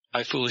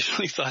I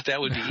foolishly thought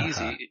that would be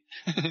easy.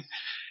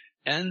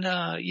 And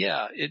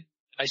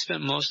I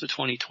spent most of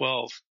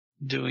 2012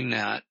 doing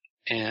that.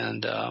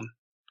 And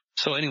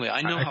so anyway,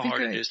 I know how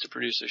hard it is to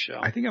produce a show.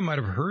 I think I might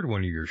have heard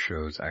one of your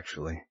shows,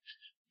 actually.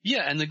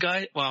 Yeah, and the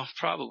guy,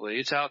 probably.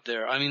 It's out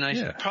there. I mean,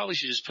 I probably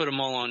should just put them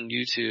all on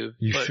YouTube.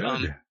 You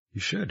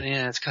should.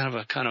 Yeah, it's kind of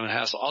a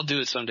hassle. I'll do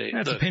it someday.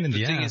 Yeah, it's a pain in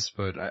the ass,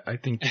 but I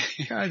think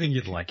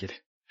you'd like it.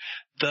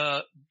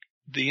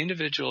 The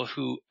individual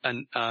who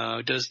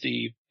does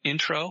the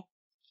intro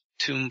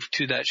to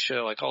that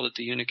show, I called it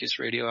the Unicus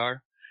Radio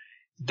Hour.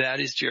 That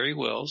is Jerry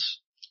Wills,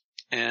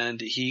 and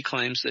he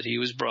claims that he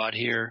was brought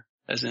here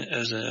as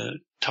a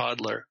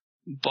toddler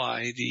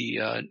by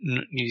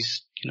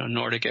these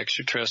Nordic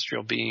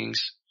extraterrestrial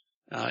beings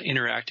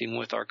interacting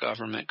with our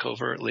government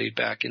covertly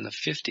back in the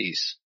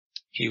 50s.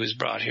 He was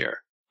brought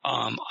here.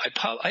 I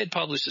had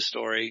published a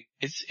story.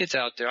 It's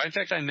out there. In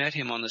fact, I met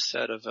him on the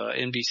set of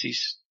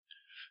NBC's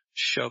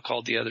show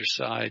called The Other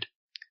Side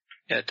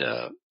at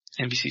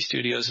NBC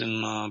Studios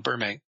in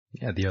Burbank.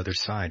 Yeah, The Other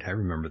Side. I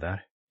remember that.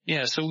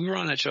 Yeah, so we were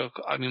on that show.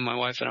 I mean, my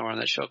wife and I were on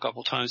that show a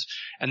couple times,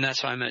 and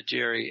that's how I met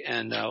Jerry.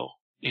 And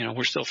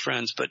we're still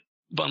friends. But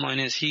bottom line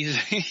is, he's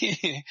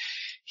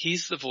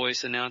the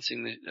voice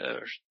announcing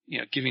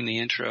giving the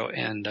intro.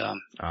 And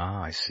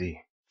I see.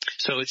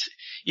 So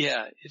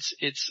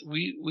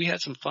we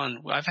had some fun.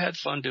 I've had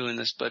fun doing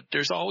this, but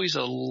there's always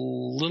a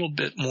little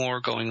bit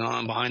more going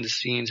on behind the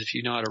scenes if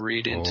you know how to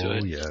read into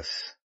it. Oh,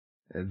 yes.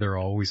 There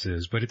always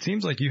is. But it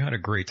seems like you had a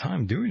great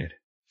time doing it.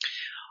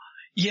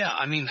 Yeah,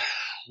 I mean,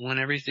 when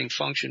everything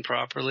functioned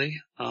properly,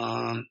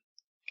 it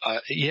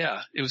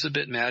was a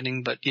bit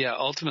maddening, but yeah,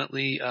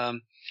 ultimately,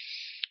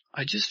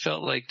 I just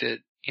felt like that,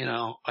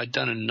 I'd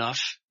done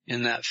enough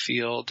in that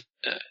field,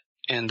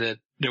 and that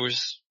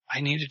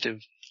I needed to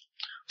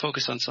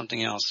focus on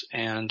something else.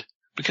 And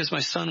because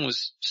my son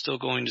was still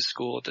going to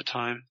school at the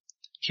time,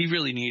 he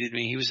really needed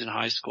me. He was in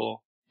high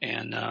school,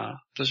 and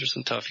those are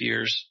some tough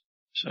years.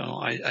 So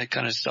I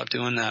kind of stopped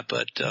doing that.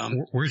 But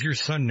where's your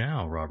son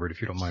now, Robert,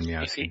 if you don't mind me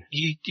asking?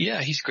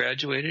 He's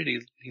graduated.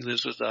 He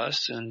lives with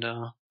us, and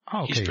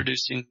okay. He's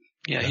producing.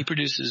 Yeah, he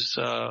produces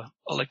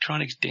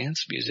electronics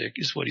dance music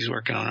is what he's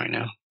working on right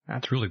now.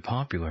 That's really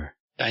popular.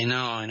 I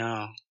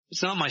know.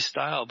 It's not my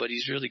style, but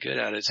he's really good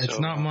at it. It's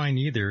not mine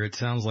either. It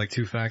sounds like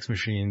two fax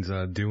machines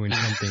doing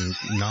something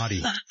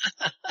naughty.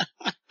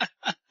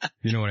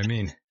 You know what I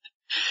mean?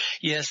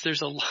 Yes,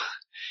 there's a lot.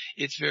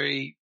 It's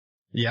very...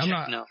 Yeah,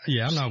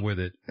 I'm not with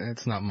it.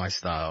 It's not my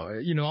style.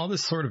 All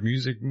this sort of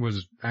music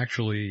was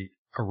actually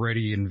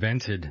already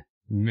invented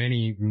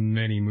many,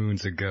 many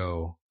moons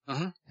ago.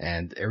 Uh-huh.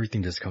 And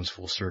everything just comes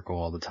full circle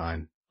all the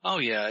time. Oh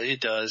yeah, it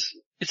does.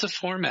 It's a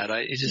format.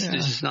 It's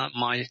just not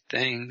my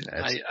thing.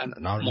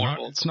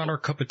 It's not our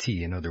cup of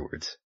tea, in other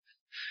words.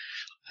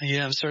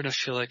 Yeah, I'm starting to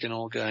feel like an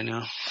old guy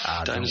now.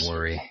 Don't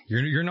worry.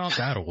 You're not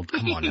that old.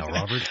 Come on now,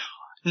 Robert.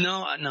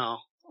 No.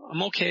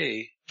 I'm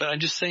okay. But I'm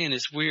just saying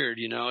it's weird,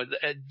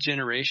 at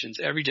generations,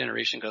 every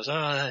generation goes,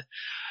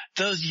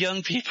 those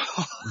young people.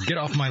 Get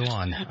off my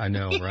lawn. I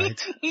know, right?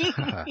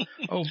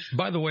 Oh,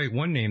 by the way,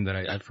 one name that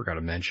I forgot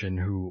to mention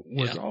who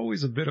was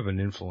always a bit of an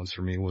influence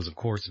for me was, of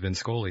course, Vin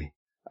Scully.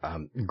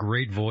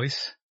 Great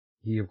voice.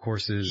 He, of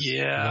course, was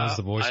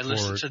the voice I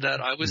listened to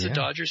that. I was a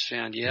Dodgers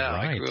fan. Yeah,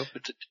 right. I grew up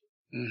with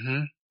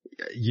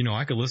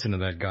I could listen to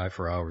that guy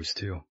for hours,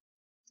 too.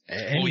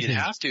 Well, you'd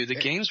have to. The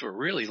games were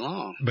really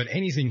long. But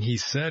anything he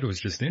said was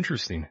just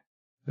interesting.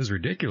 It was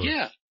ridiculous.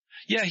 Yeah.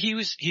 Yeah, he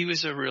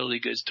was a really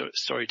good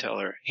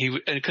storyteller.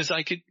 Because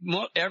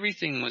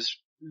everything was,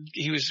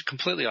 he was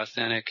completely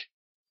authentic.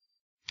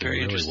 Very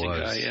really interesting was.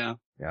 guy, yeah.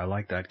 Yeah, I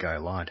like that guy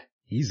a lot.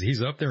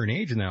 He's up there in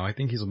age now. I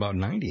think he's about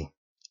 90.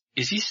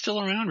 Is he still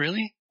around,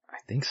 really? I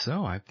think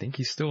so. I think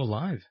he's still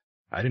alive.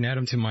 I didn't add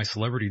him to my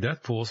celebrity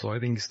death pool, so I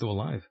think he's still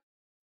alive.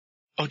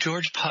 Oh,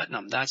 George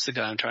Putnam. That's the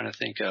guy I'm trying to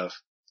think of.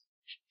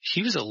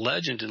 He was a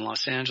legend in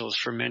Los Angeles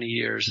for many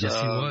years. Yes,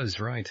 he was,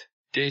 right.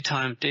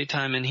 Daytime,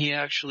 and he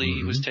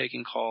actually was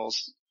taking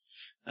calls.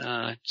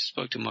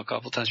 Spoke to him a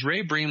couple of times.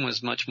 Ray Bream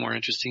was much more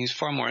interesting. He's a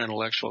far more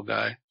intellectual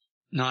guy,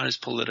 not as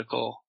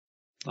political.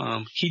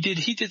 He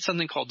did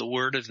something called the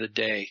Word of the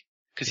Day,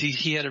 because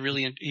he had a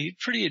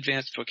pretty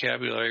advanced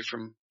vocabulary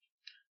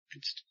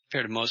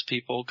compared to most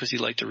people, because he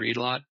liked to read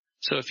a lot.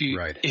 So if you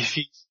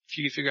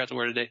figure out the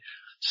word of the day.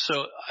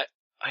 So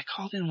I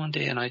called in one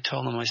day and I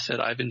told him, I said,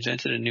 I've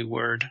invented a new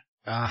word.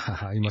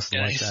 You must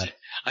like that.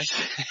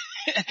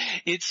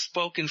 It's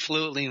spoken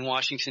fluently in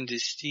Washington,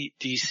 D.C.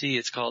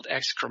 It's called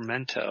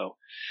excremento.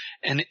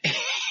 And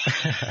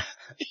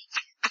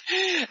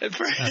at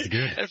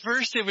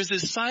first there was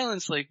this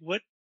silence, like,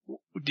 what?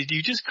 Did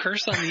you just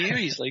curse on the air?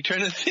 He's like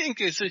trying to think,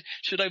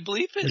 should I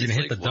bleep it? He's going to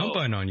hit the dump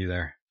button on you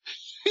there.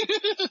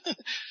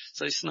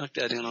 So I snuck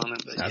that in on him.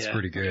 But that's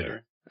pretty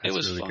good. It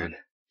was really fun. Good.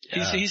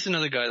 Yeah. He's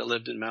another guy that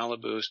lived in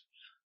Malibu.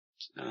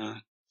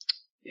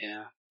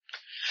 Yeah.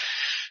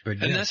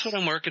 But and that's what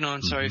I'm working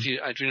on. Sorry if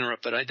I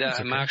interrupt, but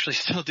I'm actually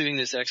still doing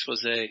this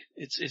expose.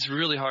 It's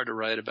really hard to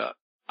write about.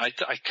 I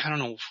kind of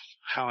know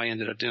how I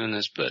ended up doing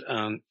this, but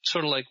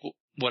sort of like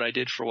what I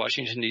did for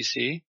Washington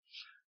D.C.,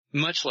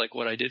 much like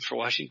what I did for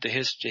Washington,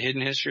 the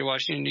hidden history of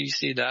Washington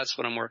D.C. That's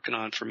what I'm working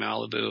on for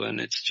Malibu, and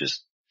it's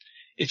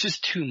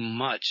just too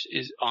much.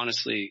 Is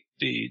honestly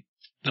the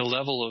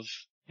level of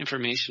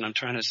information I'm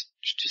trying to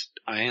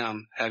I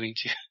am having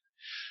to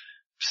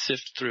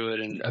sift through it,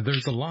 and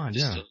there's a lot.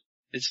 Yeah.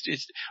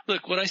 It's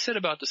look, what I said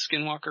about the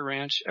Skinwalker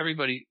Ranch,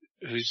 everybody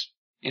who's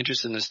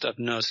interested in this stuff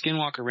knows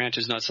Skinwalker Ranch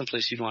is not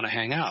someplace you'd want to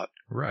hang out.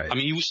 Right. I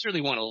mean, you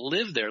certainly want to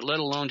live there, let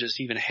alone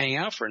just even hang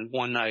out for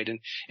one night and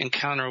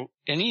encounter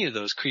any of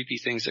those creepy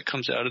things that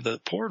comes out of the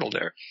portal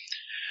there.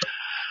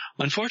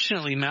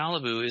 Unfortunately,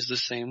 Malibu is the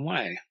same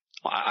way.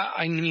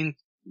 I mean,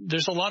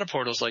 there's a lot of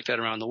portals like that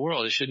around the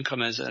world. It shouldn't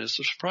come as a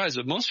surprise,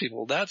 but most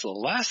people, that's the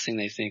last thing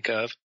they think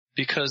of.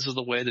 Because of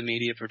the way the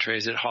media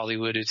portrays it,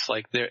 Hollywood, it's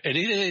like it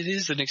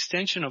is an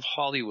extension of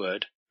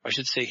Hollywood. I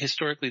should say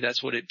historically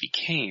that's what it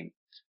became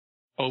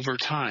over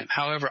time.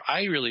 However,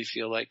 I really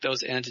feel like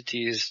those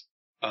entities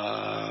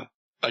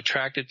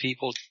attracted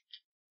people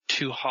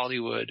to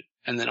Hollywood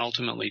and then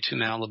ultimately to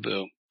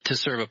Malibu to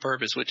serve a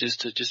purpose, which is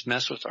to just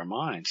mess with our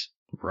minds.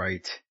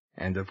 Right.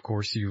 And of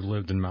course you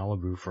lived in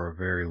Malibu for a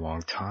very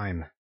long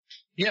time.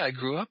 Yeah, I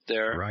grew up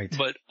there. Right.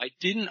 But I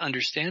didn't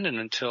understand it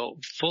until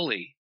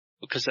fully.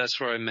 Because that's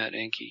where I met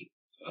Enki.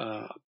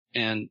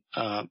 And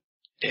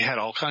it had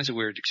all kinds of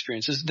weird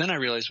experiences. Then I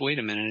realized, wait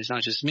a minute, it's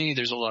not just me.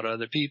 There's a lot of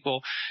other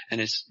people, and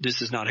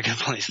this is not a good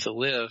place to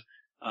live.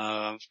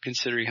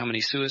 Considering how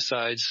many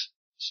suicides,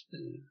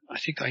 I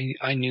think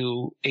I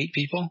knew 8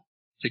 people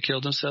that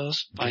killed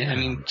themselves. I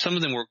mean, some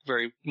of them were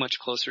very much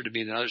closer to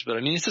me than others, but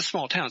I mean, it's a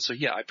small town. So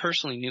yeah, I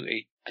personally knew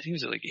 8, I think it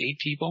was like 8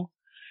 people,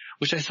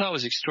 which I thought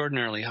was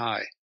extraordinarily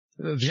high.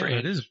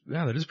 That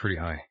is pretty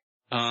high.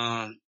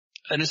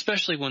 And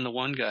especially when the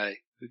one guy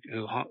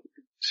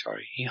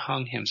he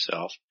hung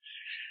himself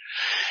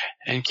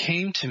and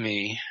came to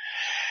me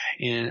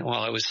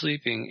while I was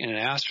sleeping in an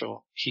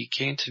astral. He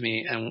came to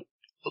me and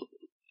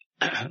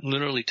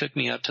literally took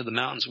me up to the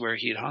mountains where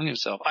he had hung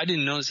himself. I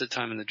didn't know this at the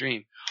time in the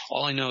dream.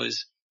 All I know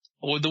is,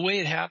 the way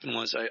it happened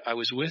was I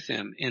was with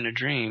him in a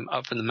dream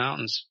up in the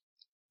mountains,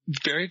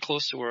 very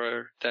close to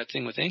where that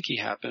thing with Enki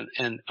happened.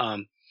 And,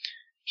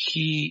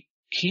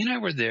 he and I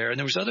were there, and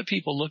there was other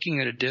people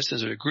looking at a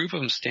distance, or a group of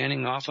them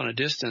standing off on a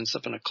distance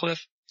up on a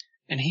cliff,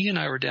 and he and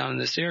I were down in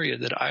this area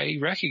that I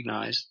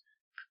recognized.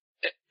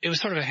 It was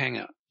sort of a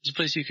hangout. It was a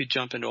place you could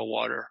jump into a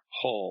water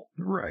hole.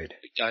 Right.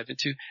 Dive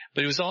into.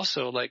 But it was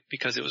also like,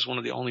 because it was one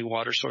of the only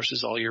water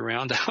sources all year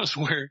round,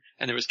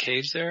 and there was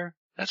caves there,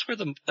 that's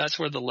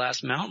where the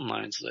last mountain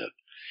lions lived.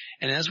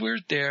 And as we were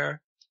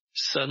there,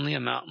 suddenly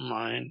a mountain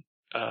lion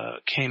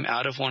came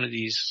out of one of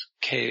these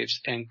caves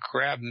and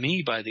grabbed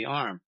me by the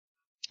arm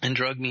and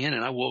drugged me in,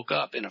 and I woke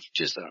up in a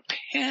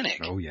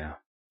panic. Oh, yeah.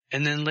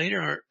 And then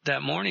later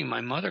that morning,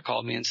 my mother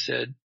called me and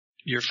said,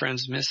 your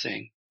friend's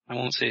missing. I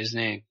won't say his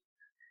name.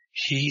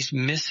 He's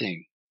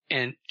missing.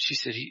 And she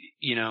said,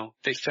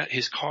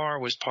 his car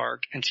was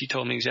parked, and she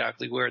told me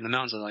exactly where in the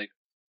mountains. I'm like,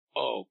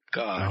 oh,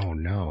 God. Oh,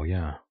 no,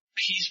 yeah.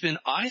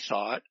 I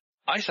thought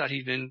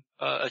he'd been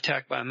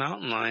attacked by a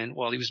mountain lion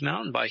while he was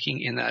mountain biking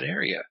in that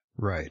area.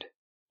 Right.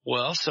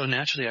 Well, so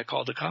naturally I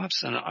called the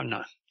cops, and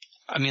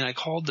I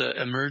called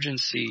the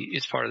emergency,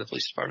 it's part of the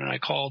police department. I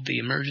called the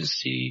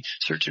emergency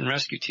search and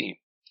rescue team,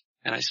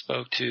 and I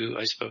spoke to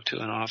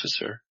an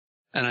officer,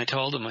 And I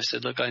told him, I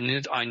said, look,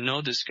 I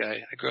know this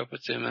guy. I grew up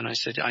with him. And I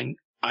said,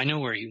 I know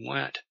where he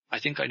went. I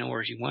think I know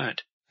where he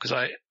went. Cause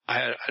I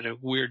had a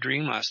weird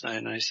dream last night,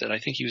 and I said, I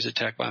think he was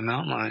attacked by a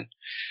mountain lion.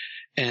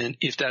 And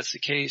if that's the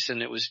case,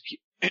 and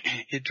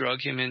it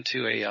drug him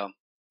into a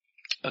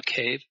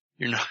cave,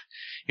 you're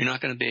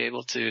not going to be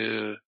able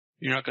to,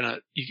 you're not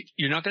going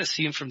to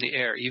see him from the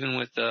air, even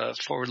with the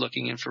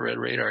forward-looking infrared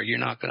radar.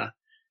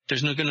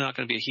 There's not going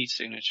to be a heat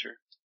signature.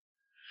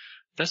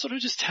 That's what I'm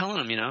just telling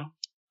him, you know?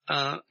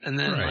 And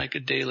then like a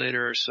day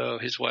later or so,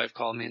 his wife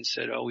called me and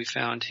said, oh, we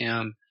found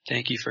him.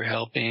 Thank you for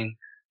helping.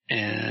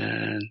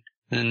 And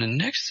then the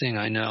next thing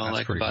I know,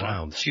 that's like about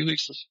wild. a few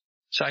weeks,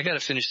 so I got to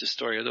finish the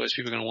story. Otherwise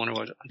people are going to wonder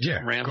what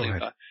I'm rambling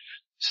about.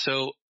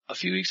 So a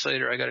few weeks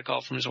later, I got a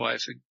call from his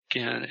wife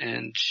again,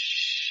 and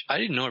I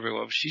didn't know her very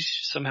well, but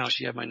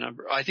she had my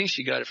number. I think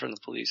she got it from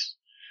the police.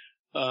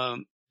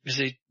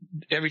 Because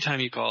every time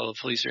you call the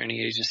police or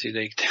any agency,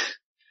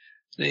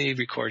 they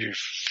record your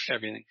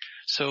everything.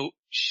 So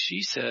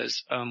she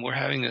says, we're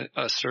having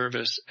a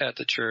service at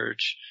the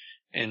church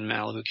in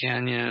Malibu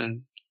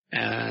Canyon,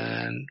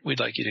 and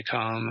we'd like you to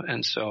come.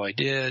 And so I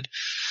did.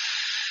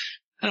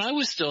 And I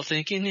was still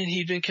thinking that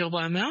he'd been killed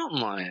by a mountain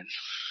lion.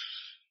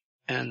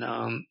 And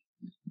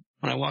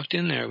when I walked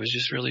in there, it was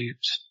just really,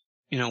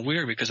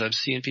 weird, because I'm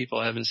seeing people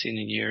I haven't seen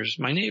in years.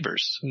 Some of my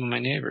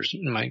neighbors,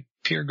 my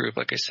peer group.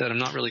 Like I said, I'm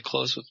not really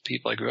close with the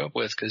people I grew up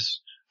with,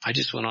 because I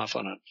just went off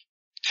on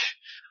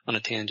a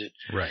tangent.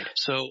 Right.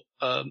 So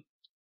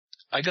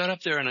I got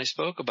up there and I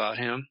spoke about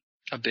him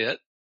a bit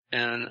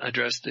and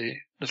addressed the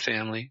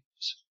family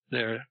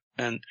there.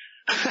 And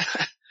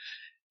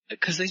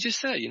because they just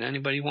said,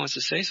 anybody who wants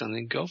to say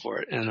something, go for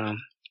it. And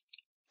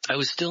I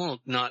was still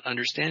not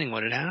understanding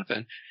what had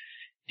happened.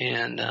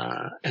 And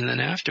then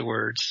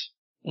afterwards,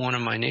 one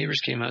of my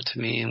neighbors came out to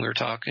me and we were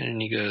talking,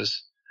 and he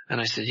goes, and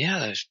I said,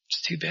 yeah, it's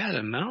too bad,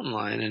 a mountain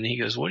lion. And he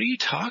goes, what are you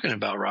talking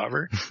about,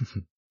 Robert?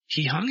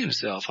 He hung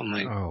himself. I'm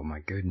like, oh my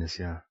goodness.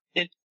 Yeah.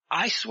 And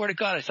I swear to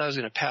God, I thought I was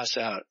going to pass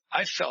out.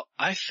 I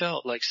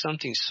felt like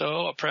something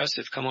so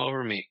oppressive come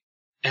over me.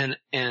 And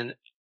then,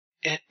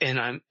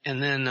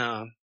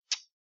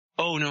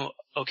 oh no,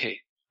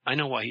 okay. I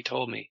know why he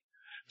told me.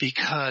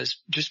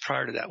 Because just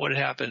prior to that, what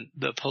had happened,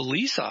 the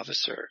police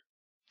officer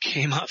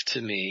came up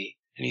to me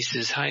and he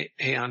says, hey,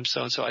 I'm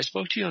so-and-so. I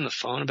spoke to you on the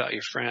phone about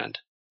your friend,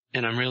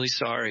 and I'm really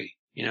sorry.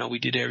 We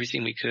did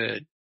everything we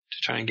could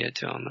to try and get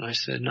to him. And I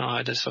said,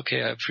 no, that's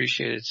okay. I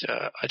appreciate it.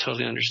 I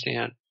totally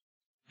understand.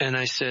 And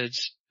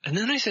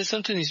then I said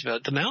something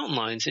about the mountain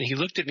lions, and he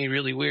looked at me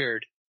really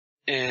weird.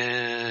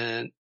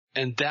 And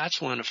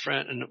that's when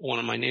one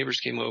of my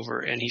neighbors came over,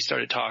 and he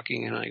started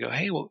talking, and I go,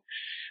 hey, well,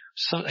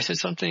 I said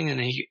something,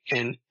 and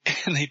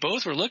they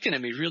both were looking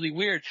at me really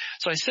weird.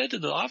 So I said to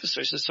the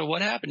officer, I said, so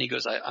what happened? He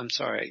goes, I'm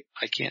sorry.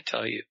 I can't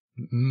tell you.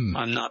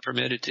 I'm not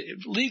permitted to.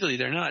 Legally,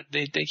 they're not.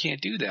 They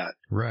can't do that.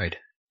 Right.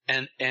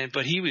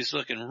 But he was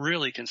looking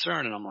really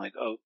concerned, and I'm like,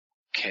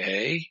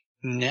 okay,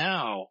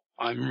 now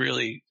I'm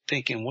really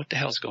thinking, what the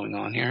hell's going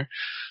on here?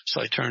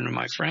 So I turned to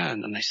my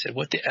friend and I said,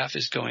 what the F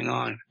is going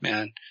on,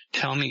 man?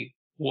 Tell me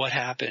what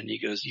happened. He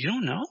goes, you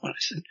don't know? And I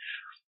said,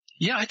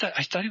 yeah, I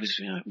thought he was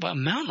about a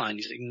mountain lion.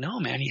 He's like, no,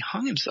 man, he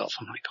hung himself.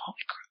 I'm like, holy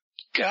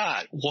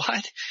God,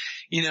 what?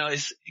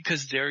 It's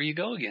because there you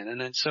go again.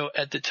 And then so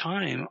at the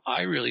time,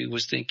 I really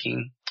was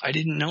thinking, I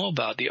didn't know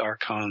about the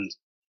Archon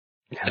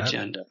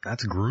agenda.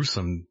 That's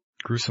gruesome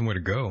way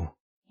to go.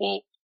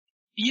 Well,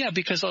 yeah,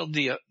 because of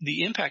the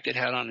impact it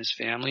had on his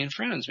family and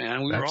friends,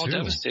 man. We were all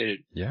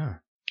devastated. Yeah.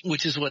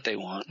 Which is what they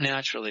want,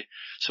 naturally.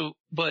 So,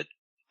 but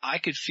I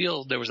could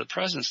feel there was a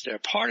presence there.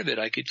 Part of it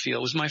I could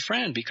feel was my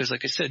friend, because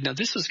like I said, now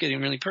this was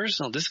getting really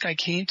personal. This guy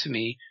came to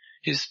me,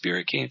 his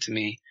spirit came to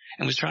me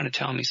and was trying to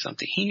tell me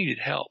something. He needed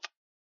help.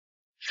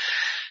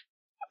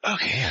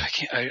 Okay,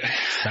 I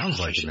sounds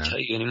like it, man. Tell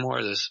you any more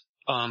of this.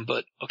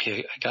 But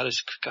okay, I gotta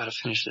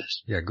finish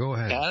this. Yeah, go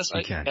ahead.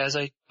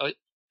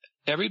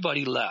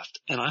 Everybody left,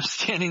 and I'm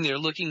standing there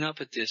looking up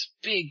at this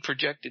big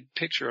projected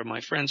picture of my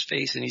friend's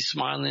face, and he's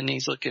smiling and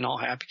he's looking all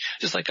happy,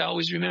 just like I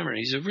always remember.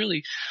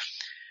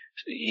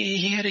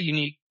 He had a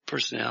unique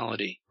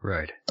personality.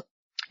 Right.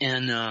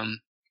 And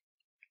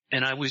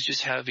I was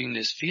just having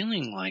this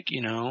feeling like,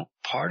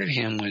 part of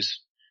him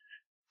was,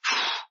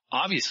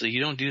 obviously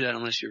you don't do that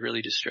unless you're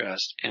really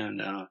distressed.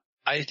 And,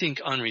 I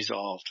think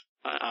unresolved,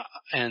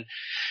 and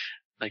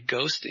like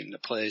ghosting the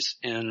place,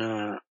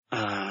 and,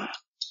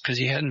 cause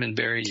he hadn't been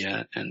buried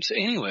yet. And so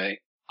anyway,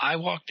 I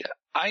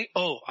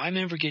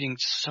remember getting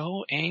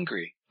so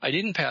angry. I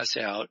didn't pass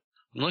out.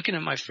 I'm looking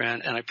at my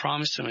friend, and I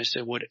promised him, I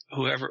said,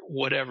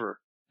 whatever.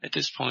 At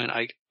this point,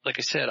 like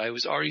I said, I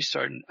was already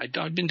starting,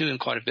 I'd been doing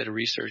quite a bit of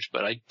research,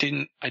 but I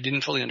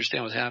didn't fully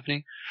understand what was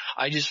happening.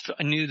 I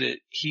knew that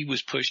he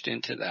was pushed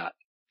into that.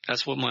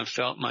 That's what my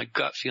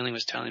gut feeling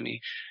was telling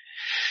me.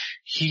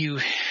 He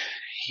was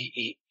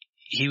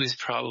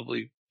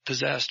probably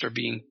possessed or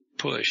being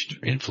pushed,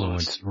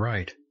 influenced.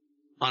 Right.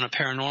 On a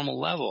paranormal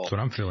level. That's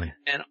what I'm feeling.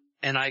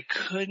 And I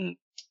couldn't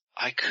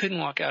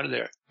walk out of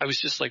there. I was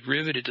just like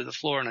riveted to the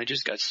floor, and I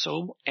just got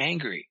so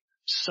angry.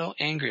 I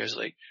was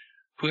like,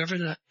 whoever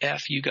the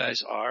F you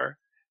guys are,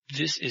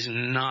 this is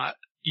not,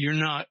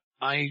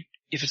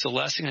 if it's the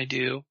last thing I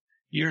do,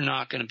 you're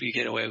not going to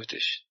get away with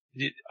this.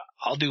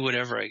 I'll do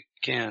whatever I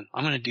can.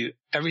 I'm going to do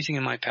everything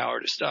in my power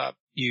to stop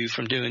you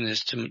from doing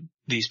this to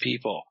these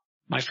people.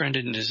 My friend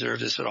didn't deserve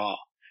this at all.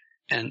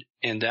 And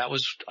that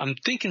was, I'm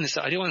thinking this,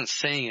 I wasn't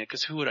saying it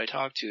because who would I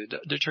talk to?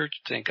 The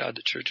church, thank God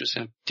the church was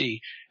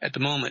empty. At the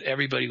moment,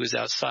 everybody was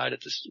outside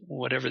at this,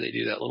 whatever they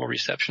do, that little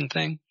reception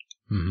thing.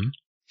 Mm-hmm.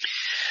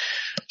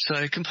 So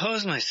I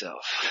compose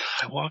myself.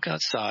 I walk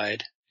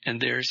outside and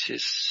there's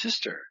his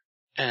sister.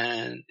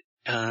 And,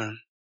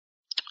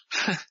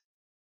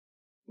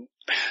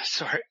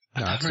 sorry.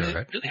 No, I'm having all a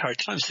right. really hard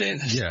time saying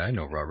this. Yeah, I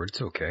know, Robert.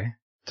 It's okay.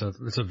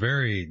 It's a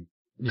very...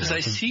 Because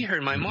I see her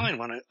in my mind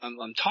when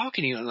I'm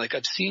talking to you, and like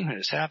I'm seeing her,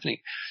 it's happening.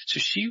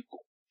 So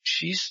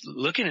she's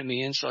looking at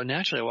me, and so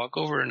naturally I walk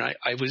over, and I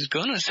was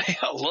gonna say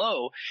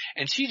hello,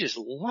 and she just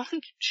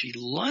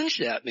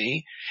lunged at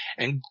me,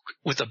 and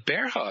with a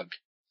bear hug.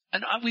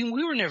 And I mean,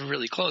 we were never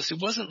really close.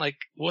 It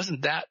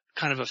wasn't that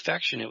kind of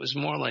affection. It was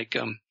more like,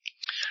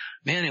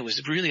 man, it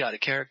was really out of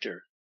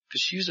character.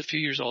 Because she was a few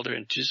years older,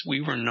 and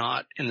we were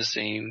not in the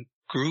same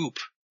group.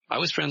 I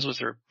was friends with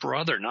her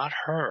brother, not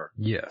her.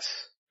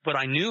 Yes. But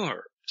I knew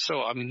her.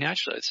 So, I mean,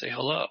 naturally I'd say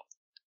hello.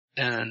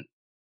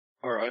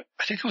 Or I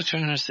think I was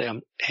trying to say,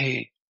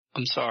 hey,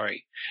 I'm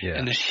sorry. Yeah.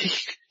 And then she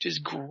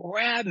just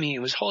grabbed me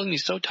and was holding me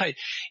so tight.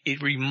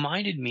 It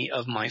reminded me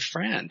of my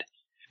friend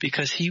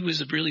because he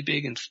was really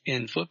big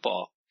in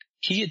football.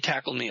 He had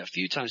tackled me a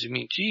few times. I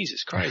mean,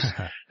 Jesus Christ,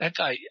 that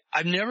guy,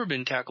 I've never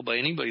been tackled by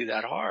anybody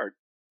that hard.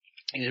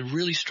 He's a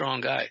really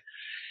strong guy.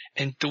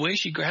 And the way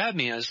she grabbed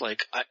me, I was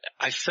like,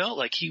 I felt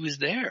like he was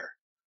there.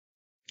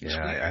 Yeah,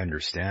 I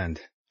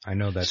understand. I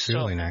know that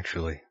feeling,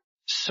 actually.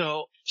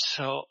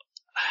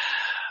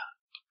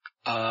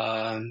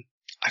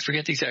 I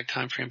forget the exact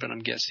time frame, but I'm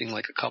guessing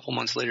like a couple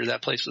months later,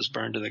 that place was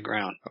burned to the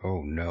ground.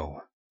 Oh,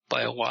 no.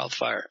 By a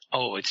wildfire.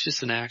 Oh, it's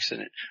just an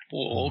accident.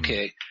 Well,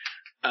 okay.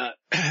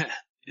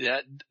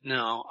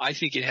 No, I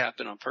think it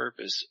happened on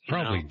purpose.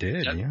 Probably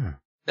did, yeah.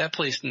 That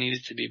place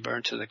needed to be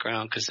burned to the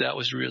ground because that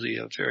was really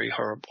a very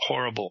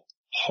horrible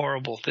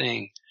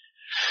thing.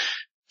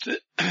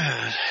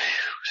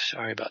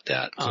 Sorry about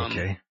that. It's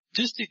okay.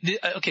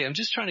 Okay, I'm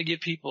just trying to give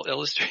people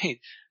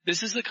illustrate.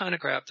 This is the kind of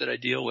crap that I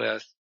deal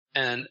with.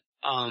 And,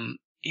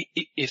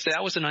 if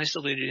that was an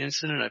isolated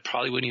incident, I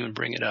probably wouldn't even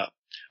bring it up.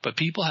 But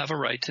people have a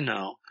right to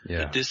know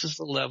that this is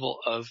the level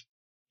of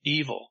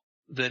evil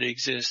that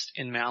exists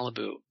in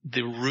Malibu.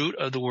 The root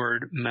of the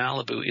word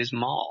Malibu is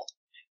mal.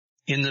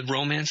 In the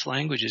Romance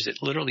languages,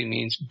 it literally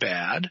means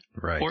bad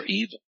or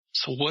evil.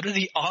 So what are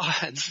the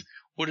odds?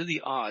 What are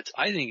the odds?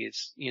 I think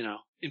it's,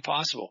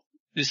 impossible.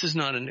 This is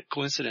not a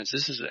coincidence.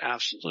 This is an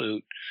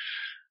absolute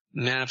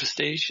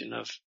manifestation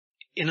of,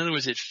 in other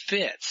words, it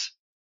fits.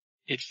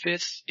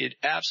 It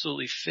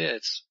absolutely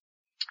fits.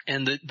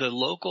 And the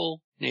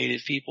local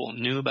native people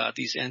knew about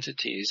these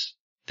entities.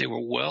 They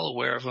were well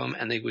aware of them,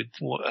 and they would,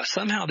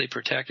 somehow they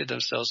protected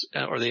themselves,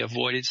 or they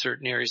avoided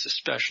certain areas,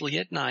 especially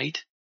at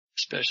night.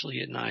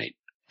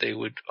 They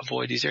would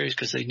avoid these areas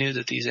because they knew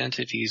that these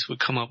entities would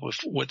come up with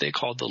what they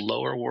called the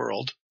lower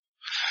world.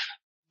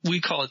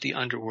 We call it the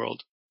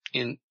underworld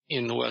in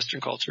the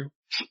Western culture.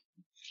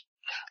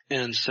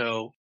 And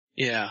so,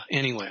 yeah,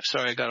 anyway,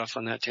 sorry I got off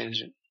on that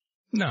tangent.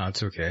 No,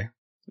 it's okay.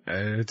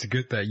 It's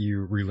good that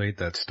you relate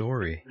that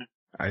story.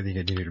 I think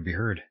it needed to be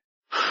heard.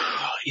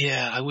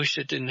 Yeah, I wish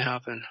it didn't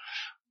happen.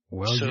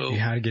 Well, you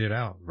had to get it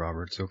out,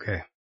 Robert. It's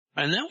okay.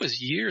 And that was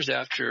years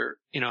after,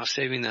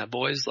 saving that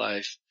boy's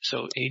life.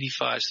 So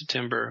 85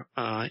 September,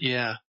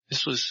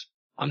 this was,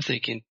 I'm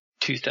thinking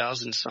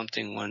 2000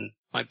 something when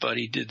my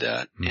buddy did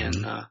that.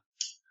 Mm-hmm. And,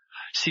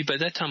 see, by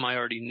that time I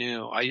already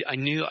knew. I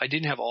knew I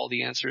didn't have all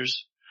the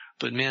answers,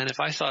 but man, if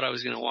I thought I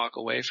was going to walk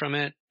away from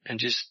it and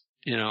just,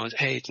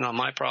 hey, it's not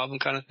my problem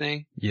kind of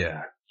thing.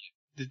 Yeah.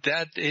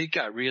 It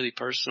got really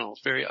personal.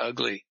 It's very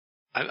ugly.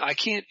 I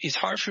can't, it's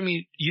hard for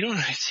me. You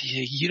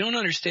don't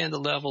understand the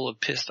level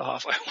of pissed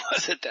off I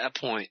was at that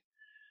point.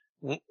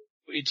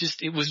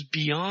 It was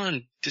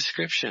beyond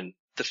description.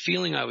 The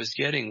feeling I was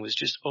getting was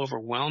just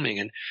overwhelming.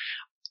 And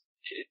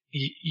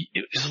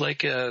it was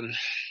like,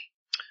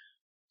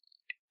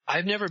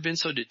 I've never been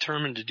so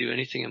determined to do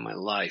anything in my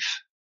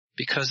life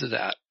because of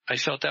that. I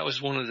felt that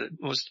was one of the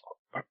most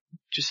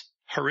just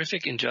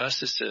horrific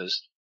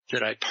injustices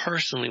that I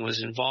personally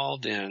was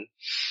involved in.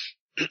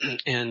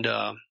 And,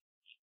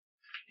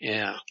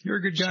 yeah. You're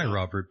a good guy,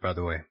 Robert, by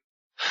the way.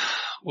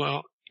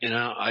 Well,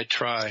 I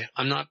try.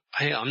 I'm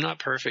not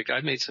perfect.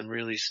 I've made some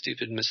really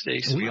stupid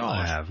mistakes. We all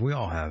have.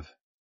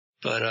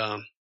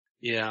 But,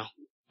 yeah.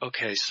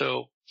 Okay.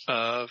 So,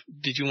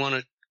 did you want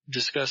to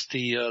discuss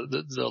the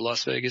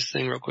Las Vegas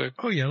thing real quick?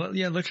 Oh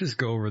yeah. Let's just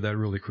go over that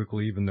really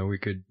quickly, even though we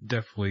could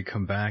definitely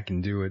come back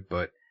and do it,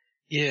 but.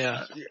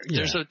 Yeah.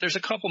 There's a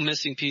couple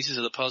missing pieces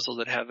of the puzzle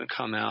that haven't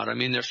come out. I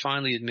mean, they're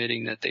finally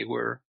admitting that they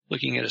were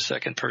looking at a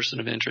second person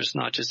of interest,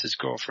 not just his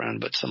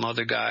girlfriend, but some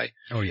other guy.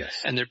 Oh,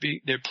 yes. And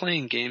they're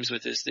playing games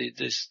with this.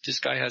 This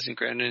guy hasn't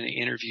granted any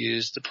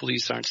interviews. The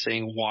police aren't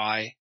saying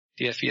why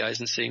The FBI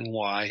isn't saying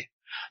why.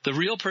 The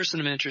real person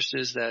of interest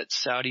is that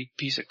Saudi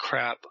piece of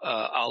crap,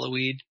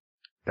 Alaweed.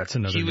 That's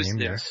another name,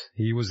 yes.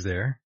 He was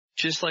there.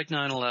 Just like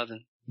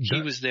 9/11.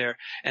 He was there.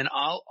 And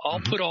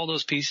I'll put all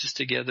those pieces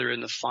together in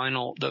the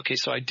final. Okay,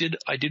 so I did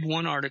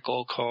one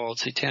article called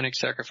Satanic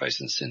Sacrifice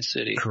in Sin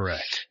City.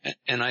 Correct.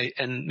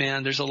 And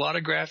man, there's a lot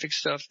of graphic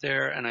stuff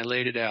there, and I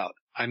laid it out.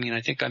 I mean,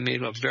 I think I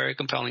made a very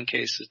compelling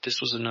case that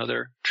this was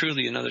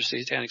truly another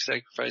satanic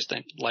sacrifice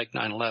like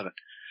 9/11.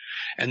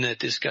 And that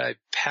this guy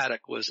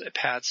Paddock was a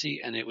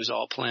patsy, and it was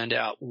all planned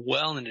out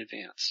well in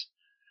advance.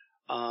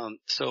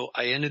 So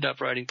I ended up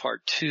writing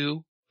part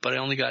 2, but I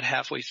only got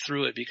halfway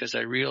through it because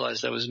I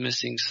realized I was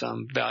missing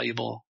some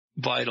valuable,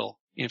 vital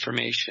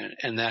information,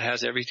 and that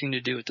has everything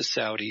to do with the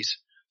Saudis,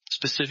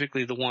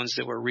 specifically the ones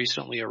that were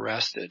recently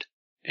arrested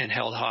and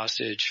held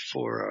hostage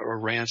for a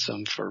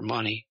ransom for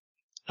money.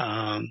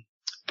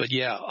 But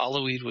yeah,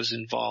 Alaweed was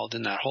involved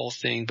in that whole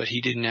thing, but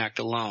he didn't act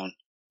alone.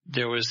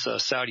 There was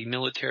Saudi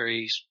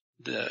military,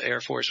 the Air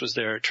Force was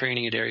there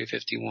training at Area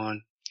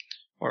 51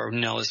 or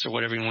Nellis or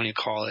whatever you want to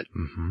call it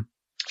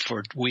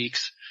for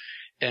weeks.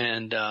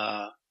 And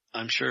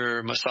I'm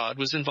sure Mossad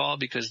was involved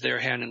because they're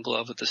hand in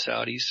glove with the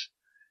Saudis.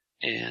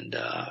 And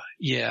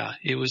yeah,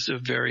 it was a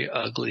very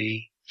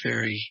ugly,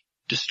 very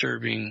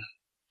disturbing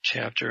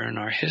chapter in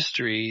our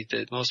history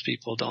that most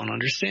people don't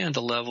understand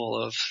that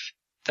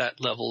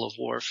level of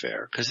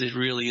warfare, because it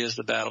really is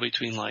the battle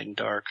between light and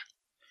dark.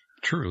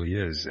 Truly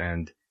is.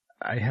 And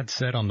I had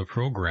said on the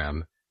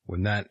program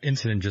when that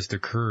incident just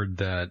occurred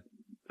that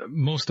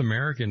most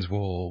Americans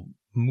will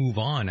move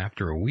on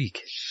after a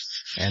week.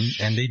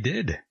 And they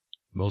did.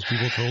 Most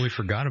people totally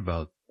forgot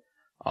about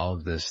all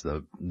of this,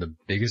 the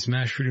biggest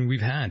mass shooting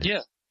we've had.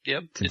 Yeah.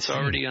 Yep. It's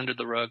already under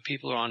the rug.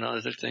 People are on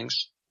other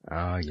things.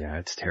 Yeah,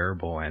 it's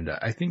terrible. And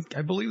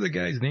I believe the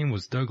guy's name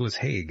was Douglas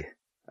Haig,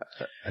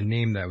 a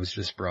name that was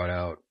just brought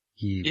out.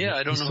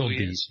 I don't know who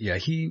he is. Yeah,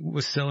 he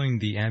was selling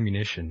the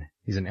ammunition.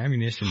 He's an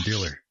ammunition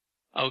dealer.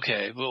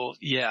 Okay. Well,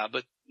 yeah,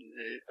 but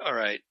all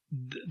right.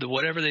 The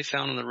whatever they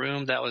found in the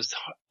room, that was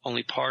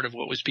only part of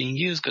what was being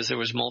used because there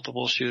was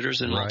multiple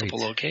shooters in multiple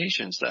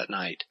locations that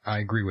night. I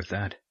agree with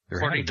that.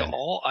 According to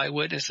all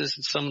eyewitnesses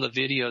and some of the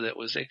video that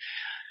was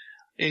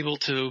able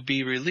to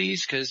be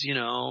released, because,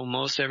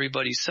 most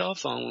everybody's cell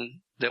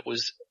phone that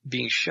was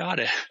being shot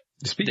at,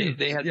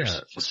 they had their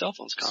cell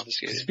phones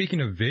confiscated. Speaking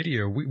of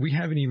video, we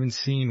haven't even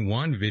seen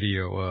one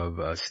video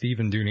of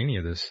Stephen doing any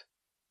of this.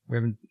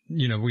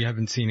 We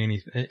haven't seen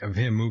any of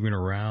him moving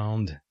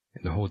around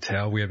in the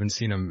hotel. We haven't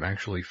seen him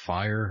actually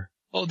fire.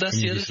 Oh, that's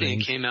the other thing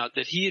that came out,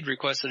 that he had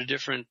requested a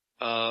different,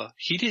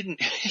 he didn't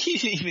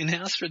even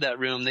ask for that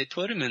room. They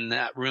put him in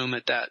that room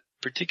at that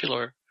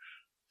particular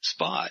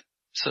spot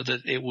so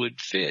that it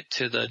would fit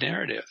to the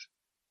narrative.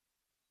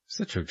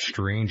 Such a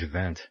strange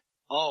event.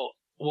 Oh,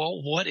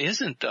 well, what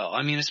isn't though?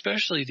 I mean,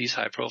 especially these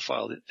high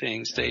profile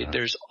things,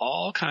 there's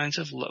all kinds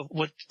of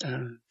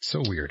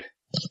so weird.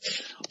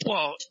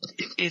 Well,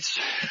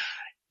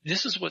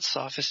 this is what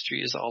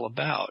sophistry is all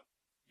about.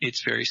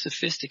 It's very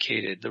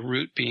sophisticated. The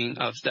root being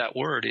of that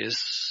word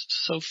is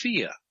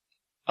Sophia,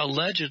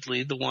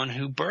 allegedly the one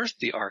who birthed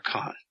the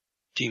Archon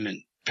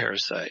demon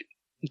parasite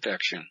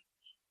infection.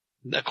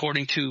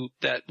 According to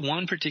that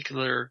one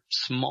particular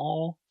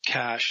small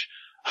cache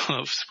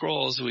of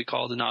scrolls we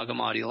call the Nag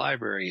Hammadi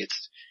library,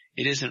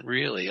 it isn't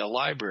really a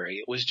library.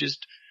 It was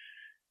just,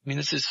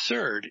 it's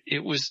absurd.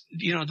 It was,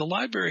 the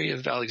Library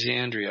of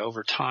Alexandria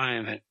over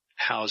time had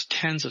housed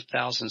tens of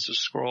thousands of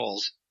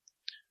scrolls.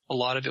 A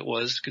lot of it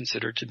was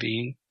considered to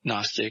be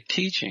Gnostic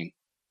teaching.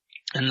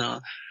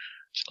 And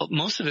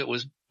most of it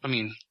was,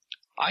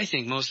 I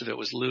think most of it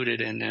was looted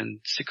and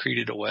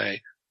secreted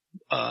away.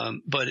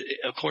 But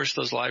of course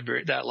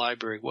that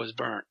library was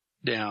burnt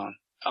down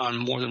on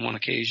more than one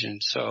occasion.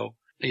 So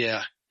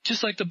yeah,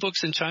 just like the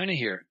books in China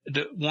here.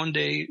 One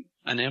day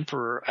an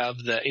emperor of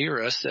the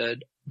era said,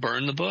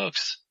 burn the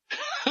books.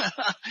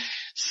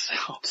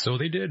 So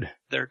they did.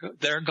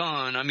 They're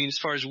gone. As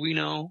far as we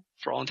know,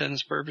 for all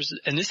intents and purposes,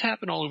 and this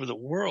happened all over the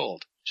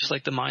world, just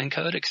like the Mayan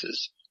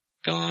codexes.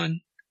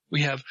 Gone.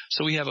 We have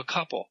a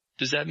couple.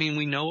 Does that mean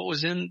we know what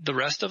was in the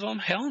rest of them?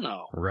 Hell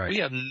no. Right. We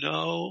have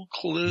no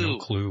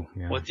clue.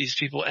 Yeah. What these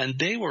people, and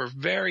they were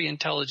very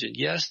intelligent.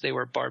 Yes, they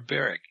were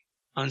barbaric,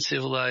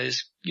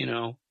 uncivilized,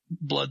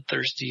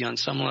 bloodthirsty on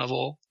some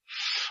level,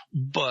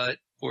 but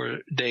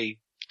they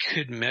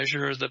could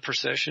measure the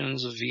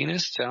precessions of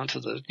Venus down to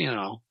the,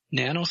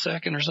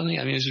 nanosecond or something.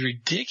 It was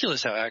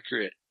ridiculous how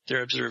accurate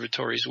their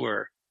observatories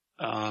were.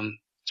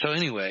 So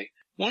anyway,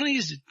 one of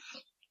these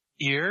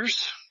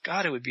years,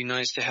 God, it would be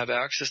nice to have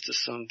access to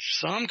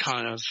some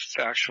kind of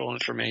factual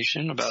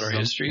information about our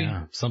history.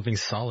 Yeah, something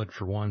solid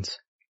for once.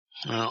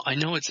 Well, I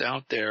know it's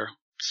out there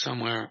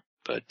somewhere,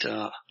 but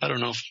I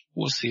don't know if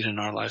we'll see it in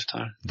our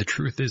lifetime. The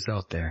truth is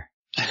out there.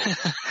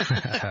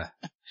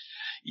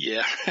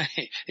 Yeah,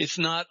 right. It's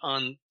not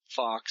on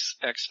Fox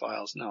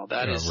X-Files. No,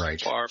 that is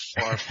right. far,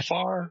 far,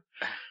 far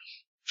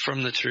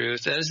from the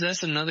truth.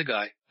 That's another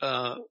guy.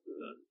 What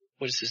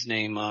is his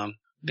name? The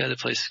guy that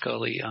plays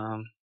Scully.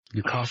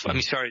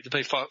 Duchovny. To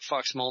play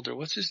Fox Mulder.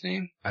 What's his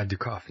name?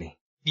 Duchovny.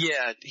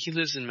 Yeah, he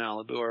lives in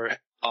Malibu, or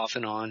off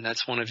and on.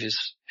 That's one of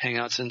his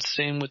hangouts. And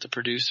same with the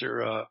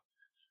producer,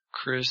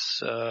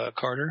 Chris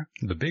Carter.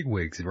 The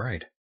bigwigs,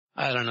 right.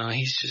 I don't know.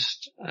 He's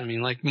just,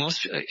 like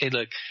most,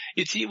 look,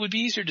 it would be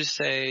easier to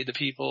say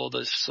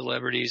the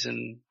celebrities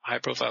and high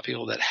profile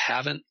people that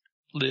haven't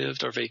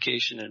lived or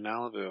vacationed in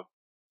Malibu.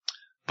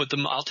 But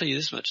I'll tell you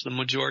this much, the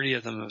majority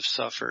of them have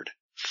suffered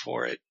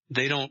for it.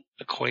 They don't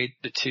equate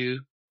the two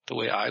the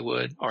way I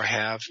would or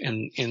have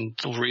in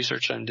the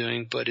research I'm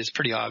doing, but it's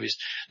pretty obvious.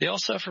 They all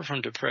suffer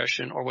from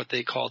depression or what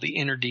they call the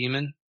inner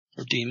demon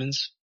or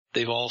demons.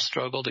 They've all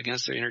struggled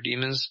against their inner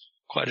demons.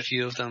 Quite a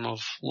few of them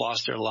have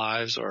lost their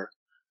lives or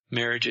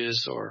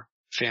marriages or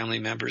family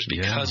members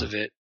because of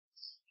it.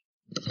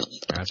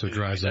 That's what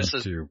drives them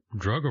to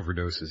drug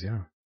overdoses,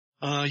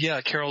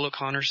 yeah. Carol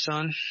O'Connor's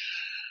son.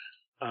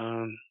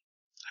 I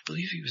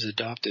believe he was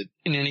adopted.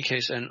 In any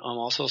case, and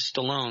also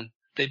Stallone.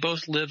 They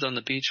both lived on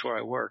the beach where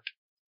I worked.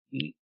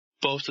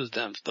 Both of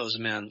them, those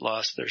men,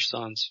 lost their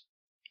sons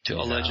to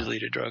allegedly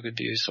to drug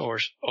abuse or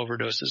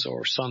overdoses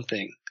or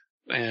something.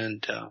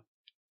 And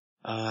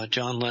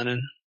John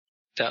Lennon,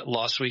 that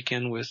lost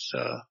weekend with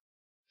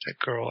that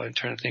girl, I'm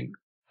trying to think,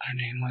 her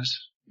name was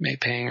May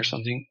Pang or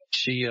something.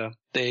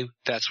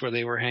 That's where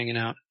they were hanging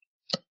out.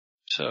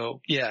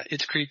 So yeah,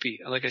 it's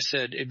creepy. Like I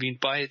said,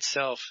 by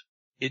itself,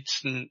 it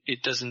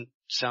doesn't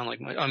sound like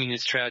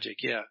it's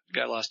tragic. Yeah, the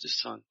guy lost his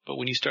son. But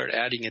when you start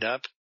adding it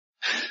up,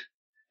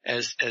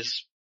 as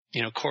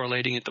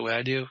correlating it the way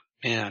I do,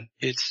 man,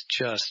 it's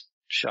just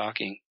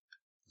shocking.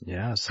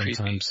 Yeah,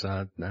 sometimes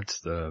that's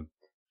the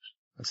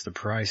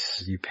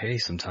price you pay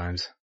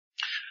sometimes.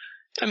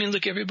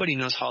 Look, everybody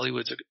knows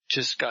Hollywood's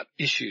just got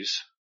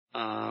issues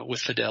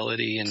with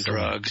fidelity and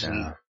drugs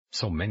and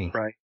so many.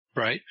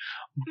 Right.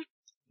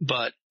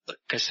 But like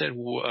I said,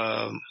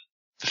 the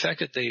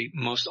fact that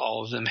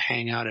all of them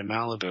hang out in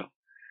Malibu,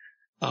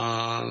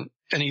 and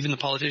even the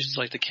politicians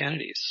like the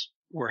Kennedys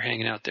were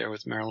hanging out there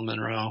with Marilyn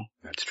Monroe.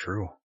 That's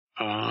true.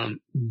 And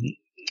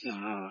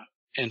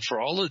for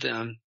all of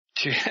them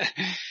to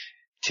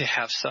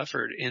have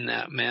suffered in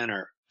that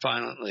manner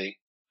violently.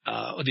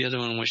 The other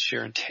one was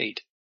Sharon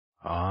Tate.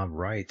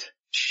 Right.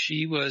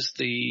 She was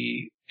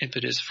the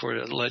impetus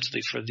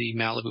allegedly for the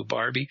Malibu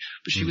Barbie,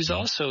 but she was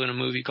also in a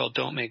movie called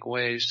Don't Make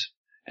Waves,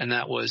 and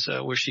that was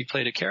where she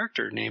played a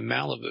character named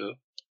Malibu,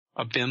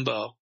 a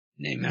bimbo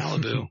named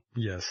Malibu.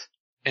 Yes.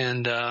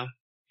 And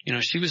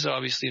she was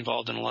obviously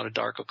involved in a lot of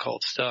dark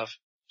occult stuff.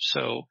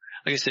 So,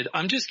 like I said,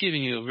 I'm just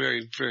giving you a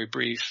very, very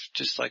brief,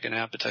 just like an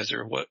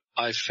appetizer of what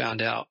I've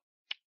found out.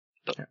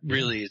 But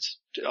really,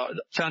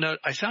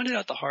 I found it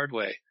out the hard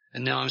way,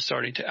 and now I'm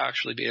starting to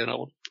actually be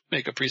able to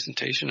make a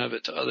presentation of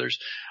it to others.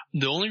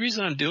 The only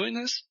reason I'm doing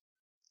this,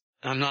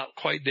 I'm not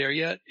quite there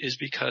yet, is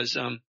because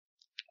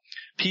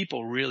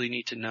people really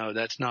need to know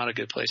that's not a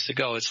good place to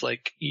go. It's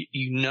like,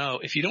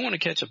 if you don't want to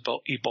catch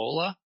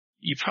Ebola,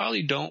 you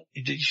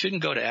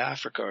shouldn't go to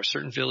Africa or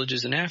certain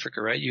villages in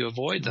Africa, right? You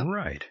avoid them.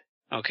 Right.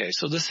 Okay,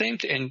 so the same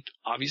thing, and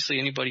obviously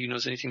anybody who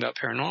knows anything about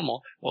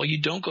paranormal,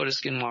 you don't go to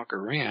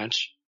Skinwalker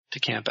Ranch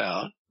to camp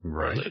out.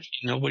 Right.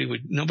 Nobody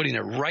in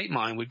their right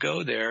mind would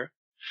go there.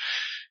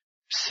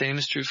 Same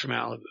is true for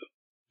Malibu.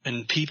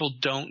 And people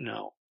don't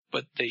know,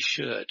 but they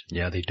should.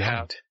 Yeah, they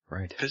don't.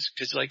 Right. Cause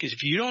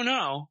if you don't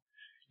know,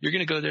 you're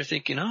going to go there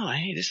thinking,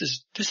 hey, this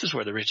is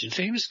where the rich and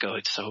famous go.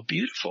 It's so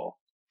beautiful.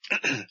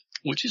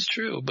 Which is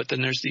true. But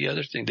then there's the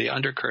other thing, the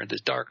undercurrent, the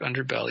dark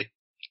underbelly.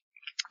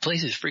 The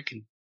place is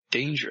freaking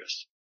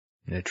dangerous.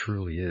 It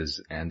truly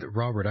is. And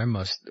Robert, I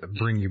must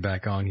bring you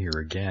back on here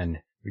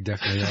again. We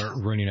definitely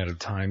are running out of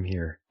time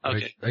here.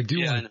 Okay. I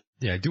do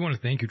want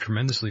to thank you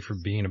tremendously for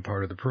being a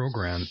part of the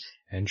program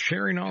and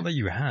sharing all that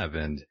you have.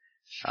 And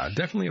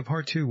definitely a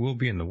part 2 will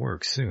be in the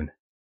works soon.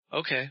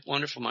 Okay.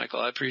 Wonderful,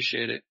 Michael. I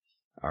appreciate it.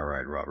 All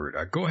right,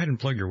 Robert. Go ahead and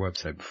plug your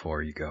website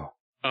before you go.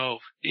 Oh,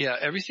 yeah.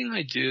 Everything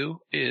I do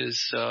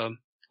is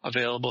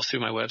available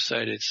through my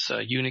website. It's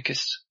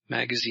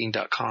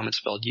unicusmagazine.com. It's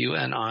spelled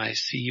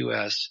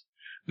UNICUS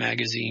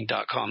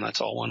magazine.com.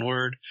 That's all one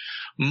word.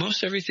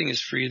 Most everything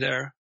is free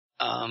there.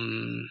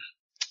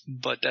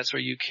 But that's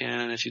where you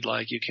can, if you'd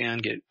like, you can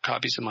get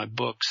copies of my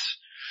books.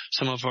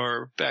 Some of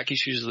our back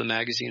issues of the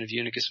magazine, of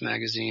Unicus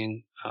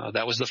magazine.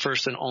 That was the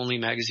first and only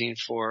magazine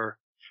for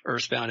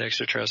Earthbound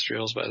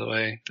extraterrestrials, by the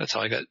way. That's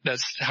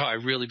how I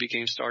really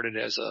became started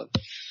as a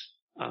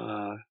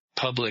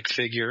public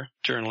figure,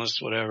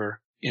 journalist,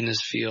 whatever, in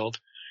this field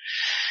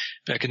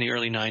back in the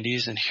early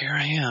 90s. And here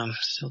I am,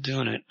 still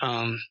doing it.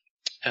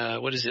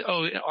 What is it?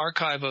 Oh, an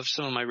archive of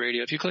some of my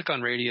radio. If you click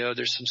on radio,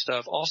 there's some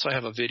stuff. Also, I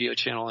have a video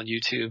channel on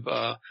YouTube.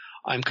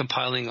 I'm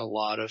compiling a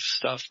lot of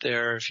stuff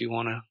there if you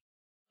want to.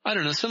 I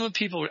don't know. Some of the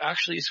people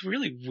actually, it's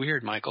really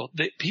weird, Michael.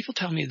 People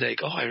tell me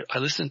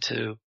I've listened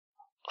to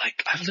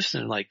like a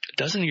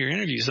dozen of your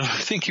interviews. I'm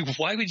thinking,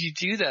 why would you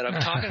do that?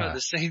 I'm talking about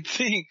the same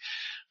thing.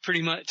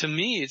 Pretty much to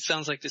me, it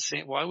sounds like the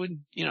same. Why would,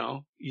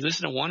 you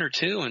listen to one or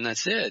two and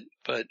that's it.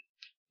 But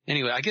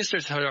anyway, I guess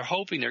they're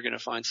hoping they're going to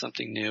find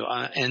something new.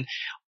 And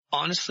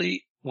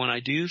honestly, when I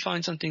do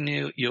find something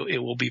new, it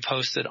will be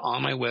posted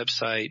on my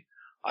website.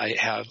 I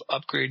have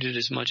upgraded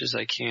as much as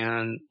I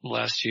can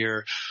last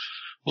year.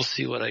 We'll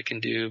see what I can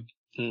do,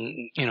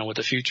 what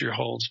the future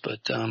holds. But,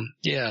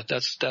 yeah,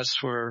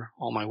 that's where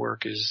all my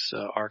work is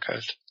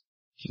archived.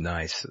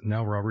 Nice.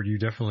 Now, Robert, you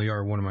definitely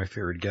are one of my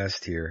favorite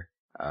guests here.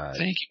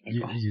 Thank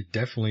you. You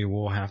definitely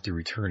will have to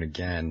return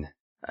again.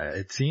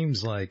 It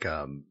seems like,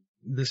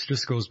 this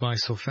just goes by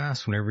so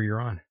fast whenever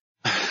you're on.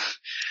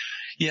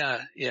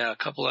 Yeah, a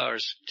couple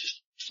hours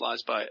just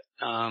flies by.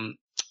 All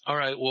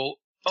right. Well,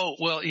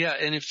 yeah.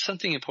 And if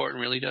something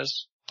important really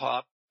does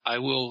pop, I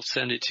will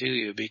send it to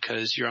you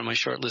because you're on my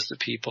short list of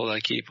people I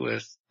keep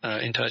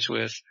in touch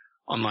with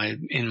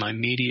in my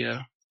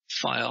media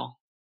file.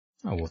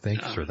 Oh, well,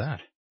 thank you for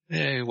that.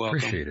 Yeah, you're welcome.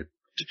 Appreciate it.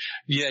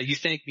 Yeah, you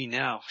thank me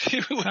now.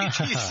 Wait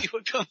till you see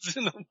what comes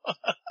in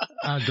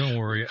the don't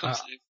worry.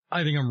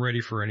 I think I'm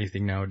ready for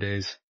anything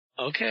nowadays.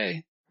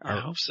 Okay. I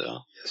hope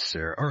so. Yes,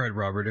 sir. All right,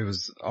 Robert. It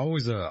was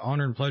always an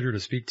honor and pleasure to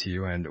speak to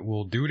you, and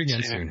we'll do it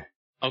again soon.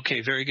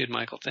 Okay, very good,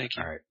 Michael. Thank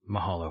you. All right.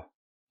 Mahalo.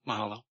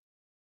 Mahalo.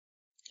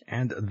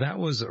 And that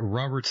was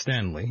Robert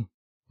Stanley.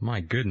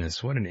 My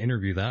goodness, what an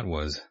interview that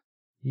was.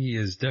 He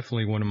is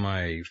definitely one of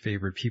my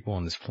favorite people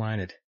on this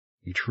planet.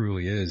 He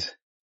truly is.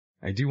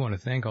 I do want to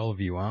thank all of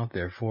you out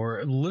there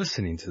for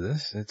listening to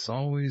this. It's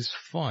always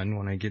fun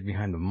when I get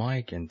behind the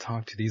mic and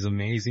talk to these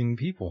amazing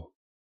people.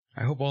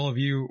 I hope all of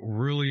you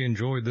really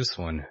enjoyed this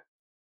one.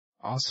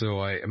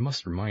 Also, I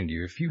must remind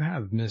you, if you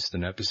have missed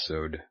an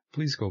episode,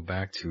 please go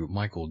back to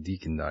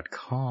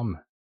michaeldeacon.com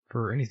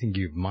for anything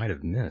you might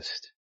have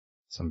missed.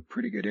 Some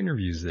pretty good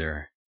interviews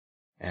there.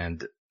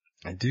 And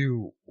I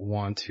do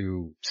want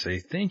to say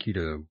thank you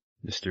to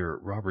Mr.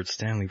 Robert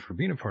Stanley for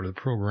being a part of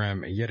the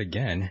program yet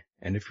again.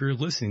 And if you're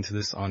listening to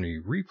this on a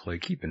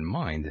replay, keep in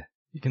mind,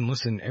 you can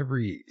listen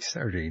every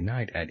Saturday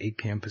night at 8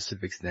 p.m.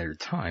 Pacific Standard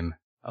Time,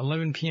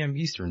 11 p.m.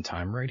 Eastern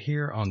Time, right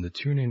here on the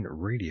TuneIn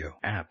Radio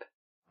app.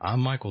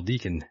 I'm Michael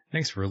Deacon.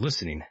 Thanks for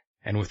listening.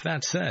 And with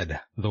that said,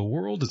 the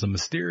world is a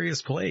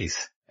mysterious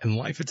place, and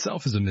life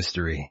itself is a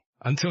mystery.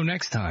 Until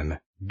next time,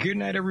 good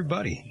night,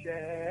 everybody.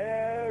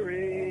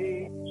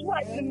 Sherry.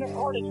 Swiping the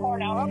hardest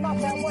heart out. I'm not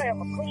that way.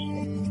 I'm a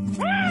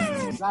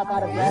Christian. Drop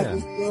out of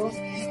graduate school.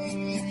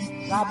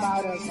 Drop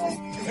out of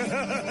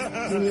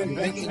You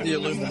mentioned the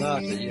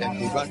Illuminati,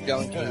 and we won't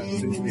go into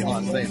who's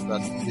behind them,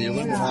 but the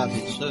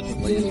Illuminati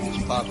certainly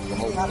is part of the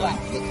whole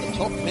thing. The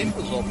top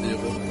members of the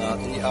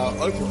Illuminati are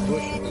open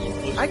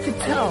worshippers. I could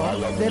tell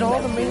that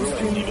all the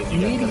mainstream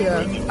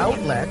media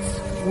outlets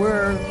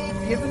were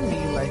giving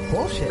me like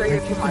bullshit. Like, you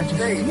can just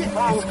see it. It's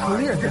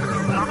clear.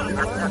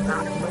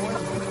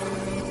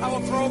 How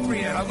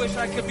appropriate. I wish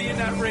I could be in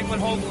that ring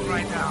with Hogan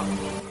right now.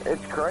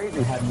 It's crazy.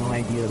 I had no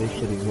idea this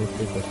shit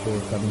existed before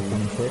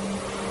 726.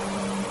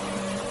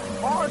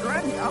 Oh, a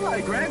Grammy. I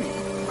like Grammy.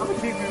 I'm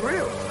gonna keep it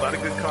real. A lot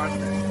of good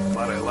content.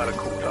 A lot of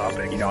cool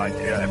topics.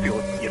 I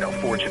feel,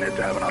 fortunate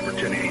to have an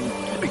opportunity.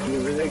 Speaking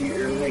of religion,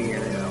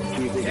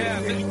 yeah,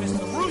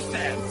 Mr.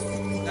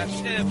 Rusev. That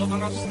shit,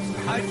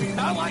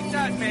 I like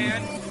that,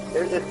 man.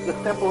 It's the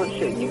simplest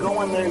shit. You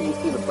go in there, you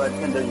see the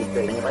bartender, you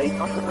say, hey, you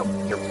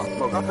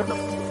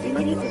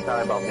can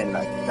time about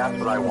midnight. That's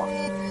what I want.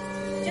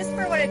 Just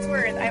for what it's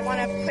worth, I want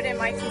to put in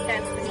my 2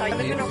 cents to tell you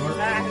that who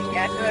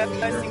have the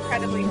most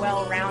incredibly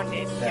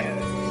well-rounded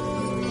shows.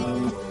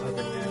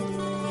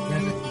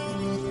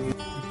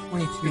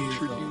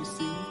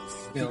 Introducing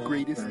the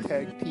greatest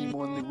tag team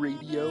on the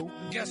radio.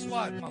 Guess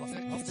what,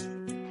 motherfucker?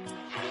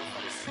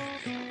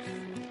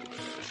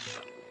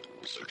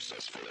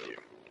 Successfully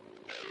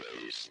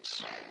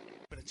erased.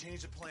 Gonna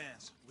change the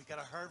plans. We got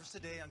a harvest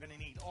today. I'm gonna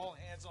need all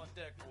hands on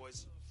deck,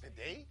 boys.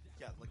 Today?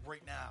 Yeah, like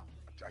right now.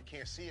 I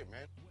can't see it,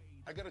 man.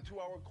 I got a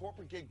 2-hour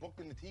corporate gig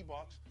booked in the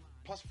T-box.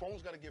 Plus,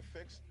 phones got to get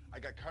fixed. I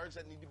got cards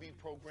that need to be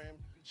programmed.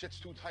 Shit's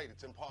too tight.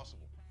 It's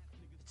impossible.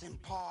 It's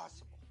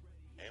impossible.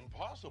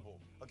 Impossible?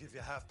 I'll give you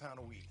a half-pound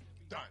of weed.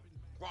 Done.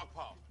 Rock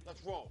pile.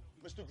 Let's roll.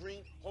 Mr.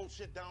 Green, hold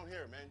shit down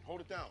here, man.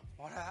 Hold it down.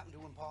 What happened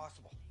to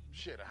impossible?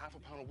 Shit, a half a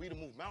pound of weed to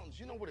move mountains.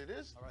 You know what it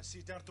is? All right, see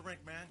you down at the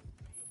rink, man.